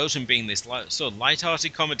suddenly goes from being this sort of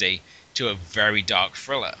light-hearted comedy to a very dark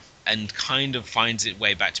thriller, and kind of finds its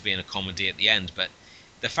way back to being a comedy at the end. But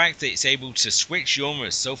the fact that it's able to switch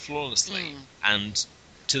genres so flawlessly, and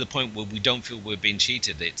to the point where we don't feel we're being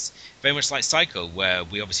cheated, it's very much like Psycho, where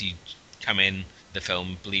we obviously come in the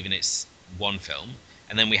film believing it's one film,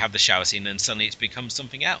 and then we have the shower scene, and suddenly it's become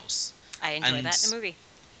something else. I enjoy that in the movie.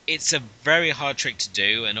 It's a very hard trick to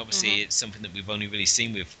do, and obviously it's something that we've only really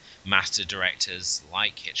seen with master directors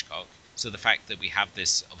like Hitchcock. So the fact that we have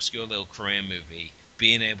this obscure little Korean movie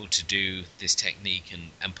being able to do this technique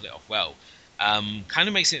and pull it off well, kind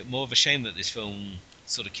of makes it more of a shame that this film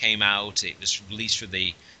sort of came out. It was released for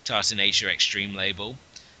the Tartan Asia Extreme label,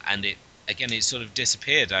 and it sort of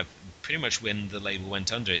disappeared. I've pretty much when the label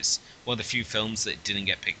went under. It's one of the few films that didn't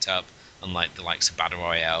get picked up, unlike the likes of Battle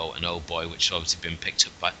Royale and Old Boy, which obviously been picked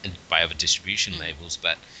up by other distribution labels.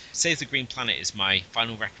 But Save the Green Planet is my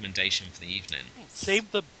final recommendation for the evening.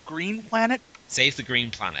 Save the Green Planet? Save the Green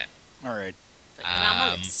Planet. All right.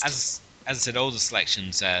 As I said, all the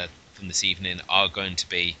selections from this evening are going to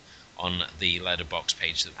be on the Letterboxd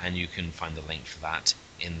page, and you can find the link for that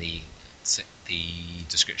in the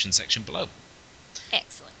description section below.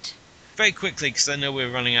 Excellent. Very quickly, because I know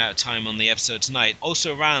we're running out of time on the episode tonight.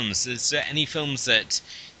 Also, Rams, is there any films that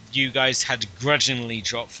you guys had grudgingly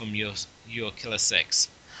dropped from your Killer 6?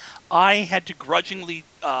 I had to grudgingly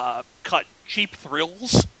cut Cheap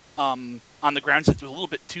Thrills on the grounds that it was a little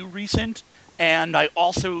bit too recent, and I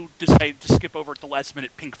also decided to skip over at the last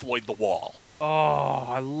minute Pink Floyd The Wall. Oh,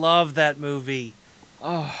 I love that movie.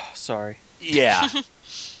 Oh, sorry. Yeah.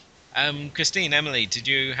 Christine, Emily, did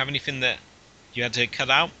you have anything that you had to cut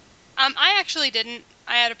out? I actually didn't.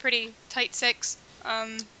 I had a pretty tight 6.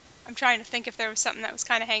 I'm trying to think if there was something that was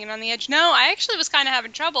kind of hanging on the edge. No, I actually was kind of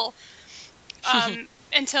having trouble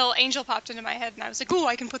until Angel popped into my head, and I was like, ooh,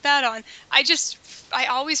 I can put that on. I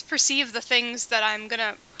always perceive the things that I'm going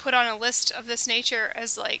to put on a list of this nature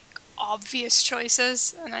as, like, obvious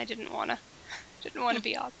choices, and I didn't want to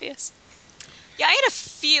be obvious. Yeah, I had a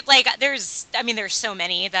feel like there's so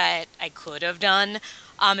many that I could have done,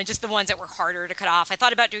 and just the ones that were harder to cut off. I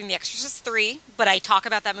thought about doing The Exorcist 3, but I talk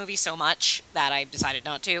about that movie so much that I decided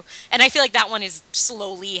not to. And I feel like that one has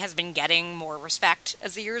been getting more respect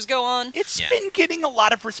as the years go on. It's been getting a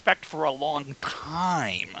lot of respect for a long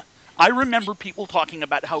time. I remember people talking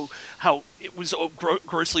about how it was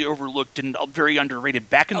grossly overlooked and very underrated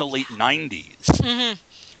back in the late 90s. Mm-hmm.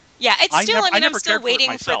 Yeah, it's still, I'm still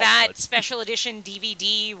waiting for that special edition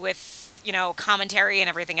DVD with, commentary and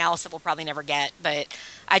everything else that we'll probably never get. But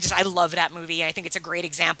I love that movie. I think it's a great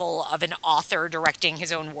example of an author directing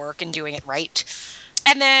his own work and doing it right.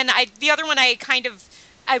 And then the other one I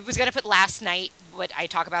was going to put Last Night, but I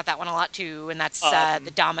talk about that one a lot too, and that's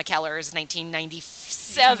the Don McKellar's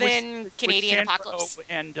 1997 Canadian Apocalypse.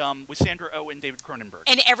 With Sandra Oh and David Cronenberg.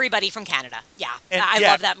 And everybody from Canada. Yeah, I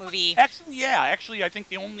love that movie. Actually, I think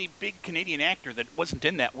the only big Canadian actor that wasn't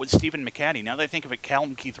in that was Stephen McCaddy. Now that I think of it,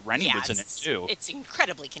 Callum Keith Rennie was in it too. It's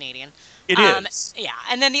incredibly Canadian. It is. Yeah,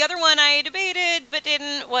 and then the other one I debated but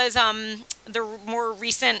didn't was the more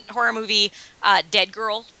recent horror movie Dead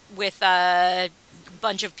Girl with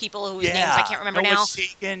bunch of people whose names I can't remember now. Noah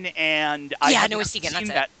Segan and Noah Segan. That's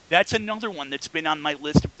it. That's another one that's been on my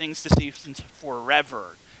list of things to see since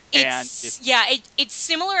forever. It's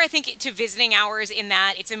similar, I think, to Visiting Hours in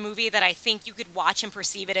that it's a movie that I think you could watch and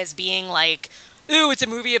perceive it as being like, ooh, it's a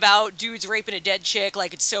movie about dudes raping a dead chick,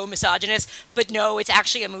 like it's so misogynist. But no, it's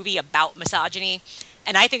actually a movie about misogyny.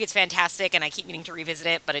 And I think it's fantastic, and I keep meaning to revisit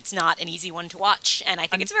it, but it's not an easy one to watch, and I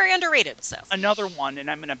think it's very underrated. So another one, and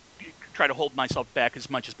I'm going to try to hold myself back as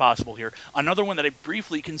much as possible here. Another one that I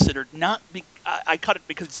briefly considered, I cut it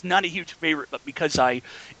because it's not a huge favorite, but because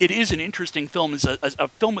it is an interesting film. Is a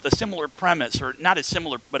film with a similar premise, or not as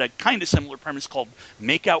similar, but a kind of similar premise called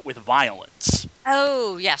Make Out with Violence.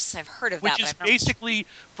 Oh, yes, I've heard of that. Which is basically,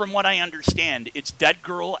 from what I understand, it's Dead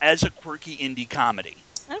Girl as a quirky indie comedy.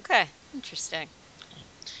 Okay, interesting.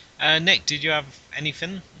 Nick, did you have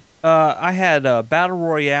anything? I had Battle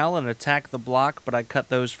Royale and Attack the Block, but I cut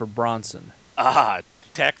those for Bronson.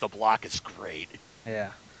 Attack the Block is great.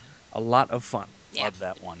 Yeah, a lot of fun. Yeah, love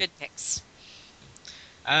that one. Good picks.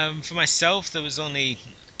 For myself, there was only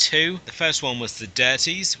 2. The first one was The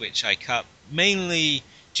Dirties, which I cut mainly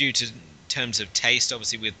due to terms of taste,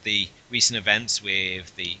 obviously with the recent events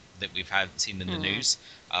that we've seen in the news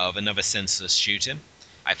of another senseless shooting.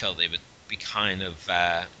 I felt it would be kind of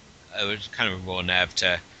a raw nerve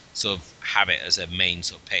to sort of have it as a main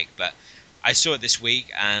sort of pick, but I saw it this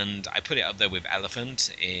week and I put it up there with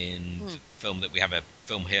Elephant in film that we have a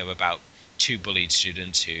film here about 2 bullied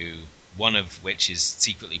students who, one of which is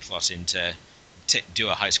secretly plotting to do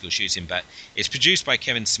a high school shooting, but it's produced by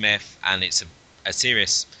Kevin Smith and it's a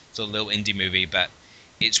serious sort of little indie movie, but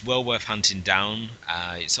it's well worth hunting down.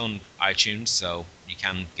 It's on iTunes, so you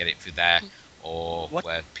can get it through there or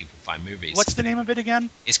where people find movies. What's the name of it again?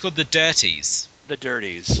 It's called The Dirties. The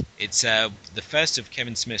Dirties. It's the first of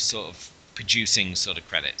Kevin Smith's sort of producing sort of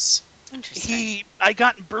credits. Interesting. I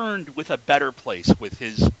got burned with A Better Place with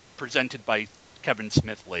his presented by Kevin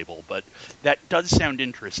Smith label, but that does sound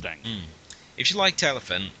interesting. If you liked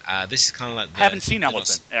Elephant, this is kind of like Haven't seen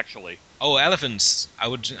Elephant, actually. Oh, Elephants! I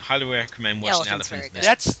would highly recommend watching Elephant.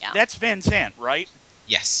 That's Van Sant, right?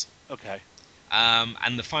 Yes. Okay.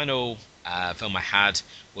 And the final film I had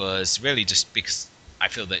was really just because I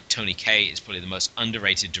feel that Tony Kaye is probably the most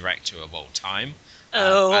underrated director of all time.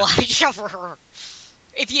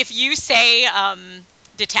 If you say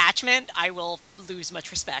Detachment, I will lose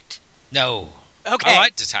much respect. No. Okay. I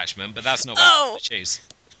like Detachment, but that's not what I choose.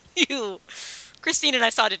 Christine and I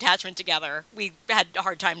saw Detachment together. We had a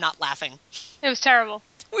hard time not laughing. It was terrible.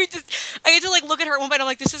 I had to look at her at one point. I'm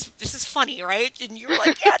like, this is funny, right? And you were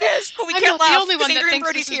like, yeah, it is. But we can't laugh. I'm the only one that Adrian thinks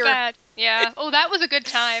Brody's this is here. bad. Yeah. Oh, that was a good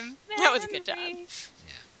time. That was a good time.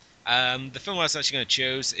 The film I was actually going to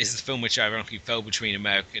choose is the film which ironically fell between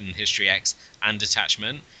American History X and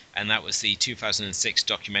Detachment, and that was the 2006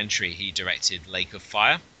 documentary he directed, Lake of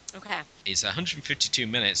Fire. Okay. It's 152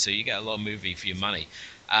 minutes, so you get a lot of movie for your money.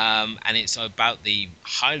 And it's about the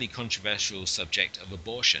highly controversial subject of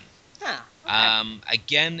abortion. Huh, okay.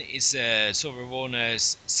 Again, it's a sort of a raw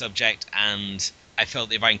subject, and I felt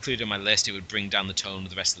that if I included it on my list, it would bring down the tone of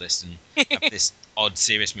the rest of the list and have this odd,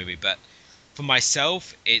 serious movie. But for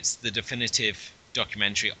myself, it's the definitive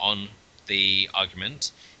documentary on the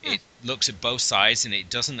argument. It looks at both sides, and it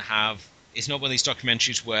doesn't have... It's not one of these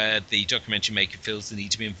documentaries where the documentary maker feels the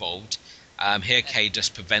need to be involved. Here, Kaye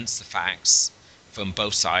just prevents the facts from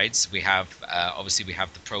both sides. We have, obviously, we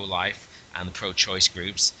have the pro-life and the pro-choice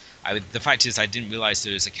groups. The fact is, I didn't realize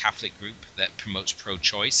there was a Catholic group that promotes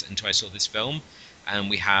pro-choice until I saw this film. And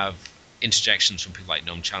we have interjections from people like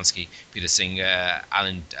Noam Chomsky, Peter Singer,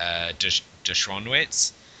 Alan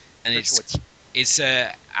Dershowitz. And it's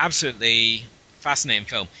a absolutely fascinating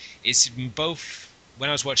film. It's both... When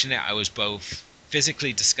I was watching it, I was both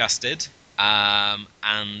physically disgusted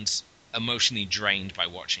and emotionally drained by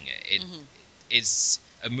watching it. It's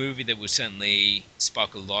a movie that will certainly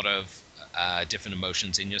spark a lot of different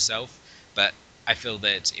emotions in yourself, but I feel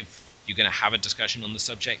that if you're going to have a discussion on the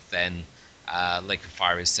subject, then Lake of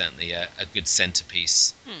Fire is certainly a good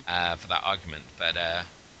centerpiece for that argument. But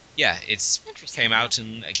yeah, it came out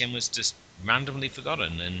and again was just randomly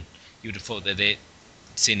forgotten, and you would have thought that it,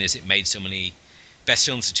 seeing as it made so many best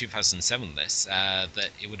films of 2007 lists, that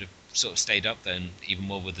it would have sort of stayed up there and even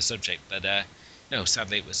more with the subject. But no,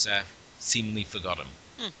 sadly it was seemingly forgotten.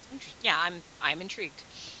 Yeah, I'm intrigued.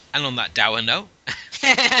 And on that dour note,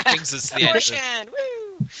 brings us to the end.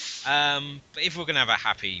 Woo! But if we're going to have a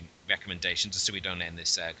happy recommendation, just so we don't end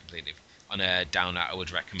this completely on a downer, I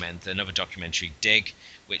would recommend another documentary, Dig,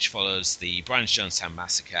 which follows the Brian Jonestown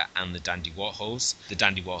Massacre and the Dandy Warhols. The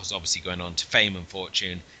Dandy Warhols obviously going on to fame and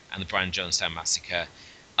fortune, and the Brian Jonestown Massacre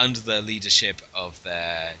under the leadership of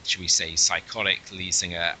their, should we say, psychotic lead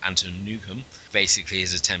singer Anton Newcomb. Basically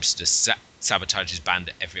his attempts to sabotage his band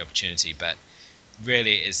at every opportunity, but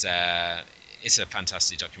really it's a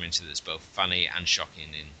fantastic documentary that's both funny and shocking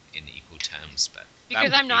in equal terms. But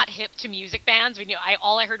because I'm not hip to music bands,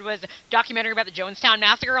 all I heard was a documentary about the Jonestown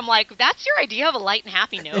Massacre. I'm like, that's your idea of a light and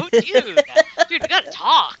happy note, dude. We gotta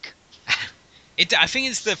talk. I think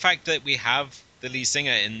it's the fact that we have the lead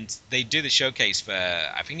singer, and they do the showcase for,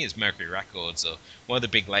 I think it's Mercury Records or one of the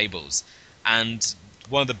big labels, and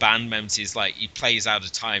one of the band members is like, he plays out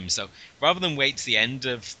of time, so rather than wait to the end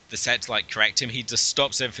of the set to correct him, he just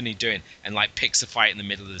stops everything he's doing and picks a fight in the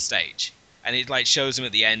middle of the stage, and it shows him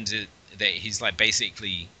at the end that he's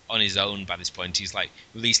basically on his own by this point. He's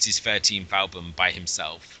released his 13th album by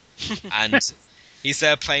himself, and he's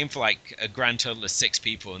there playing for a grand total of 6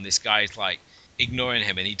 people, and this guy's ignoring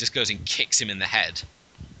him, and he just goes and kicks him in the head.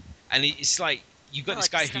 And it's you've got this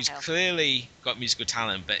guy who's clearly got musical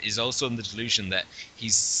talent, but is also in the delusion that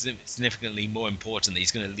he's significantly more important, that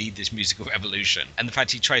he's going to lead this musical revolution. And the fact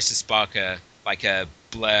he tries to spark a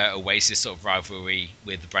Blur Oasis sort of rivalry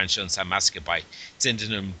with the Brian Jonestown Massacre by sending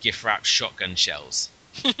them gift wrapped shotgun shells.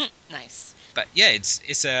 Nice. But yeah,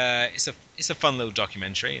 it's a fun little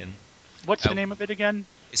documentary. And what's the name of it again?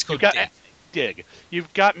 It's called Dig.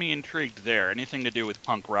 You've got me intrigued there. Anything to do with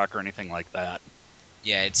punk rock or anything like that?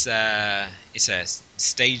 Yeah, it's a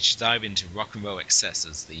stage dive into rock and roll excess,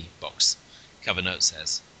 as the box cover note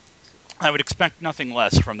says. I would expect nothing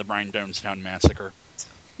less from the Brian Jonestown Massacre.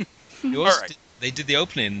 They did the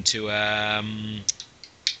opening to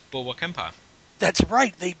Boardwalk Empire. That's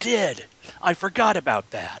right, they did. I forgot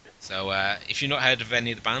about that. So if you've not heard of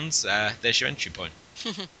any of the bands, there's your entry point.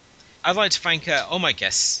 I'd like to thank all my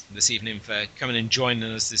guests this evening for coming and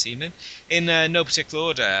joining us this evening. In no particular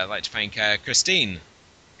order, I'd like to thank Christine.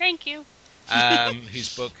 Thank you.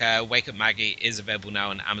 Whose book, Wake Up Maggie, is available now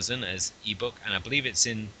on Amazon as ebook, and I believe it's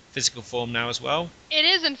in physical form now as well. It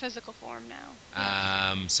is in physical form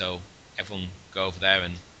now. So everyone go over there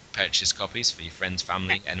and purchase copies for your friends,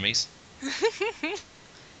 family, enemies.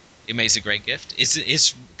 It makes a great gift.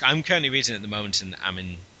 I'm currently reading it at the moment and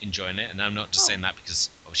I'm enjoying it. And I'm not just saying that because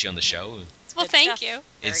obviously on the show. Well, thank you.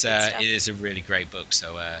 It is a really great book.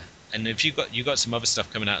 So and if you got some other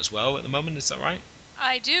stuff coming out as well at the moment, is that right?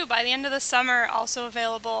 I do. By the end of the summer, also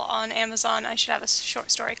available on Amazon. I should have a short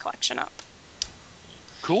story collection up.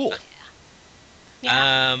 Cool.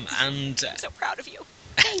 Yeah. And I'm so proud of you.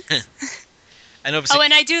 Thanks. and obviously,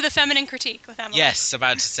 and I do the feminine critique with Emily. yes,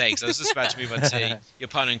 about to say, because I was just about to move on to your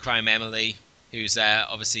partner in crime, Emily, who's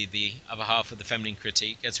obviously the other half of the feminine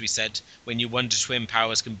critique. As we said, when your Wonder Twin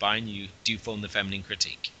powers combine, you do form the feminine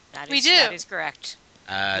critique. We do. That is correct.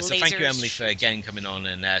 So thank you, Emily, for again coming on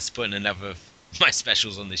and supporting another of my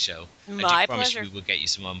specials on this show. My I do promise pleasure. we will get you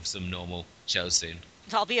some normal shows soon.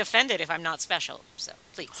 I'll be offended if I'm not special, so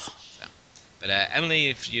please. But Emily,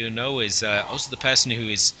 if you know, is also the person who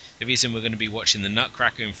is the reason we're going to be watching the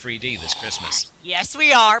Nutcracker in 3D this Christmas. Yes,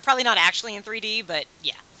 we are. Probably not actually in 3D, but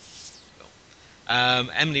yeah.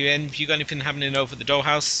 Emily, have you got anything happening over at the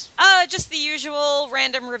Dollhouse? Just the usual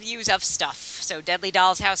random reviews of stuff. So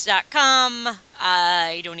deadlydollshouse.com.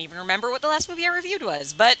 I don't even remember what the last movie I reviewed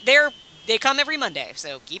was, but they come every Monday,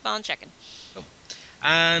 so keep on checking. Cool.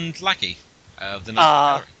 And Lackey of the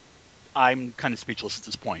Nutcracker. I'm kind of speechless at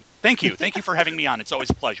this point. Thank you. Thank you for having me on. It's always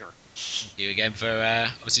a pleasure. Thank you again for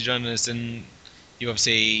obviously joining us. And you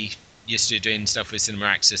obviously used to doing stuff with Cinema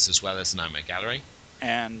Axis as well as Nightmare Gallery.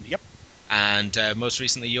 And, yep. And most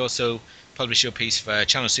recently, you also published your piece for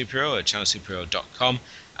Channel Superhero at channelsuperhero.com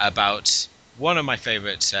about one of my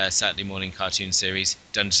favorite Saturday morning cartoon series,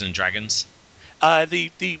 Dungeons and Dragons.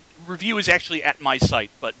 The review is actually at my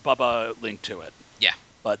site, but Bubba linked to it. Yeah.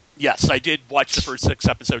 But yes, I did watch the first 6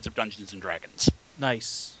 episodes of Dungeons and Dragons.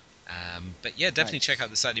 Nice. But yeah, definitely check out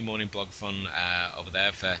the Saturday morning blog fun over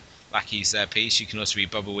there for Lackey's piece. You can also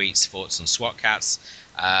read Bubba Wheat's thoughts on SWAT Cats,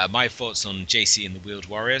 my thoughts on JC and the Wheeled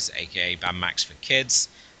Warriors, aka Band Max for Kids,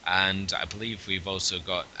 and I believe we've also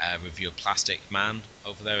got a review of Plastic Man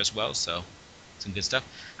over there as well, so some good stuff.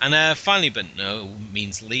 And finally, but no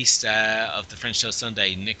means least, of the French Toast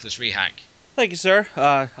Sunday, Nicholas Rehack. Thank you, sir.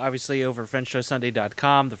 Obviously, over at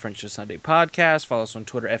FrenchToastSunday.com, the French Toast Sunday podcast. Follow us on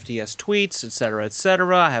Twitter, FTS Tweets, etc.,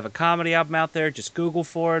 etc. I have a comedy album out there. Just Google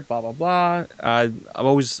for it, blah, blah, blah. I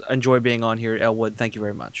always enjoy being on here at Elwood. Thank you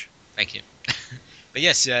very much. Thank you. But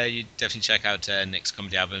yes, you definitely check out Nick's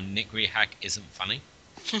comedy album, Nick Rehack Isn't Funny.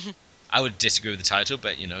 I would disagree with the title,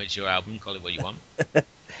 but, it's your album. Call it what you want.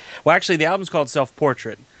 Well, actually, the album's called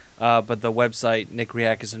Self-Portrait, but the website,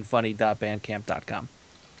 nickrehackisn'tfunny.bandcamp.com. I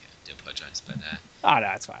do apologize, but Oh, no,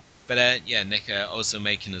 that's fine. But yeah, Nick also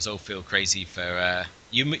making us all feel crazy for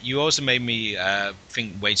you also made me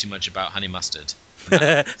think way too much about honey mustard.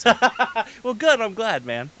 Well, good. I'm glad,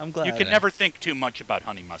 man. I'm glad. You can never think too much about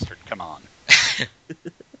honey mustard. Come on.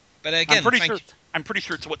 But again, I'm pretty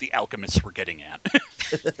sure it's what the alchemists were getting at.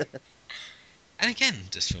 And again,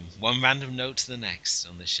 just from one random note to the next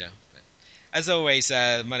on this show. But as always,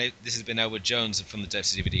 this has been Elwood Jones from the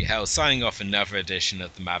Dirty DVD Hell, signing off another edition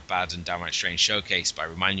of the Mad, Bad, and Downright Strange Showcase by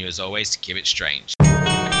reminding you, as always, to keep it strange.